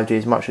production of 5G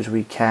as much as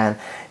we can.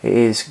 It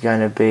is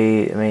going to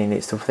be,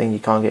 it's the thing you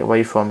can't get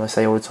away from. I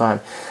say all the time,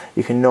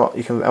 you can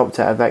opt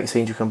out of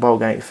vaccines, you can buy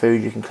organic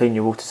food, you can clean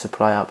your water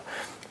supply up,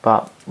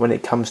 but when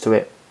it comes to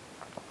it,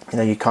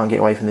 you can't get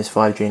away from this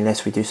 5G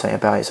unless we do something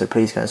about it. So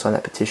please go and sign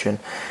that petition.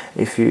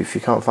 If you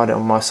can't find it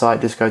on my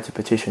site, just go to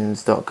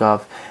petitions.gov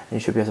and you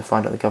should be able to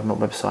find it on the government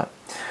website.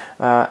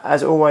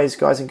 As always,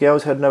 guys and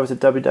girls, head over to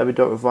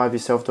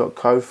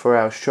www.reviveyourself.co for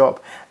our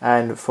shop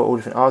and for all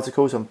different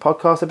articles and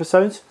podcast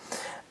episodes.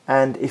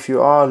 And if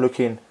you are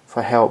looking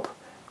for help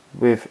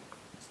with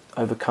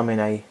overcoming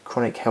a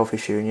chronic health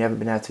issue and you haven't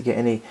been able to get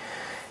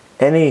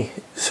any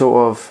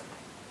sort of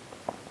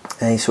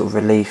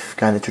relief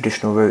going the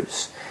traditional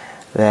routes,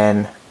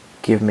 then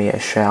give me a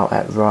shout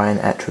at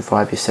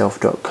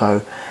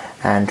ryan@reviveyourself.co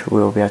and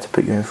we'll be able to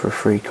put you in for a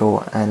free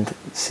call and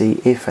see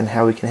if and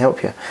how we can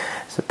help you.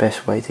 It's the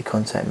best way to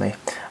contact me.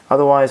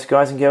 Otherwise,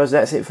 guys and girls,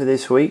 that's it for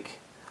this week.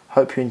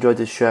 Hope you enjoyed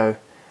this show.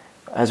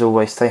 As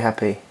always, stay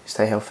happy,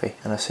 stay healthy,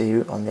 and I'll see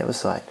you on the other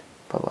side.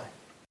 Bye-bye.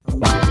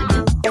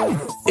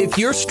 If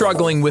you're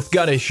struggling with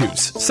gut issues,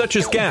 such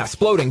as gas,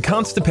 bloating,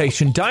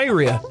 constipation,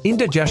 diarrhea,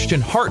 indigestion,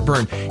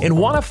 heartburn, and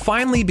want to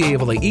finally be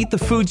able to eat the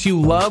foods you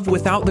love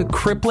without the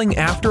crippling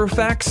after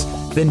effects,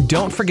 then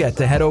don't forget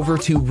to head over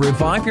to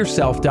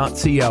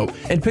reviveyourself.co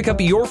and pick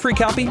up your free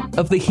copy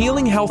of The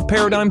Healing Health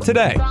Paradigm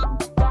today.